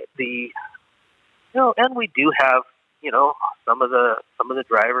 And we do have, some of the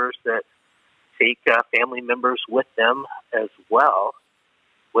drivers that take family members with them as well,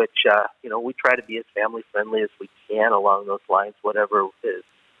 which, we try to be as family friendly as we can along those lines, whatever is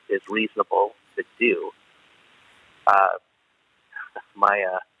reasonable to do. I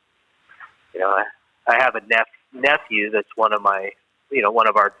have a nephew that's one of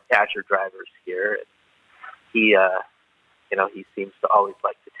our Dasher drivers here. And he seems to always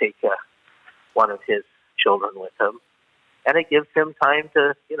like to take one of his children with him, and it gives him time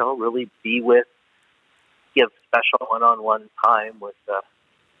to, really give special one-on-one time with at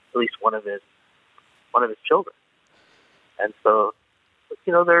least one of his children. And so,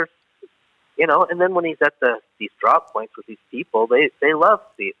 there's, and then when he's at these drop points with these people, they love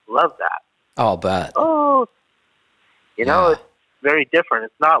that. I'll bet. Oh, it's very different.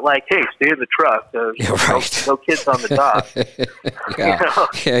 It's not like, hey, stay in the truck. There's right. no kids on the dock. Yeah,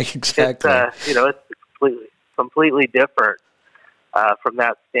 yeah, exactly. It's completely different from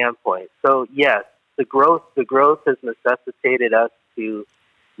that standpoint. So yes, the growth has necessitated us to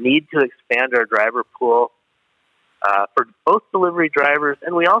need to expand our driver pool for both delivery drivers,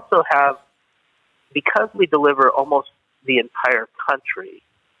 and we also have, because we deliver almost the entire country,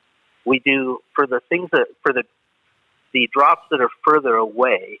 we do for the things for the drops that are further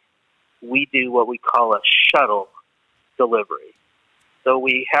away, we do what we call a shuttle delivery. So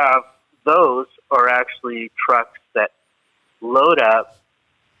we have those are actually trucks that load up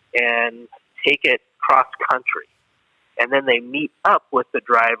and take it cross country. And then they meet up with the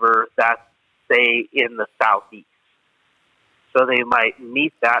driver that's, say, in the Southeast. So they might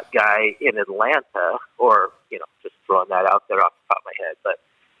meet that guy in Atlanta, or, just throwing that out there off the top of my head. But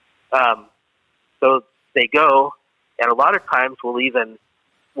so they go, and a lot of times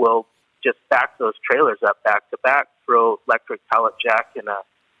we'll just back those trailers up back to back, throw electric pallet jack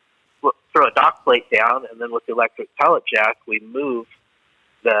throw a dock plate down, and then with the electric pallet jack, we move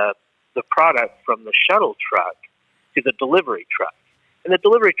the product from the shuttle truck to the delivery truck. And the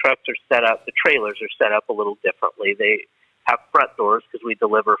delivery trucks are set up, the trailers are set up a little differently. They have front doors because we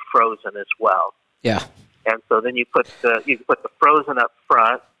deliver frozen as well. Yeah. And so then you put the frozen up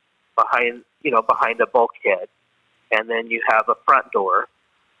front behind a bulkhead, and then you have a front door,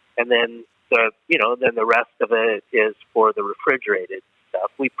 and then the rest of it is for the refrigerated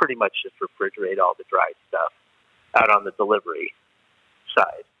stuff. We pretty much just refrigerate all the dry stuff out on the delivery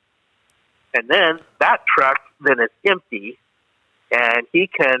side. And then that truck then is empty, and he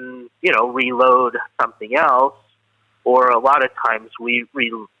can, reload something else, or a lot of times we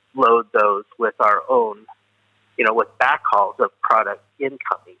reload those with our own, with backhauls of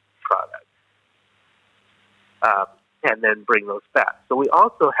incoming product, and then bring those back. So we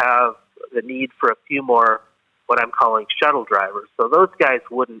also have the need for a few more, what I'm calling shuttle drivers. So those guys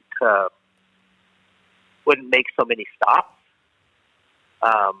wouldn't make so many stops.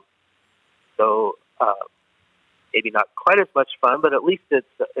 Maybe not quite as much fun, but at least it's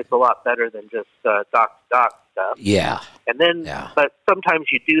a lot better than just dock-to-dock stuff. Yeah. And then, but sometimes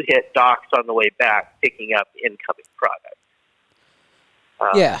you do hit docks on the way back, picking up incoming product.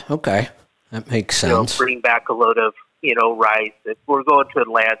 Okay. That makes sense. Bring back a load of, rice. If we're going to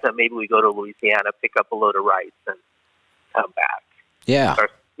Atlanta, maybe we go to Louisiana, pick up a load of rice, and come back. Yeah. Or,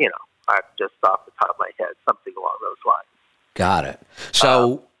 just off the top of my head, something along those lines. Got it.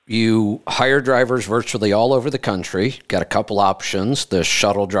 So you hire drivers virtually all over the country. Got a couple options. The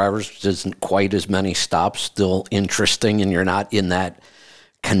shuttle drivers isn't quite as many stops, still interesting, and you're not in that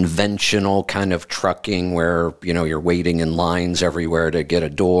conventional kind of trucking where, you're waiting in lines everywhere to get a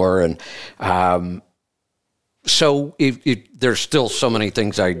door. And so there's still so many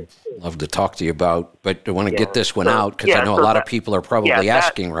things I'd love to talk to you about, but I want to get this one out because I know a lot of people are probably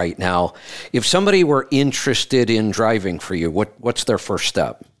asking right now. If somebody were interested in driving for you, what's their first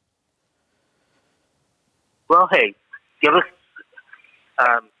step? Well, hey, give us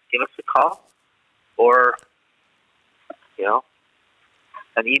a call, or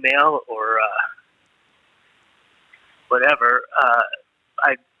an email, or whatever.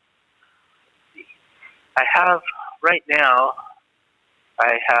 I have right now.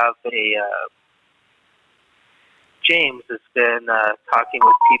 I have James has been talking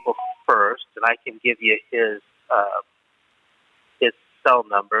with people first, and I can give you his cell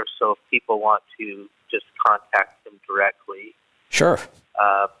number. So if people want to just contact him directly, sure.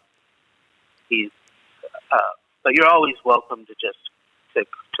 But you're always welcome to just to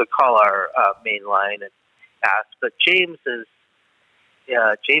call our main line and ask. But James is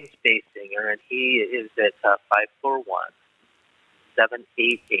James Basinger, and he is at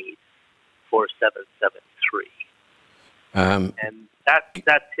 541-788-4773. And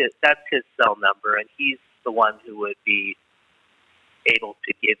that's his cell number, and he's the one who would be able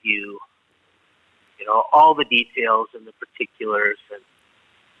to give you, all the details and the particulars and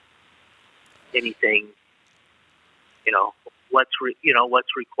anything, what's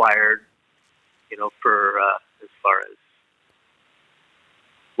required, for as far as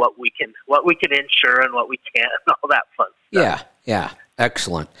what we can insure and what we can't, and all that fun stuff. Yeah.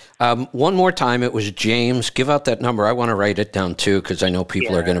 Excellent. One more time, it was James. Give out that number. I want to write it down too, because I know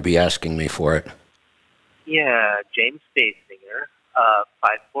people are going to be asking me for it. Yeah, James Basinger,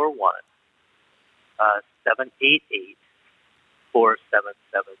 541-788-4773.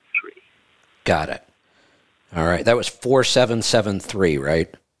 Got it. All right. That was 4773,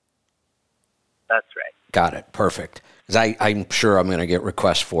 right? That's right. Got it. Perfect. Because I'm sure I'm going to get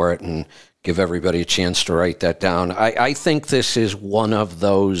requests for it and give everybody a chance to write that down. I think this is one of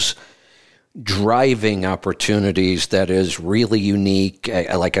those driving opportunities that is really unique.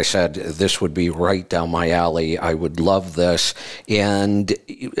 Like I said, this would be right down my alley. I would love this. And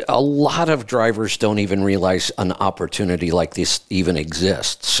a lot of drivers don't even realize an opportunity like this even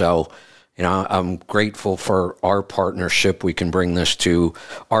exists. So, I'm grateful for our partnership. We can bring this to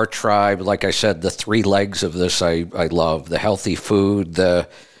our tribe. Like I said, the three legs of this I love. The healthy food, the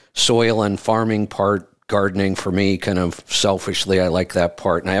soil and farming part, gardening for me, kind of selfishly, I like that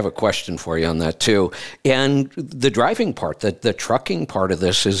part. And I have a question for you on that too. And the driving part, the trucking part of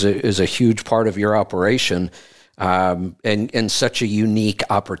this is a huge part of your operation. and such a unique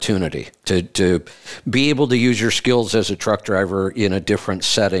opportunity to be able to use your skills as a truck driver in a different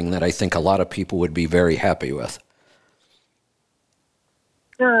setting that I think a lot of people would be very happy with.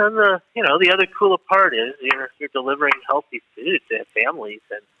 Yeah, and the other cooler part is you're delivering healthy food to families,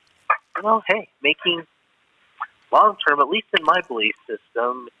 and hey, making long term, at least in my belief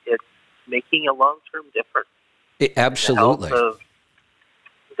system, it's making a long term difference. Absolutely. In the health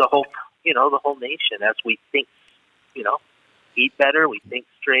of the whole nation, as we think, eat better, we think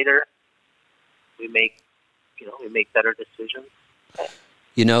straighter, we make better decisions.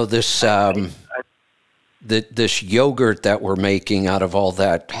 This yogurt that we're making out of all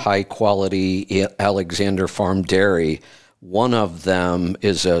that high quality Alexander Farm dairy, one of them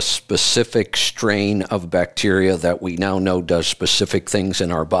is a specific strain of bacteria that we now know does specific things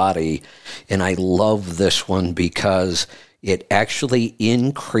in our body. And I love this one because it actually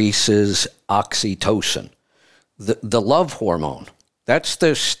increases oxytocin, the love hormone. That's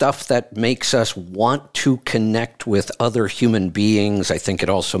the stuff that makes us want to connect with other human beings. I think it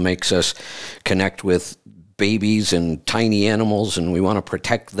also makes us connect with babies and tiny animals, and we want to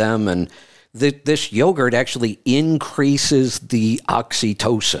protect them. And this yogurt actually increases the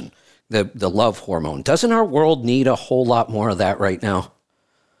oxytocin, the love hormone. Doesn't our world need a whole lot more of that right now?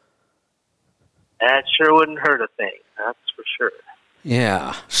 That sure wouldn't hurt a thing, that's for sure.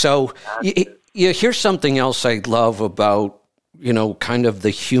 Yeah. So here's something else I love about, kind of the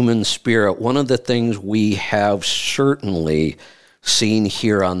human spirit. One of the things we have certainly seen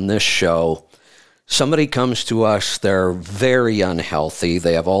here on this show, somebody comes to us, they're very unhealthy.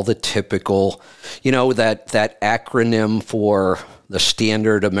 They have all the typical, that acronym for the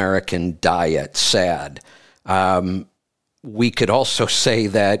standard American diet, SAD. We could also say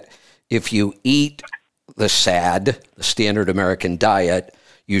that if you eat the SAD, the standard American diet,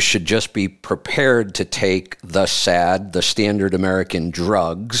 you should just be prepared to take the SAD, the standard American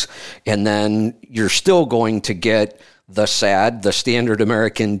drugs, and then you're still going to get the SAD, the standard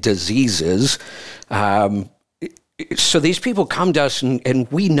American diseases. So these people come to us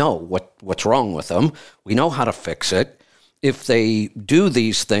and we know what's wrong with them. We know how to fix it. If they do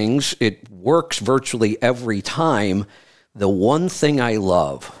these things, it works virtually every time. The one thing I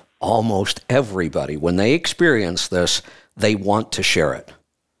love, almost everybody, when they experience this, they want to share it.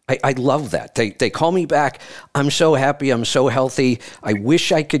 I love that. They call me back. I'm so happy. I'm so healthy. I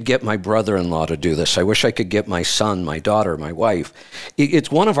wish I could get my brother-in-law to do this. I wish I could get my son, my daughter, my wife.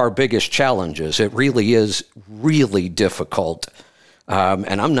 It's one of our biggest challenges. It really is really difficult.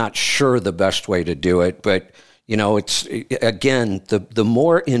 And I'm not sure the best way to do it. But, it's, again, the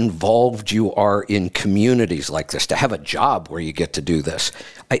more involved you are in communities like this, to have a job where you get to do this,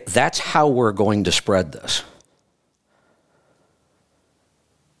 that's how we're going to spread this.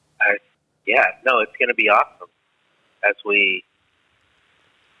 It's going to be awesome as we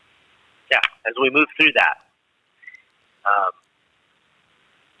move through that.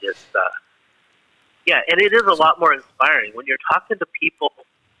 And it is a lot more inspiring when you're talking to people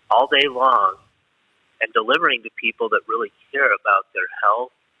all day long and delivering to people that really care about their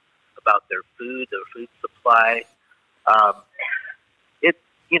health, about their food supply.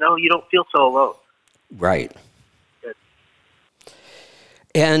 You don't feel so alone. Right.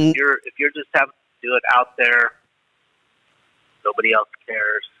 And if you're just having to do it out there, nobody else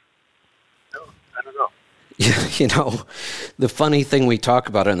cares. No, I don't know. The funny thing we talk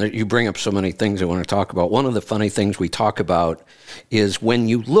about, and you bring up so many things I want to talk about. One of the funny things we talk about is when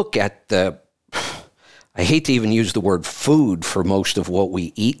you look at I hate to even use the word food for most of what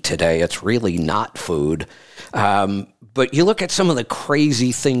we eat today. It's really not food. But you look at some of the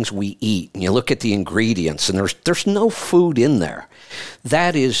crazy things we eat, and you look at the ingredients, and there's no food in there.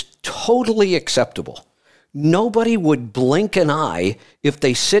 That is totally acceptable. Nobody would blink an eye if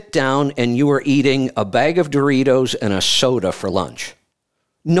they sit down and you are eating a bag of Doritos and a soda for lunch.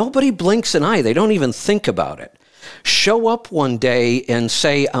 Nobody blinks an eye. They don't even think about it. Show up one day and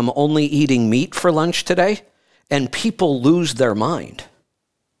say, I'm only eating meat for lunch today, and people lose their mind.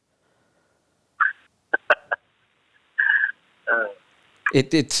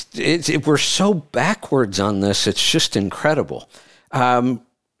 We're so backwards on this. It's just incredible.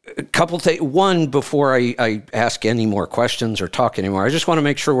 A couple things. One, before I ask any more questions or talk anymore, I just want to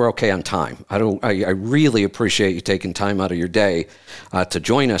make sure we're okay on time. I really appreciate you taking time out of your day to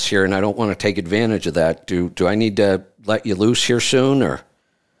join us here, and I don't want to take advantage of that. Do I need to let you loose here soon, or?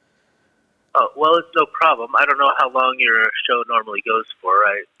 Oh, well, it's no problem. I don't know how long your show normally goes for.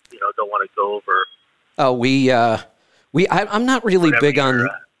 I don't want to go over. Oh, I'm not really big on.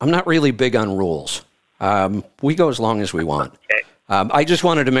 I'm not really big on rules. We go as long as we want. Okay. I just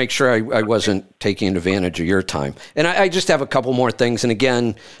wanted to make sure I wasn't taking advantage of your time. And I just have a couple more things. And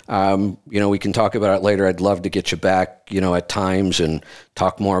again, we can talk about it later. I'd love to get you back, at times and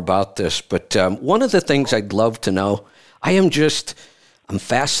talk more about this. But one of the things I'd love to know, I'm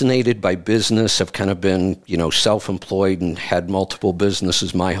fascinated by business. I've kind of been, self-employed and had multiple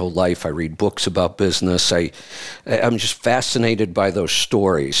businesses my whole life. I read books about business. I'm just fascinated by those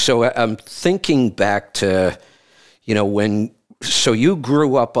stories. So I'm thinking back to, So you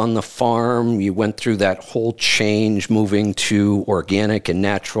grew up on the farm, you went through that whole change, moving to organic and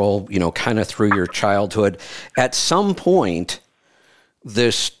natural, kind of through your childhood. At some point,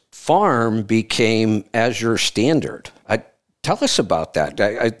 this farm became as your standard. Tell us about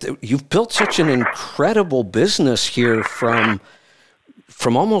that. You've built such an incredible business here from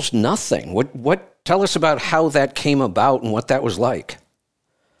almost nothing. Tell us about how that came about and what that was like.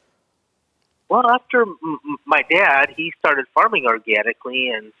 Well, after my dad, he started farming organically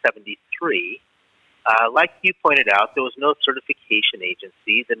in '73. Like you pointed out, there was no certification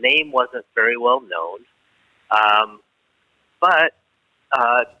agency. The name wasn't very well known. But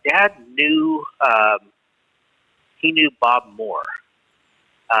Dad knew, he knew Bob Moore,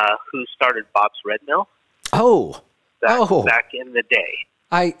 who started Bob's Red Mill. Back in the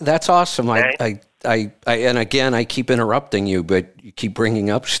day. That's awesome. Okay. And again, I keep interrupting you, but you keep bringing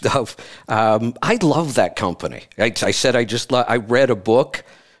up stuff. I love that company. I said I read a book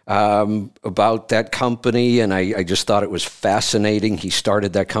about that company, and I just thought it was fascinating. He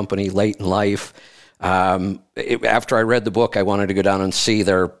started that company late in life. After I read the book, I wanted to go down and see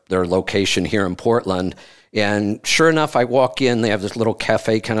their location here in Portland. And sure enough, I walk in, they have this little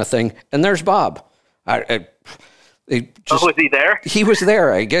cafe kind of thing, and there's Bob. Was he there? He was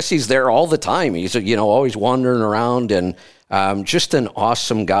there. I guess he's there all the time. He's, always wandering around, and just an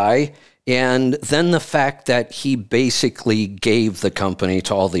awesome guy. And then the fact that he basically gave the company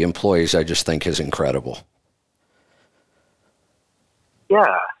to all the employees, I just think is incredible.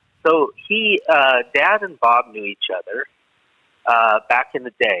 Yeah. So Dad and Bob knew each other back in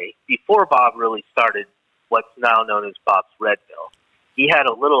the day, before Bob really started what's now known as Bob's Red Mill. He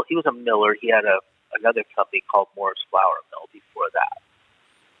was a miller. He had another company called Moore's Flour Mill before that.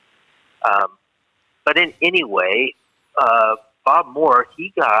 But in any way, Bob Moore,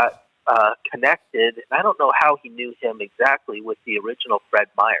 he got connected, and I don't know how he knew him exactly, with the original Fred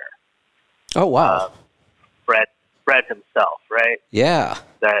Meyer. Oh, wow. Fred himself, right? Yeah.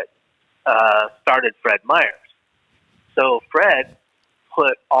 That started Fred Meyer's. So Fred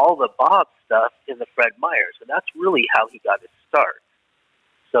put all the Bob stuff in the Fred Meyer's, and that's really how he got his start.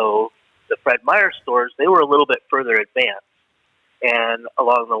 So the Fred Meyer stores, they were a little bit further advanced, and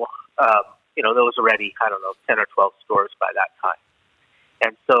along the, there was already, 10 or 12 stores by that time.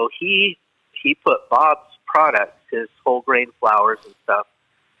 And so he put Bob's products, his whole grain flours and stuff,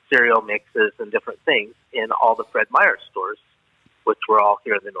 cereal mixes and different things, in all the Fred Meyer stores, which were all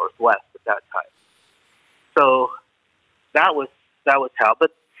here in the Northwest at that time. So that was how.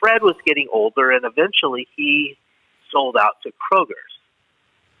 But Fred was getting older, and eventually he sold out to Kroger's.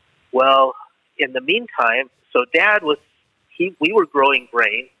 Well, in the meantime, so Dad we were growing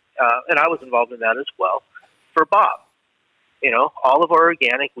grain, and I was involved in that as well, for Bob. All of our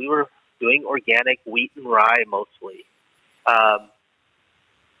organic, we were doing organic wheat and rye mostly.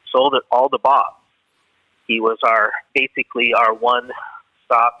 Sold at all the Bob. He was basically our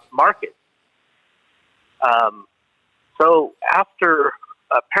one-stop market. So after,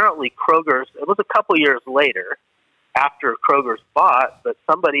 apparently Kroger's, it was a couple years later, after Kroger's bought, but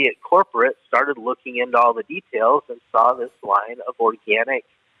somebody at corporate started looking into all the details and saw this line of organic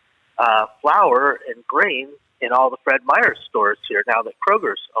flour and grain in all the Fred Meyer stores here now that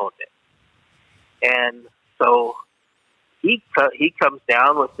Kroger's owned it. And so he comes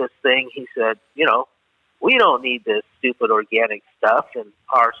down with this thing. He said, we don't need this stupid organic stuff in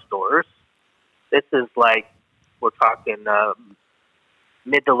our stores. This is like, we're talking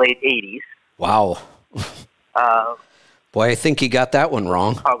mid to late 80s. Wow. Boy, I think you got that one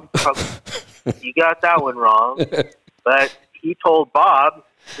wrong. You got that one wrong. But he told Bob,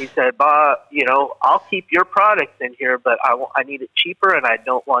 he said, Bob, I'll keep your products in here, but I need it cheaper, and I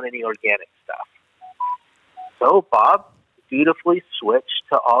don't want any organic stuff. So Bob dutifully switched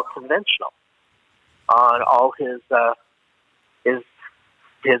to all conventional on all his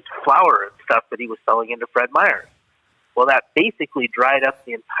flour and stuff that he was selling into Fred Meyer's. Well, that basically dried up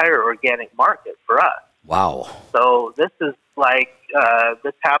the entire organic market for us. Wow. So this is like,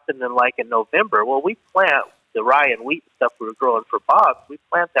 this happened in November. Well, we plant the rye and wheat stuff we were growing for Bob's. We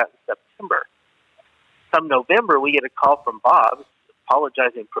plant that in September. Come November, we get a call from Bob's.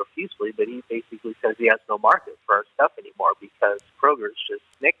 apologizing profusely, but he basically says he has no market for our stuff anymore because Kroger's just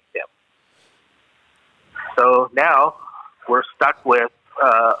nicked him. So now we're stuck with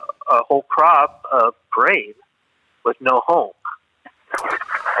a whole crop of grain with no home.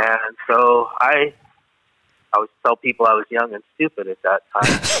 And so I always tell people I was young and stupid at that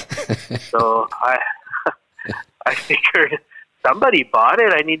time. So I figured somebody bought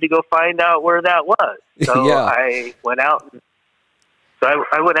it. I need to go find out where that was. So Yeah. I went out.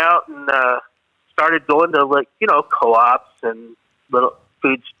 I went out and started going to, like, you know, co-ops and little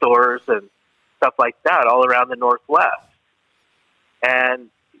food stores and stuff like that all around the Northwest. And,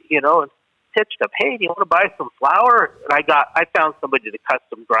 you know, pitched them, hey, do you want to buy some flour? And I found somebody to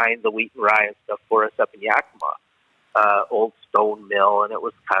custom grind the wheat and rye and stuff for us up in Yakima, old stone mill, and it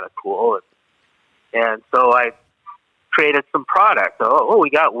was kind of cool. And so I created some products. Oh, we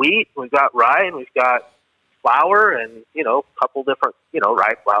got wheat, we've got rye, and we've got flour, and, you know, a couple different, you know,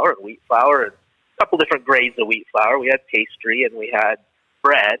 rye flour and wheat flour, and a couple different grades of wheat flour. We had pastry and we had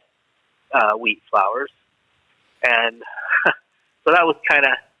bread, wheat flours. And so that was kind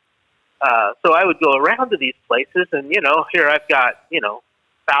of, so I would go around to these places, and, you know, here I've got, you know,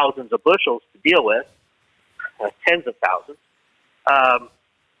 thousands of bushels to deal with, tens of thousands.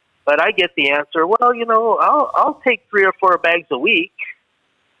 But I get the answer, well, you know, I'll take 3 or 4 bags a week.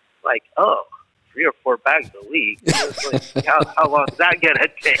 Like, oh, 3 or 4 bags a week? Like, how long is that going to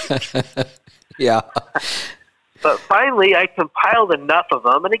take? Yeah. But finally, I compiled enough of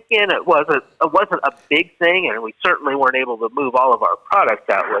them, and again, it wasn't a big thing, and we certainly weren't able to move all of our products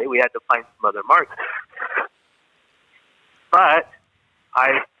that way. We had to find some other markets. But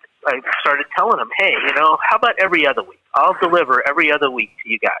I started telling them, hey, you know, how about every other week? I'll deliver every other week to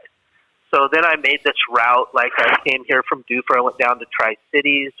you guys. So then I made this route. Like, I came here from Dufur. I went down to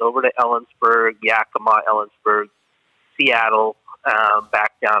Tri-Cities, over to Ellensburg, Yakima, Ellensburg, Seattle,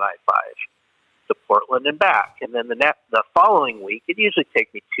 back down I-5 to Portland and back. And then the following week, it usually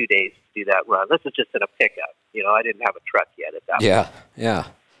takes me 2 days to do that run. This is just in a pickup. You know, I didn't have a truck yet at that point. Yeah.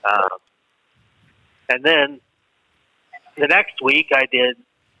 And then the next week I did,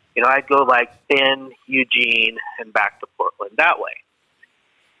 you know, I'd go like Bend, Eugene, and back to Portland that way.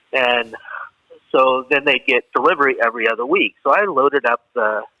 And so then they'd get delivery every other week. So I loaded up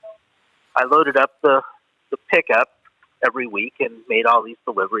the pickup every week and made all these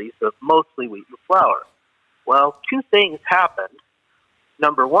deliveries of mostly wheat and flour. Well, 2 things happened.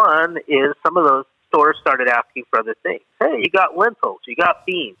 Number one is some of those stores started asking for other things. Hey, you got lentils, you got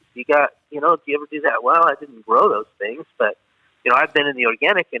beans, you got, you know, do you ever do that? Well, I didn't grow those things, but, you know, I've been in the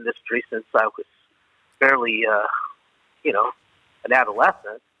organic industry since I was barely, you know, an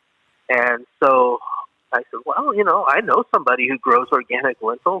adolescent. And so I said, well, you know, I know somebody who grows organic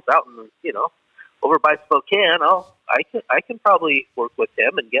lentils out in, you know, over by Spokane. I can probably work with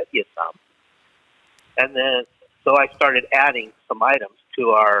him and get you some. And then, so I started adding some items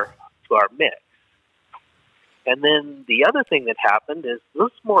to our mix. And then the other thing that happened is this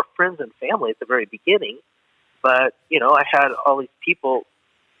was more friends and family at the very beginning. But, you know, I had all these people,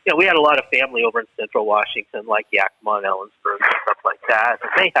 you know, we had a lot of family over in Central Washington, like Yakima and Ellensburg and stuff like that.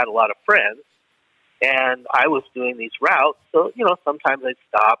 And they had a lot of friends. And I was doing these routes, so, you know, sometimes I'd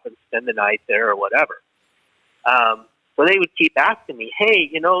stop and spend the night there or whatever. So they would keep asking me, hey,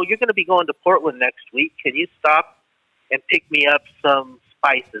 you know, you're going to be going to Portland next week. Can you stop and pick me up some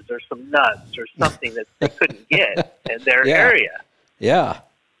spices or some nuts or something that they couldn't get in their area? Yeah.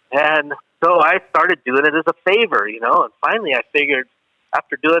 And so I started doing it as a favor, you know, and finally I figured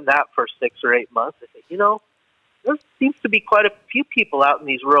after doing that for 6 or 8 months, I said, you know, there seems to be quite a few people out in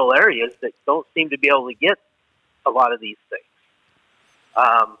these rural areas that don't seem to be able to get a lot of these things.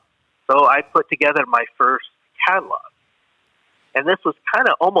 So I put together my first catalog. And this was kind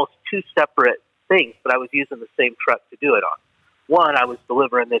of almost 2 separate things, but I was using the same truck to do it on. One, I was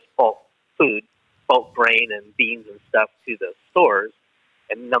delivering this bulk food, bulk grain and beans and stuff to the stores.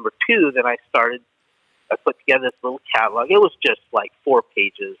 And number 2, then I put together this little catalog. It was just like 4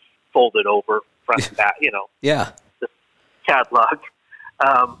 pages folded over front and back, you know. Yeah. This catalog.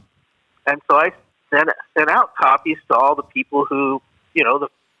 And so I sent out copies to all the people who, you know, the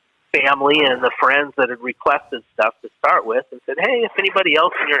family and the friends that had requested stuff to start with, and said, hey, if anybody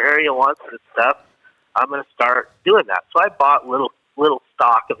else in your area wants this stuff, I'm going to start doing that. So I bought little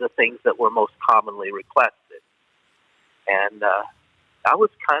stock of the things that were most commonly requested. And that was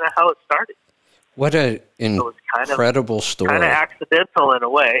kind of how it started. What an incredible story. Kind of accidental in a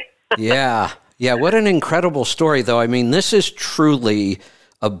way. Yeah. What an incredible story, though. I mean, this is truly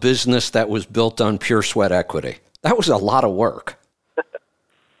a business that was built on pure sweat equity. That was a lot of work.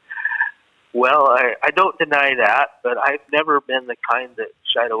 Well, I don't deny that, but I've never been the kind that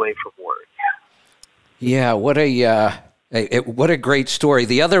shied away from work. Yeah, what a great story.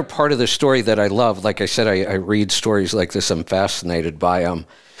 The other part of the story that I love, like I said, I read stories like this. I'm fascinated by them.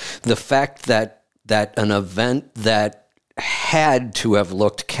 The fact that an event that had to have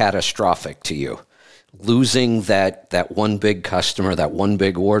looked catastrophic to you, losing that one big customer, that one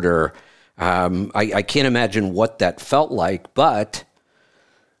big order, I can't imagine what that felt like, but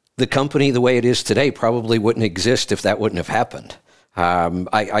the company the way it is today probably wouldn't exist if that wouldn't have happened.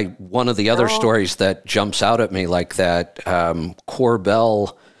 One of the other stories that jumps out at me like that,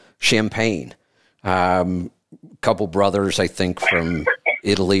 Korbel Champagne, couple brothers, I think from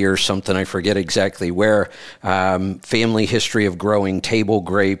Italy or something, I forget exactly where, family history of growing table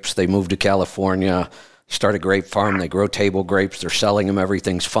grapes. They moved to California, start a grape farm, they grow table grapes, they're selling them,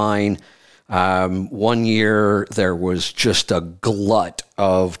 everything's fine. One year there was just a glut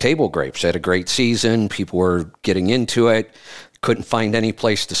of table grapes. They had a great season, people were getting into it, couldn't find any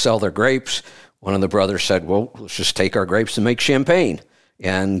place to sell their grapes. One of the brothers said, well, let's just take our grapes and make champagne.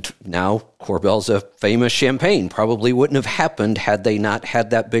 And now Korbel's a famous champagne. Probably wouldn't have happened had they not had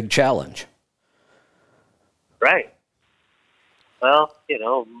that big challenge. Right. Well,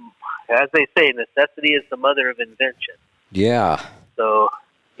 as they say, necessity is the mother of invention. Yeah. So,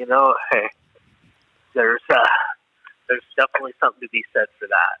 hey, there's definitely something to be said for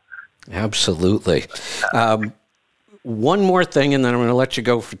that. Absolutely. One more thing, and then I'm going to let you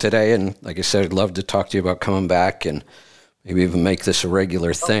go for today. And like I said, I'd love to talk to you about coming back and maybe even make this a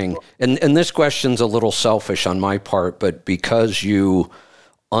regular thing. And this question's a little selfish on my part, but because you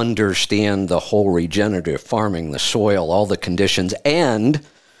understand the whole regenerative farming, the soil, all the conditions, and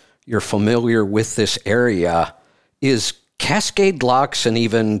you're familiar with this area, is Cascade Locks and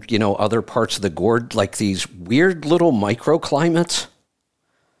even, other parts of the gourd like these weird little microclimates?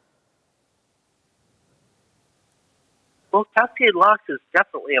 Well, Cascade Locks is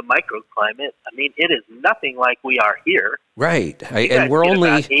definitely a microclimate. I mean, it is nothing like we are here. Right. And we're only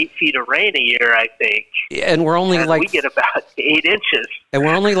about 8 feet of rain a year, I think. And we're only we get about 8 inches. And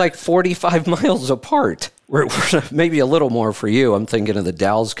we're only like 45 miles apart. We're maybe a little more for you. I'm thinking of the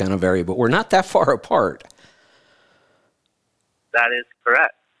Dalles kind of area, but we're not that far apart. That is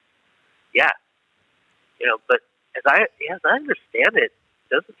correct. Yeah. But as I understand it,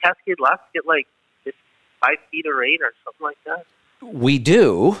 doesn't Cascade Locks get like 5 feet of rain or something like that? We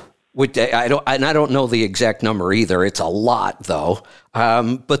do. I don't know the exact number either. It's a lot, though.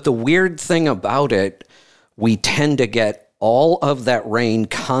 But the weird thing about it, we tend to get all of that rain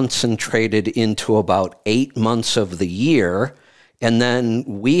concentrated into about 8 months of the year. And then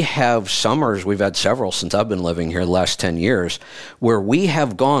we have summers, we've had several since I've been living here the last 10 years, where we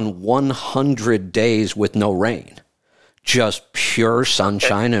have gone 100 days with no rain. Just pure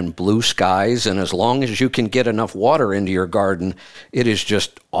sunshine and blue skies. And as long as you can get enough water into your garden, it is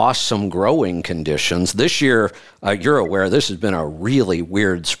just awesome growing conditions. This year, you're aware, this has been a really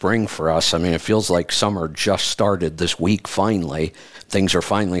weird spring for us. I mean, it feels like summer just started this week finally. Things are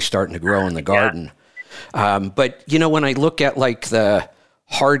finally starting to grow in the garden. But, when I look at like the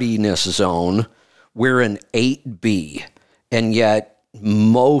hardiness zone, we're an 8B. And yet,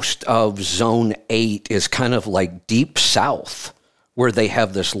 most of zone 8 is kind of like deep south where they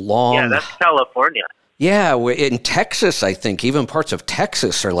have this long... Yeah, that's California. Yeah, in Texas, I think, even parts of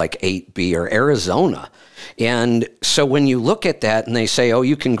Texas are like 8B or Arizona. And so when you look at that and they say, oh,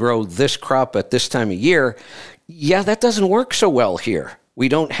 you can grow this crop at this time of year, yeah, that doesn't work so well here. We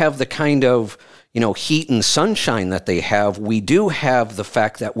don't have the kind of, heat and sunshine that they have. We do have the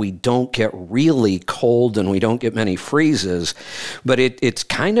fact that we don't get really cold and we don't get many freezes, but it's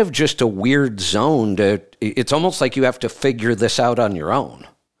kind of just a weird zone. It's almost like you have to figure this out on your own.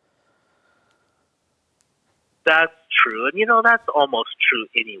 That's true. And, that's almost true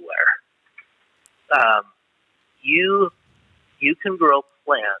anywhere. You can grow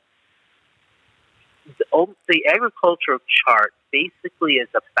plants. The agricultural chart basically is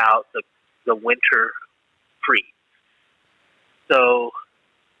about the winter freeze. So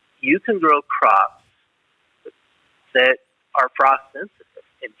you can grow crops that are frost sensitive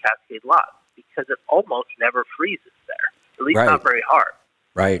in Cascade Locks because it almost never freezes there, at least not very hard.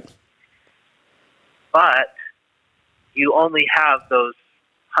 Right. But you only have those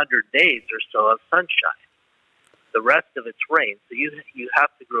 100 days or so of sunshine. The rest of it's rain. So you have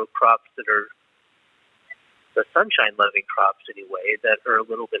to grow crops that are the sunshine-loving crops anyway, that are a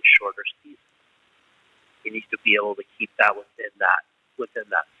little bit shorter season. You need to be able to keep that within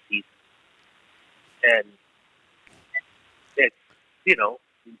that season. And it's,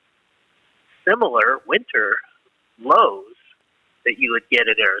 similar winter lows that you would get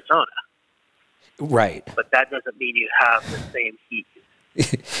in Arizona. Right. but that doesn't mean you have the same heat.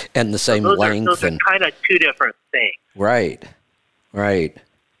 And the same those length. Are kind of two different things. Right.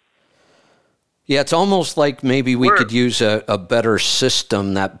 Yeah, it's almost like maybe we could use a better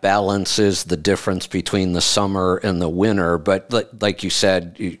system that balances the difference between the summer and the winter. But like you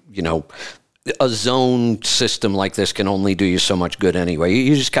said, you know, a zone system like this can only do you so much good anyway.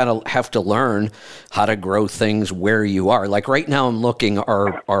 You just kind of have to learn how to grow things where you are. Like right now I'm looking,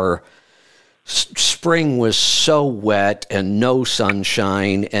 our spring was so wet and no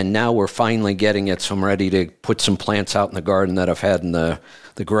sunshine, and now we're finally getting it, so I'm ready to put some plants out in the garden that I've had in the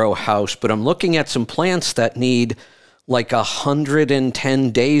grow house. But I'm looking at some plants that need like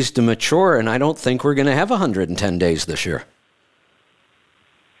 110 days to mature, and I don't think we're going to have 110 days this year.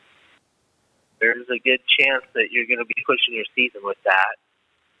 There's a good chance that you're going to be pushing your season with that,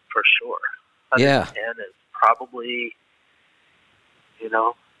 for sure. 110 is probably, you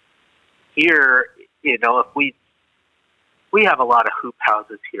know, here, you know, if we have a lot of hoop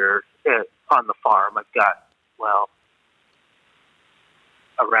houses here on the farm. I've got, well,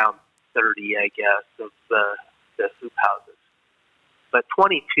 around 30, I guess, of the hoop houses. But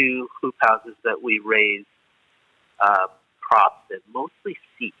 22 hoop houses that we raise crops in, mostly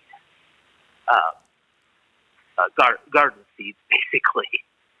seed, garden seeds, basically.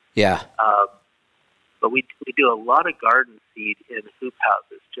 Yeah. But we do a lot of garden seed in hoop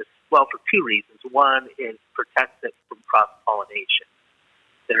houses, just, well, for two reasons. One, it protects it from cross-pollination.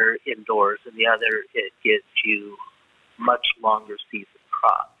 They're indoors. And the other, it gives you much longer season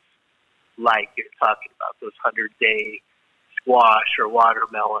crops, like you're talking about, those 100-day squash or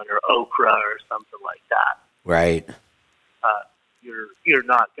watermelon or okra or something like that. Right. You're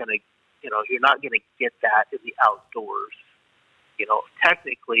not gonna get that in the outdoors. You know,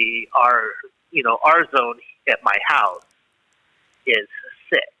 technically, our zone at my house is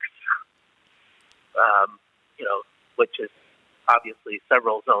 6. You know, which is obviously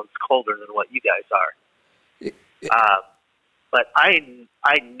several zones colder than what you guys are. But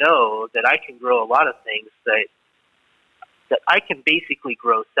I know that I can grow a lot of things that I can basically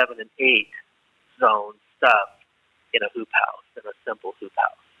grow 7 and 8 zone stuff in a hoop house, in a simple hoop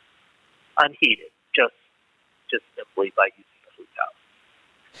house, unheated, just simply by using a hoop house.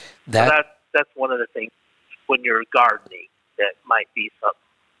 So that's one of the things when you're gardening that might be something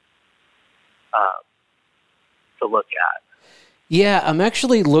to look at. Yeah, I'm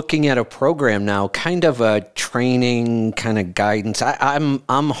actually looking at a program now, kind of a training, kind of guidance.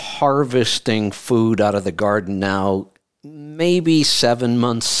 I'm harvesting food out of the garden now, maybe 7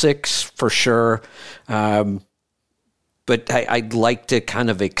 months, 6 for sure. But I'd like to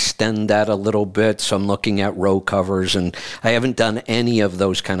kind of extend that a little bit. So I'm looking at row covers, and I haven't done any of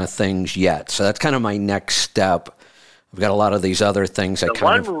those kind of things yet. So that's kind of my next step. I've got a lot of these other things.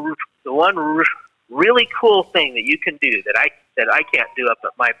 The one really cool thing that you can do that I can't do up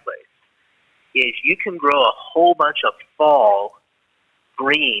at my place is you can grow a whole bunch of fall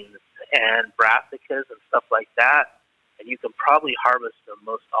greens and brassicas and stuff like that, and you can probably harvest them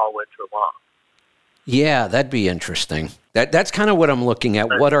most all winter long. Yeah, that'd be interesting. That's kind of what I'm looking at.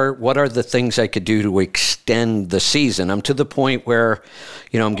 What are the things I could do to extend the season? I'm to the point where,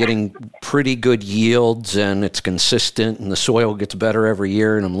 you know, I'm getting pretty good yields and it's consistent and the soil gets better every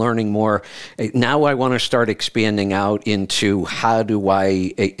year and I'm learning more. Now I want to start expanding out into how do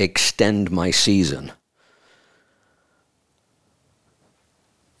I extend my season?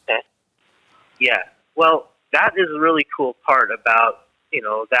 Okay. Yeah. Well, that is a really cool part about, you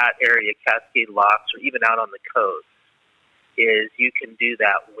know, that area, Cascade Locks, or even out on the coast, is you can do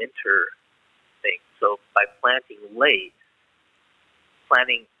that winter thing. So by planting late,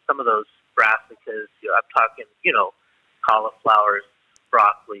 planting some of those brassicas, I'm talking, cauliflowers,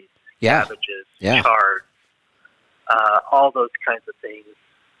 broccolis, cabbages, chards, all those kinds of things,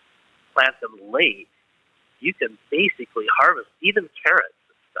 plant them late, you can basically harvest even carrots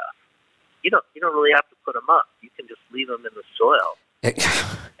and stuff. You don't really have to put them up. You can just leave them in the soil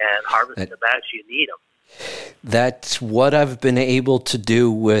and harvest them as you need them. That's what I've been able to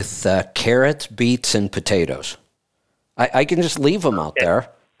do with carrots, beets, and potatoes. I can just leave them out there.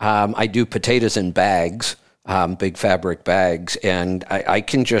 I do potatoes in bags, big fabric bags, and I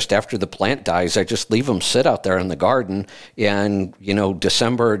can just, after the plant dies, I just leave them sit out there in the garden. And,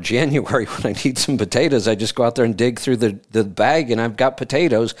 December or January, when I need some potatoes, I just go out there and dig through the bag, and I've got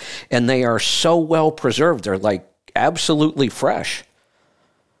potatoes, and they are so well preserved. They're like absolutely fresh.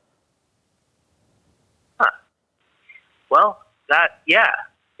 Well,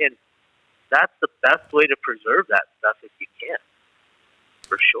 and that's the best way to preserve that stuff if you can,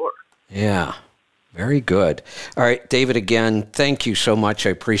 for sure. Yeah. Very good. All right, David, again, thank you so much. I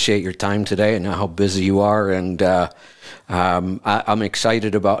appreciate your time today. I know how busy you are, and I'm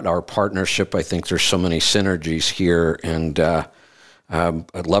excited about our partnership. I think there's so many synergies here, and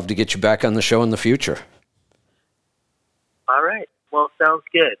I'd love to get you back on the show in the future. All right. Well, sounds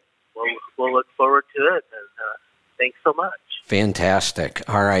good. We'll look forward to it, and thanks so much. Fantastic.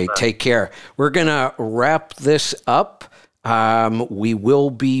 All right, take care. We're going to wrap this up. We will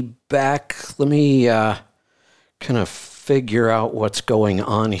be back. Let me kind of figure out what's going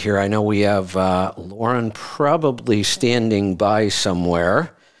on here. I know we have Lauren probably standing by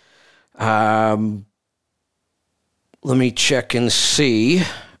somewhere. Let me check and see.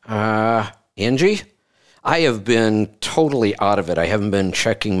 Angie? I have been totally out of it. I haven't been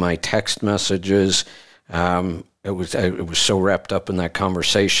checking my text messages. It was so wrapped up in that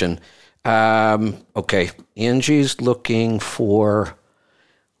conversation. Okay, Angie's looking for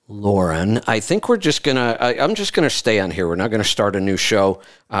Lauren. I think we're just I'm just gonna stay on here. We're not gonna start a new show.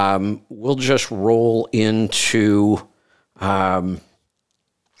 We'll just roll into after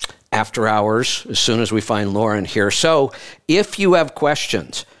hours as soon as we find Lauren here. So if you have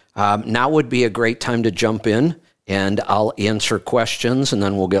questions, now would be a great time to jump in, and I'll answer questions, and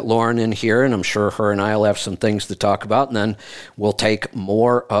then we'll get Lauren in here, and I'm sure her and I will have some things to talk about, and then we'll take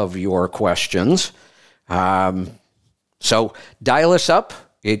more of your questions. So dial us up.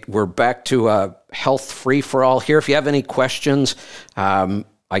 We're back to health free for all here. If you have any questions, I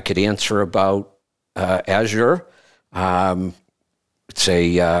could answer about Azure. It's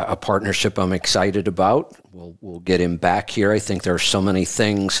a partnership I'm excited about. We'll get him back here. I think there are so many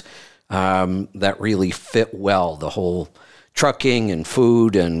things that really fit well. The whole trucking and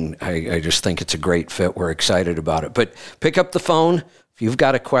food, and I just think it's a great fit. We're excited about it. But pick up the phone. If you've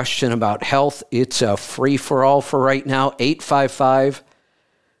got a question about health, it's a free-for-all for right now,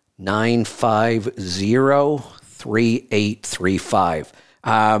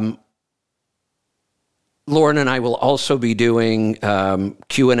 855-950-3835. Lauren and I will also be doing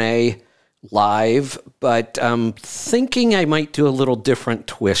Q&A live, but I'm thinking I might do a little different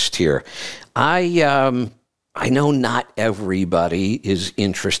twist here. I know not everybody is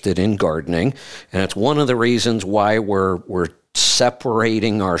interested in gardening, and it's one of the reasons why we're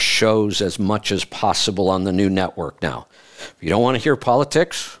separating our shows as much as possible on the new network now. If you don't want to hear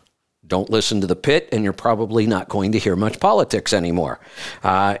politics, don't listen to The Pit, and you're probably not going to hear much politics anymore.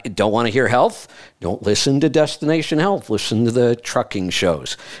 Don't want to hear health? Don't listen to Destination Health. Listen to the trucking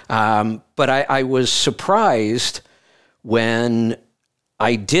shows. But I was surprised when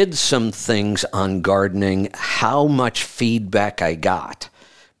I did some things on gardening, how much feedback I got.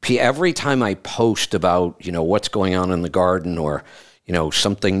 Every time I post about, what's going on in the garden or,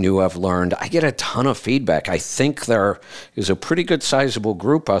 something new I've learned, I get a ton of feedback. I think there is a pretty good sizable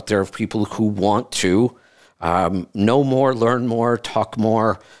group out there of people who want to know more, learn more, talk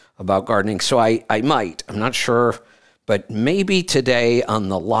more about gardening. So I might, I'm not sure, but maybe today on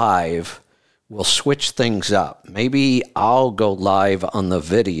the live, we'll switch things up. Maybe I'll go live on the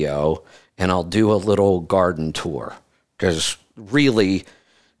video and I'll do a little garden tour, because really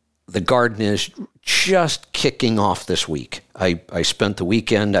the garden is just kicking off this week. I spent the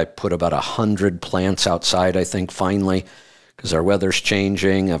weekend, I put about 100 plants outside, I think, finally, because our weather's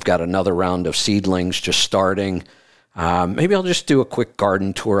changing. I've got another round of seedlings just starting. Maybe I'll just do a quick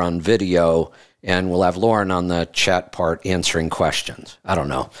garden tour on video, and we'll have Lauren on the chat part answering questions. I don't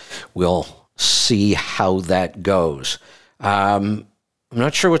know. We'll see how that goes. I'm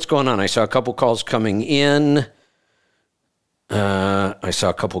not sure what's going on. I saw a couple calls coming in. I saw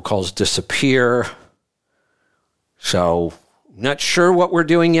a couple calls disappear. So, not sure what we're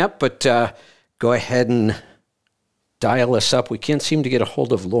doing yet, but go ahead and dial us up. We can't seem to get a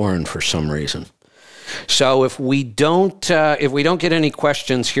hold of Lauren for some reason. So if we don't get any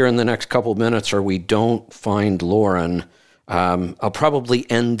questions here in the next couple of minutes, or we don't find Lauren, I'll probably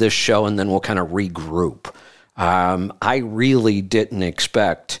end this show and then we'll kind of regroup. I really didn't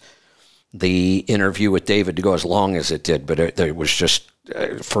expect the interview with David to go as long as it did, but it was just,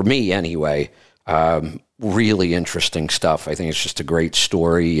 for me anyway, really interesting stuff. I think it's just a great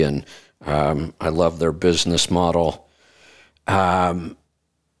story, and I love their business model. Oh,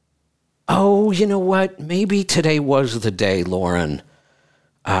 you know what? Maybe today was the day Lauren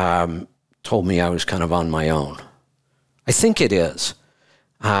told me I was kind of on my own. I think it is.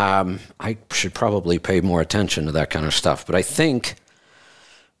 I should probably pay more attention to that kind of stuff, but I think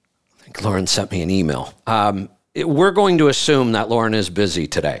Lauren sent me an email. We're going to assume that Lauren is busy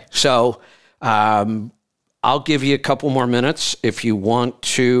today. So I'll give you a couple more minutes. If you want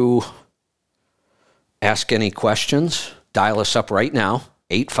to ask any questions, dial us up right now,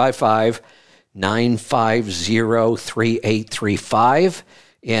 855-950-3835. 950-3835.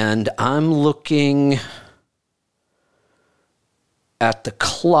 And I'm looking at the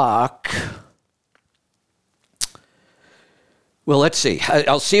clock. Well, let's see.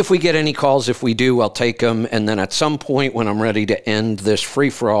 I'll see if we get any calls. If we do, I'll take them. And then at some point when I'm ready to end this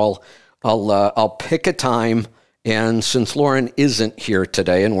free-for-all, I'll pick a time. And since Lauren isn't here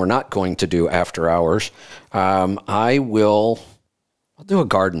today, and we're not going to do after hours, I'll do a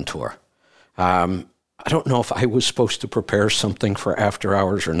garden tour. I don't know if I was supposed to prepare something for after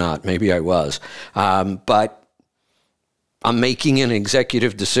hours or not. Maybe I was. But I'm making an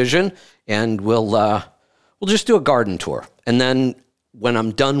executive decision, and we'll just do a garden tour. And then when I'm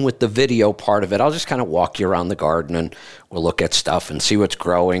done with the video part of it, I'll just kind of walk you around the garden, and we'll look at stuff and see what's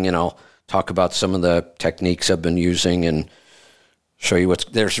growing, and I'll talk about some of the techniques I've been using and show you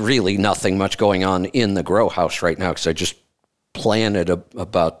there's really nothing much going on in the grow house right now because I just planted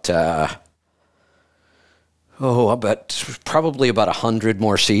about probably about 100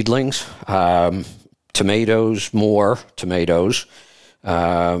 more seedlings. Tomatoes, more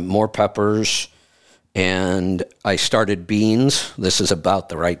peppers, and I started beans. This is about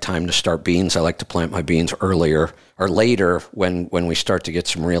the right time to start beans. I like to plant my beans earlier or later when we start to get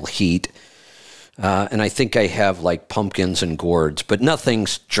some real heat. And I think I have like pumpkins and gourds, but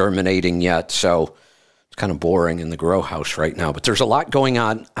nothing's germinating yet, so it's kind of boring in the grow house right now. But there's a lot going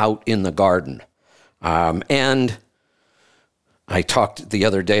on out in the garden. And I talked the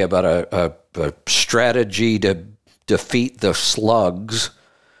other day about a strategy to defeat the slugs.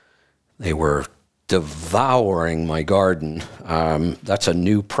 They were devouring my garden. That's a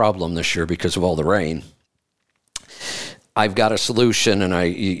new problem this year because of all the rain. I've got a solution,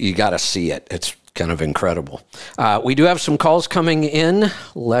 and you got to see it. It's kind of incredible. We do have some calls coming in.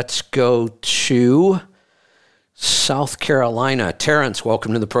 Let's go to South Carolina. Terrence,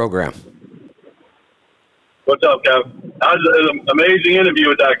 welcome to the program. What's up, Kev? That was an amazing interview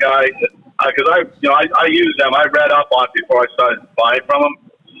with that guy. Because I use them. I read up on it before I started buying from them.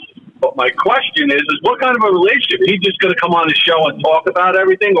 But my question is what kind of a relationship? Is he just going to come on the show and talk about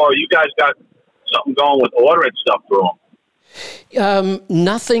everything, or you guys got something going with ordering stuff through him?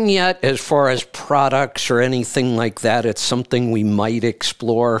 Nothing yet as far as products or anything like that. It's something we might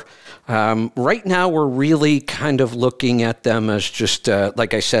explore. Right now, we're really kind of looking at them as just,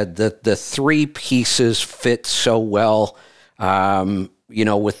 like I said, the three pieces fit so well.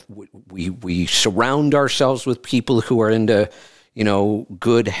 We surround ourselves with people who are into,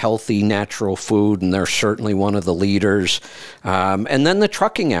 good, healthy, natural food, and they're certainly one of the leaders. And then the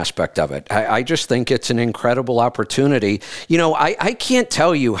trucking aspect of it. I just think it's an incredible opportunity. I can't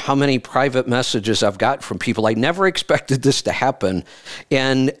tell you how many private messages I've got from people. I never expected this to happen.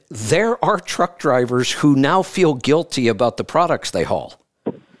 And there are truck drivers who now feel guilty about the products they haul.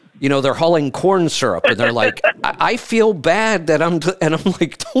 They're hauling corn syrup, and they're like, I feel bad that and I'm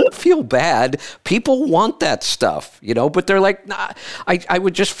like, don't feel bad. People want that stuff, but they're like, nah, I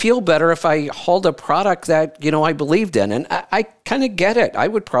would just feel better if I hauled a product that, I believed in. And I kind of get it. I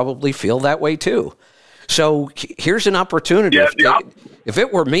would probably feel that way too. So here's an opportunity. Yeah, if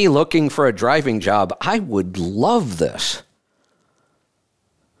it were me looking for a driving job, I would love this.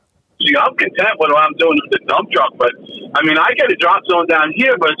 See, I'm content with what I'm doing with the dump truck, but I get a drop zone down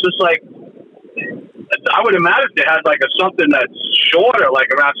here, but it's just like, I would imagine if they had something that's shorter, like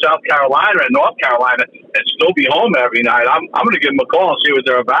around South Carolina and North Carolina, and still be home every night. I'm going to give them a call and see what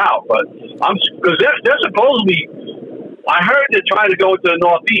they're about. But because they're supposedly, I heard they're trying to go to the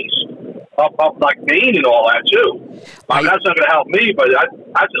Northeast, up like Maine and all that too. That's not going to help me, but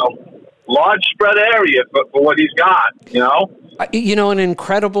that's a large spread area for what he's got. An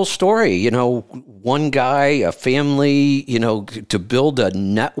incredible story. One guy, a family, to build a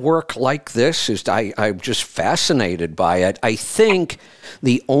network like this I'm just fascinated by it. I think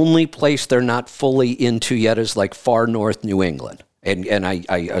the only place they're not fully into yet is like far north New England. And I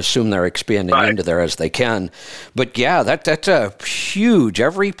assume they're expanding into there as they can. But yeah, that's a huge,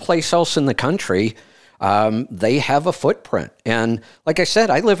 every place else in the country, they have a footprint. And like I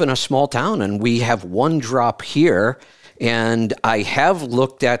said, I live in a small town and we have one drop here. And I have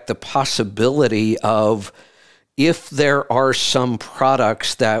looked at the possibility of if there are some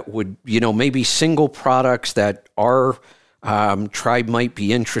products that would, maybe single products that our tribe might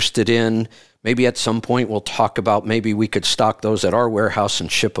be interested in. Maybe at some point we'll talk about maybe we could stock those at our warehouse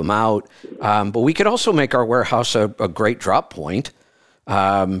and ship them out. But we could also make our warehouse a great drop point.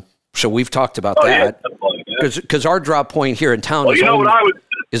 So we've talked about that. Because our drop point here in town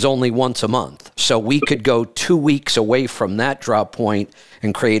is only once a month. So we could go 2 weeks away from that drop point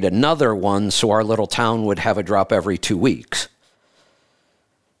and create another one so our little town would have a drop every 2 weeks.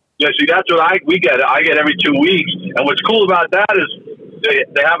 Yeah, see, that's what we get. I get every 2 weeks. And what's cool about that is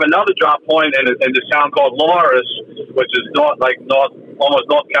they have another drop point in this town called Loris, which is almost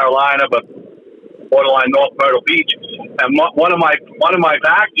North Carolina, but borderline North Myrtle Beach. And one of my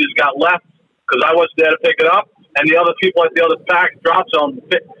packages got left because I wasn't there to pick it up, and the other people at the other drop zone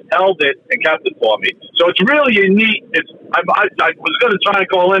held it and kept it for me. So it's really neat. I was going to try to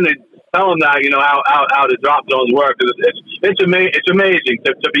call in and tell them that, how the drop zones work. It's amazing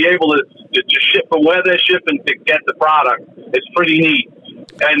to be able to ship from where they're shipping to get the product. It's pretty neat.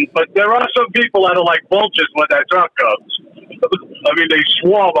 But there are some people that are like vultures when that truck comes. I mean, they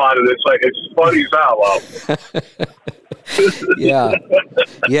swarm on it. It's funny as hell.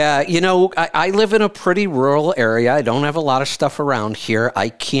 Yeah. I live in a pretty rural area. I don't have a lot of stuff around here. I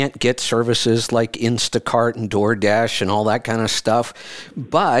can't get services like Instacart and DoorDash and all that kind of stuff.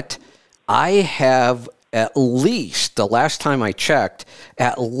 But I have at least, the last time I checked,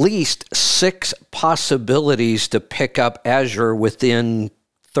 at least 6 possibilities to pick up Azure within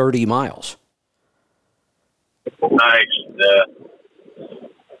 30 miles. Nice.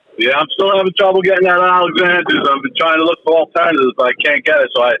 Yeah, I'm still having trouble getting that Alexander's. I've been trying to look for alternatives, but I can't get it.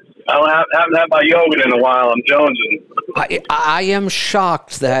 So I haven't had my yogurt in a while. I'm jonesing. I am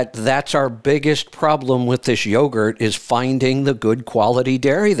shocked that that's our biggest problem with this yogurt is finding the good quality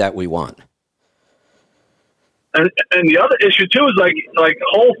dairy that we want. And the other issue too is like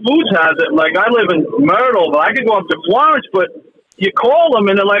Whole Foods has it. Like I live in Myrtle, but I could go up to Florence, but you call them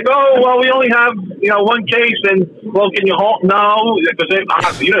and they're like, "Oh, well, we only have 1 case." And well, can you hold? No, because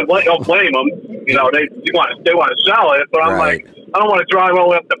you don't blame them. They want to sell it, but I'm like, I don't want to drive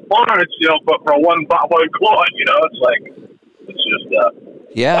all the way up to Florence, for one quart. It's just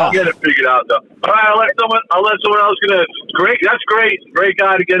yeah. I'll get it figured out though. All right, I'll let someone else get it. Great, that's great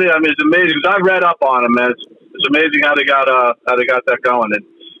guy to get it. I mean, it's amazing because I've read up on him, man. It's amazing how they got that going, and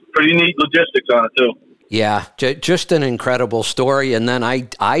pretty neat logistics on it too. Yeah, just an incredible story. And then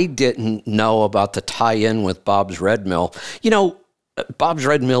I didn't know about the tie-in with Bob's Red Mill. Bob's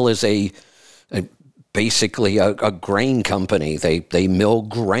Red Mill is basically a grain company. They mill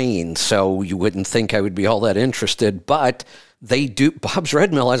grain, so you wouldn't think I would be all that interested, but they do. Bob's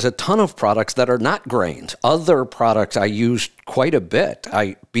Red Mill has a ton of products that are not grains. Other products I use quite a bit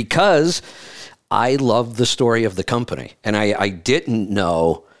because I love the story of the company, and I didn't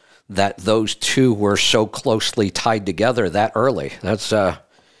know that those two were so closely tied together that early. That's a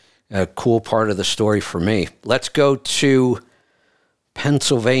cool part of the story for me. Let's go to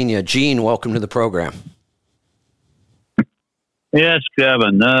Pennsylvania. Gene, welcome to the program. Yes,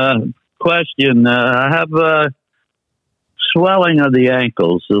 Kevin. Question. I have swelling of the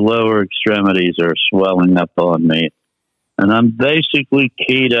ankles. The lower extremities are swelling up on me. And I'm basically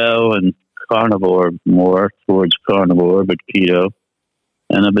keto and carnivore, more towards carnivore, but keto.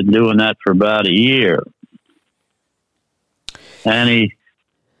 And I've been doing that for about a year. Any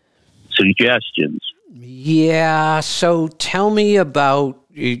suggestions? Yeah, so tell me about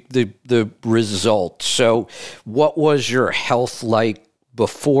the results. So what was your health like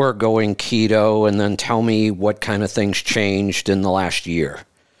before going keto? And then tell me what kind of things changed in the last year.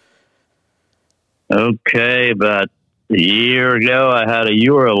 Okay, about a year ago, I had a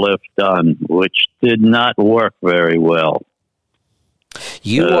UroLift done, which did not work very well.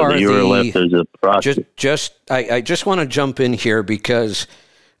 You are the UroLift is a process. I just want to jump in here because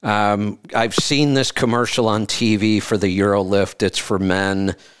I've seen this commercial on TV for the UroLift. It's for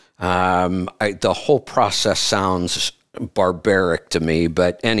men. The whole process sounds barbaric to me,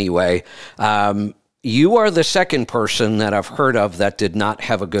 but anyway, you are the second person that I've heard of that did not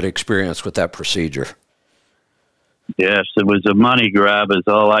have a good experience with that procedure. Yes, it was a money grab is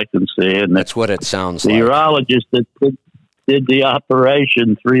all I can see. And that's what it sounds like. The urologist that did the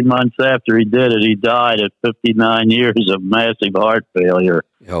operation 3 months after he did it, he died at 59 years of massive heart failure.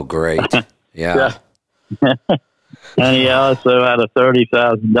 Oh, great. Yeah. And he also had a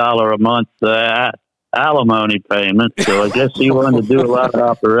 $30,000 a month alimony payment. So I guess he wanted to do a lot of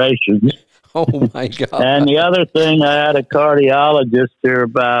operations. Oh, my God. And the other thing, I had a cardiologist here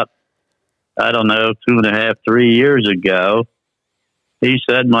about, 2.5, 3 years ago. He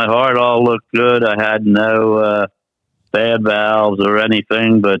said my heart all looked good. I had no bad valves or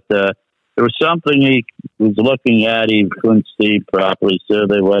anything, but there was something he was looking at he couldn't see properly, so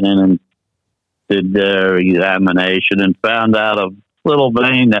they went in and did their examination and found out a little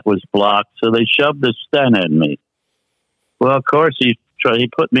vein that was blocked, so they shoved a stent in me. Well, of course, he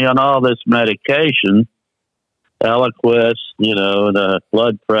put me on all this medication, Eliquis, the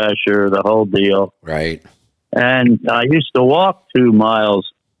blood pressure, the whole deal. Right. And I used to walk 2 miles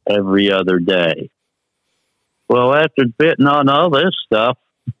every other day. Well, after bitting on all this stuff,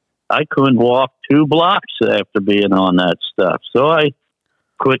 I couldn't walk 2 blocks after being on that stuff. So I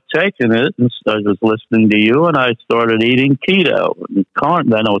quit taking it, and I was listening to you, and I started eating keto. And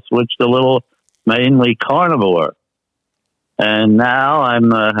then I switched a little, mainly carnivore. And now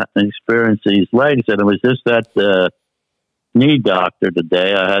I'm experiencing these legs, and it was just at the knee doctor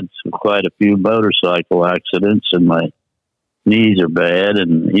today. I had quite a few motorcycle accidents, and my knees are bad,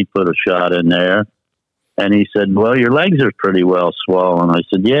 and he put a shot in there. And he said, well, your legs are pretty well swollen. I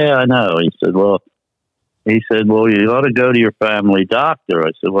said, yeah, I know. He said, well, you ought to go to your family doctor.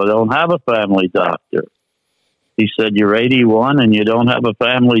 I said, well, I don't have a family doctor. He said, you're 81 and you don't have a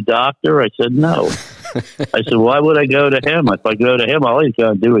family doctor? I said, no. I said, why would I go to him? If I go to him, all he's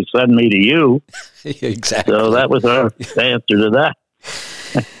going to do is send me to you. Exactly. So that was our answer to that.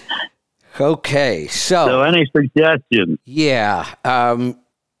 Okay. So any suggestions? Yeah.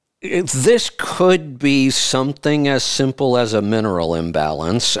 This could be something as simple as a mineral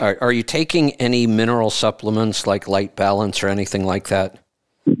imbalance. Are you taking any mineral supplements like Light Balance or anything like that?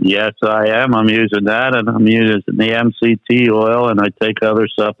 Yes, I am. I'm using that, and I'm using the MCT oil, and I take other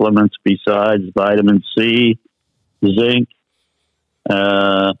supplements besides vitamin C, zinc.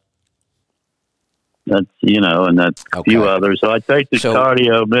 That's and that's a few others. So I take the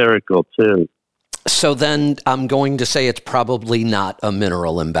Cardio Miracle too. So then I'm going to say it's probably not a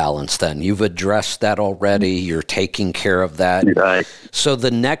mineral imbalance then. You've addressed that already. You're taking care of that. Right. So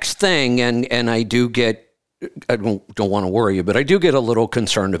the next thing, and I don't want to worry you, but I do get a little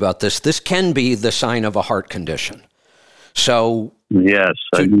concerned about this. This can be the sign of a heart condition. So yes.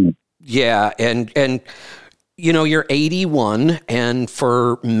 Yeah, and you're 81, and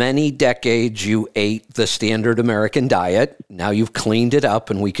for many decades you ate the standard American diet. Now you've cleaned it up,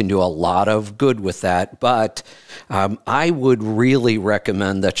 and we can do a lot of good with that. But I would really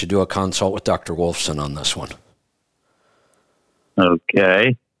recommend that you do a consult with Dr. Wolfson on this one.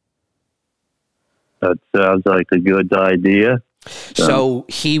 Okay. That sounds like a good idea. So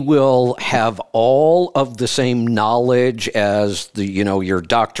he will have all of the same knowledge as your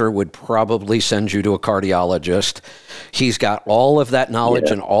doctor would probably send you to a cardiologist. He's got all of that knowledge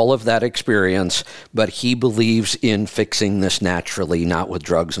and all of that experience, but he believes in fixing this naturally, not with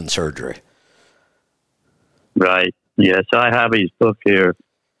drugs and surgery. Right. Yes, I have his book here.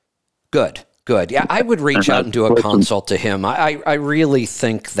 Good. Yeah, I would reach out and do a consult to him. I really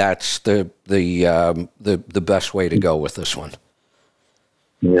think that's the best way to go with this one.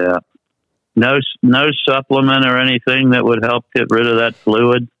 Yeah. No supplement or anything that would help get rid of that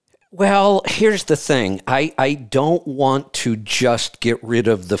fluid? Well, here's the thing. I don't want to just get rid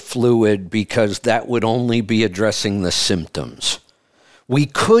of the fluid because that would only be addressing the symptoms. We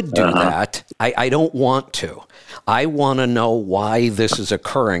could do that. I don't want to. I want to know why this is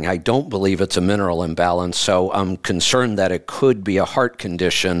occurring. I don't believe it's a mineral imbalance, so I'm concerned that it could be a heart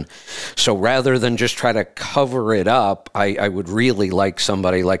condition. So rather than just try to cover it up, I would really like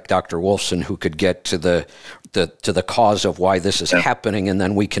somebody like Dr. Wolfson who could get to the cause of why this is happening, and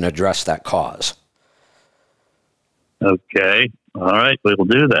then we can address that cause. Okay. All right. We will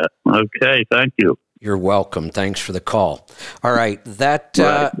do that. Okay. Thank you. You're welcome. Thanks for the call. All right. That's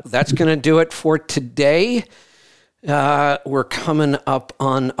going to do it for today. We're coming up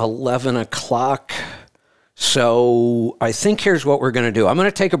on 11 o'clock. So I think here's what we're going to do. I'm going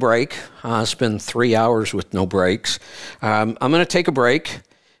to take a break. It's been 3 hours with no breaks. I'm going to take a break,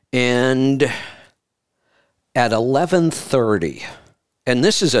 and at 11:30, and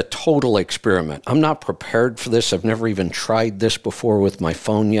this is a total experiment. I'm not prepared for this. I've never even tried this before with my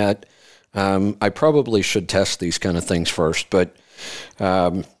phone yet. I probably should test these kind of things first, but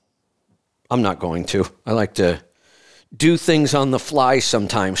I'm not going to. I like to do things on the fly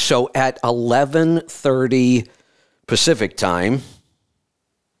sometimes. So at 11:30 Pacific time,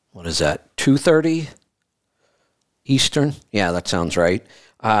 what is that, 2:30 Eastern? Yeah, that sounds right.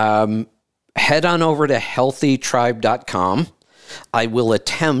 Head on over to healthytribe.com. I will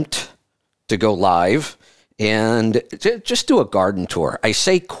attempt to go live and just do a garden tour. I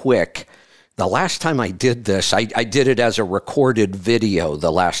say quick. The last time I did this, I did it as a recorded video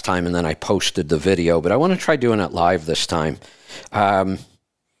the last time, and then I posted the video, but I want to try doing it live this time.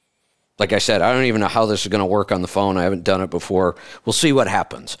 Like I said, I don't even know how this is going to work on the phone. I haven't done it before. We'll see what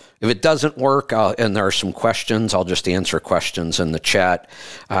happens. If it doesn't work, and there are some questions, I'll just answer questions in the chat.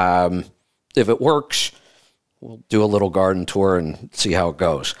 If it works, we'll do a little garden tour and see how it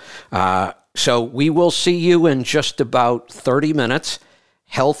goes. So we will see you in just about 30 minutes.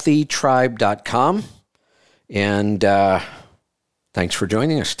 healthytribe.com. And thanks for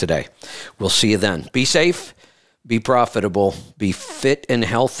joining us today. We'll see you then. Be safe, be profitable, be fit and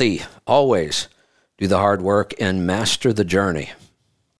healthy. Always do the hard work and master the journey.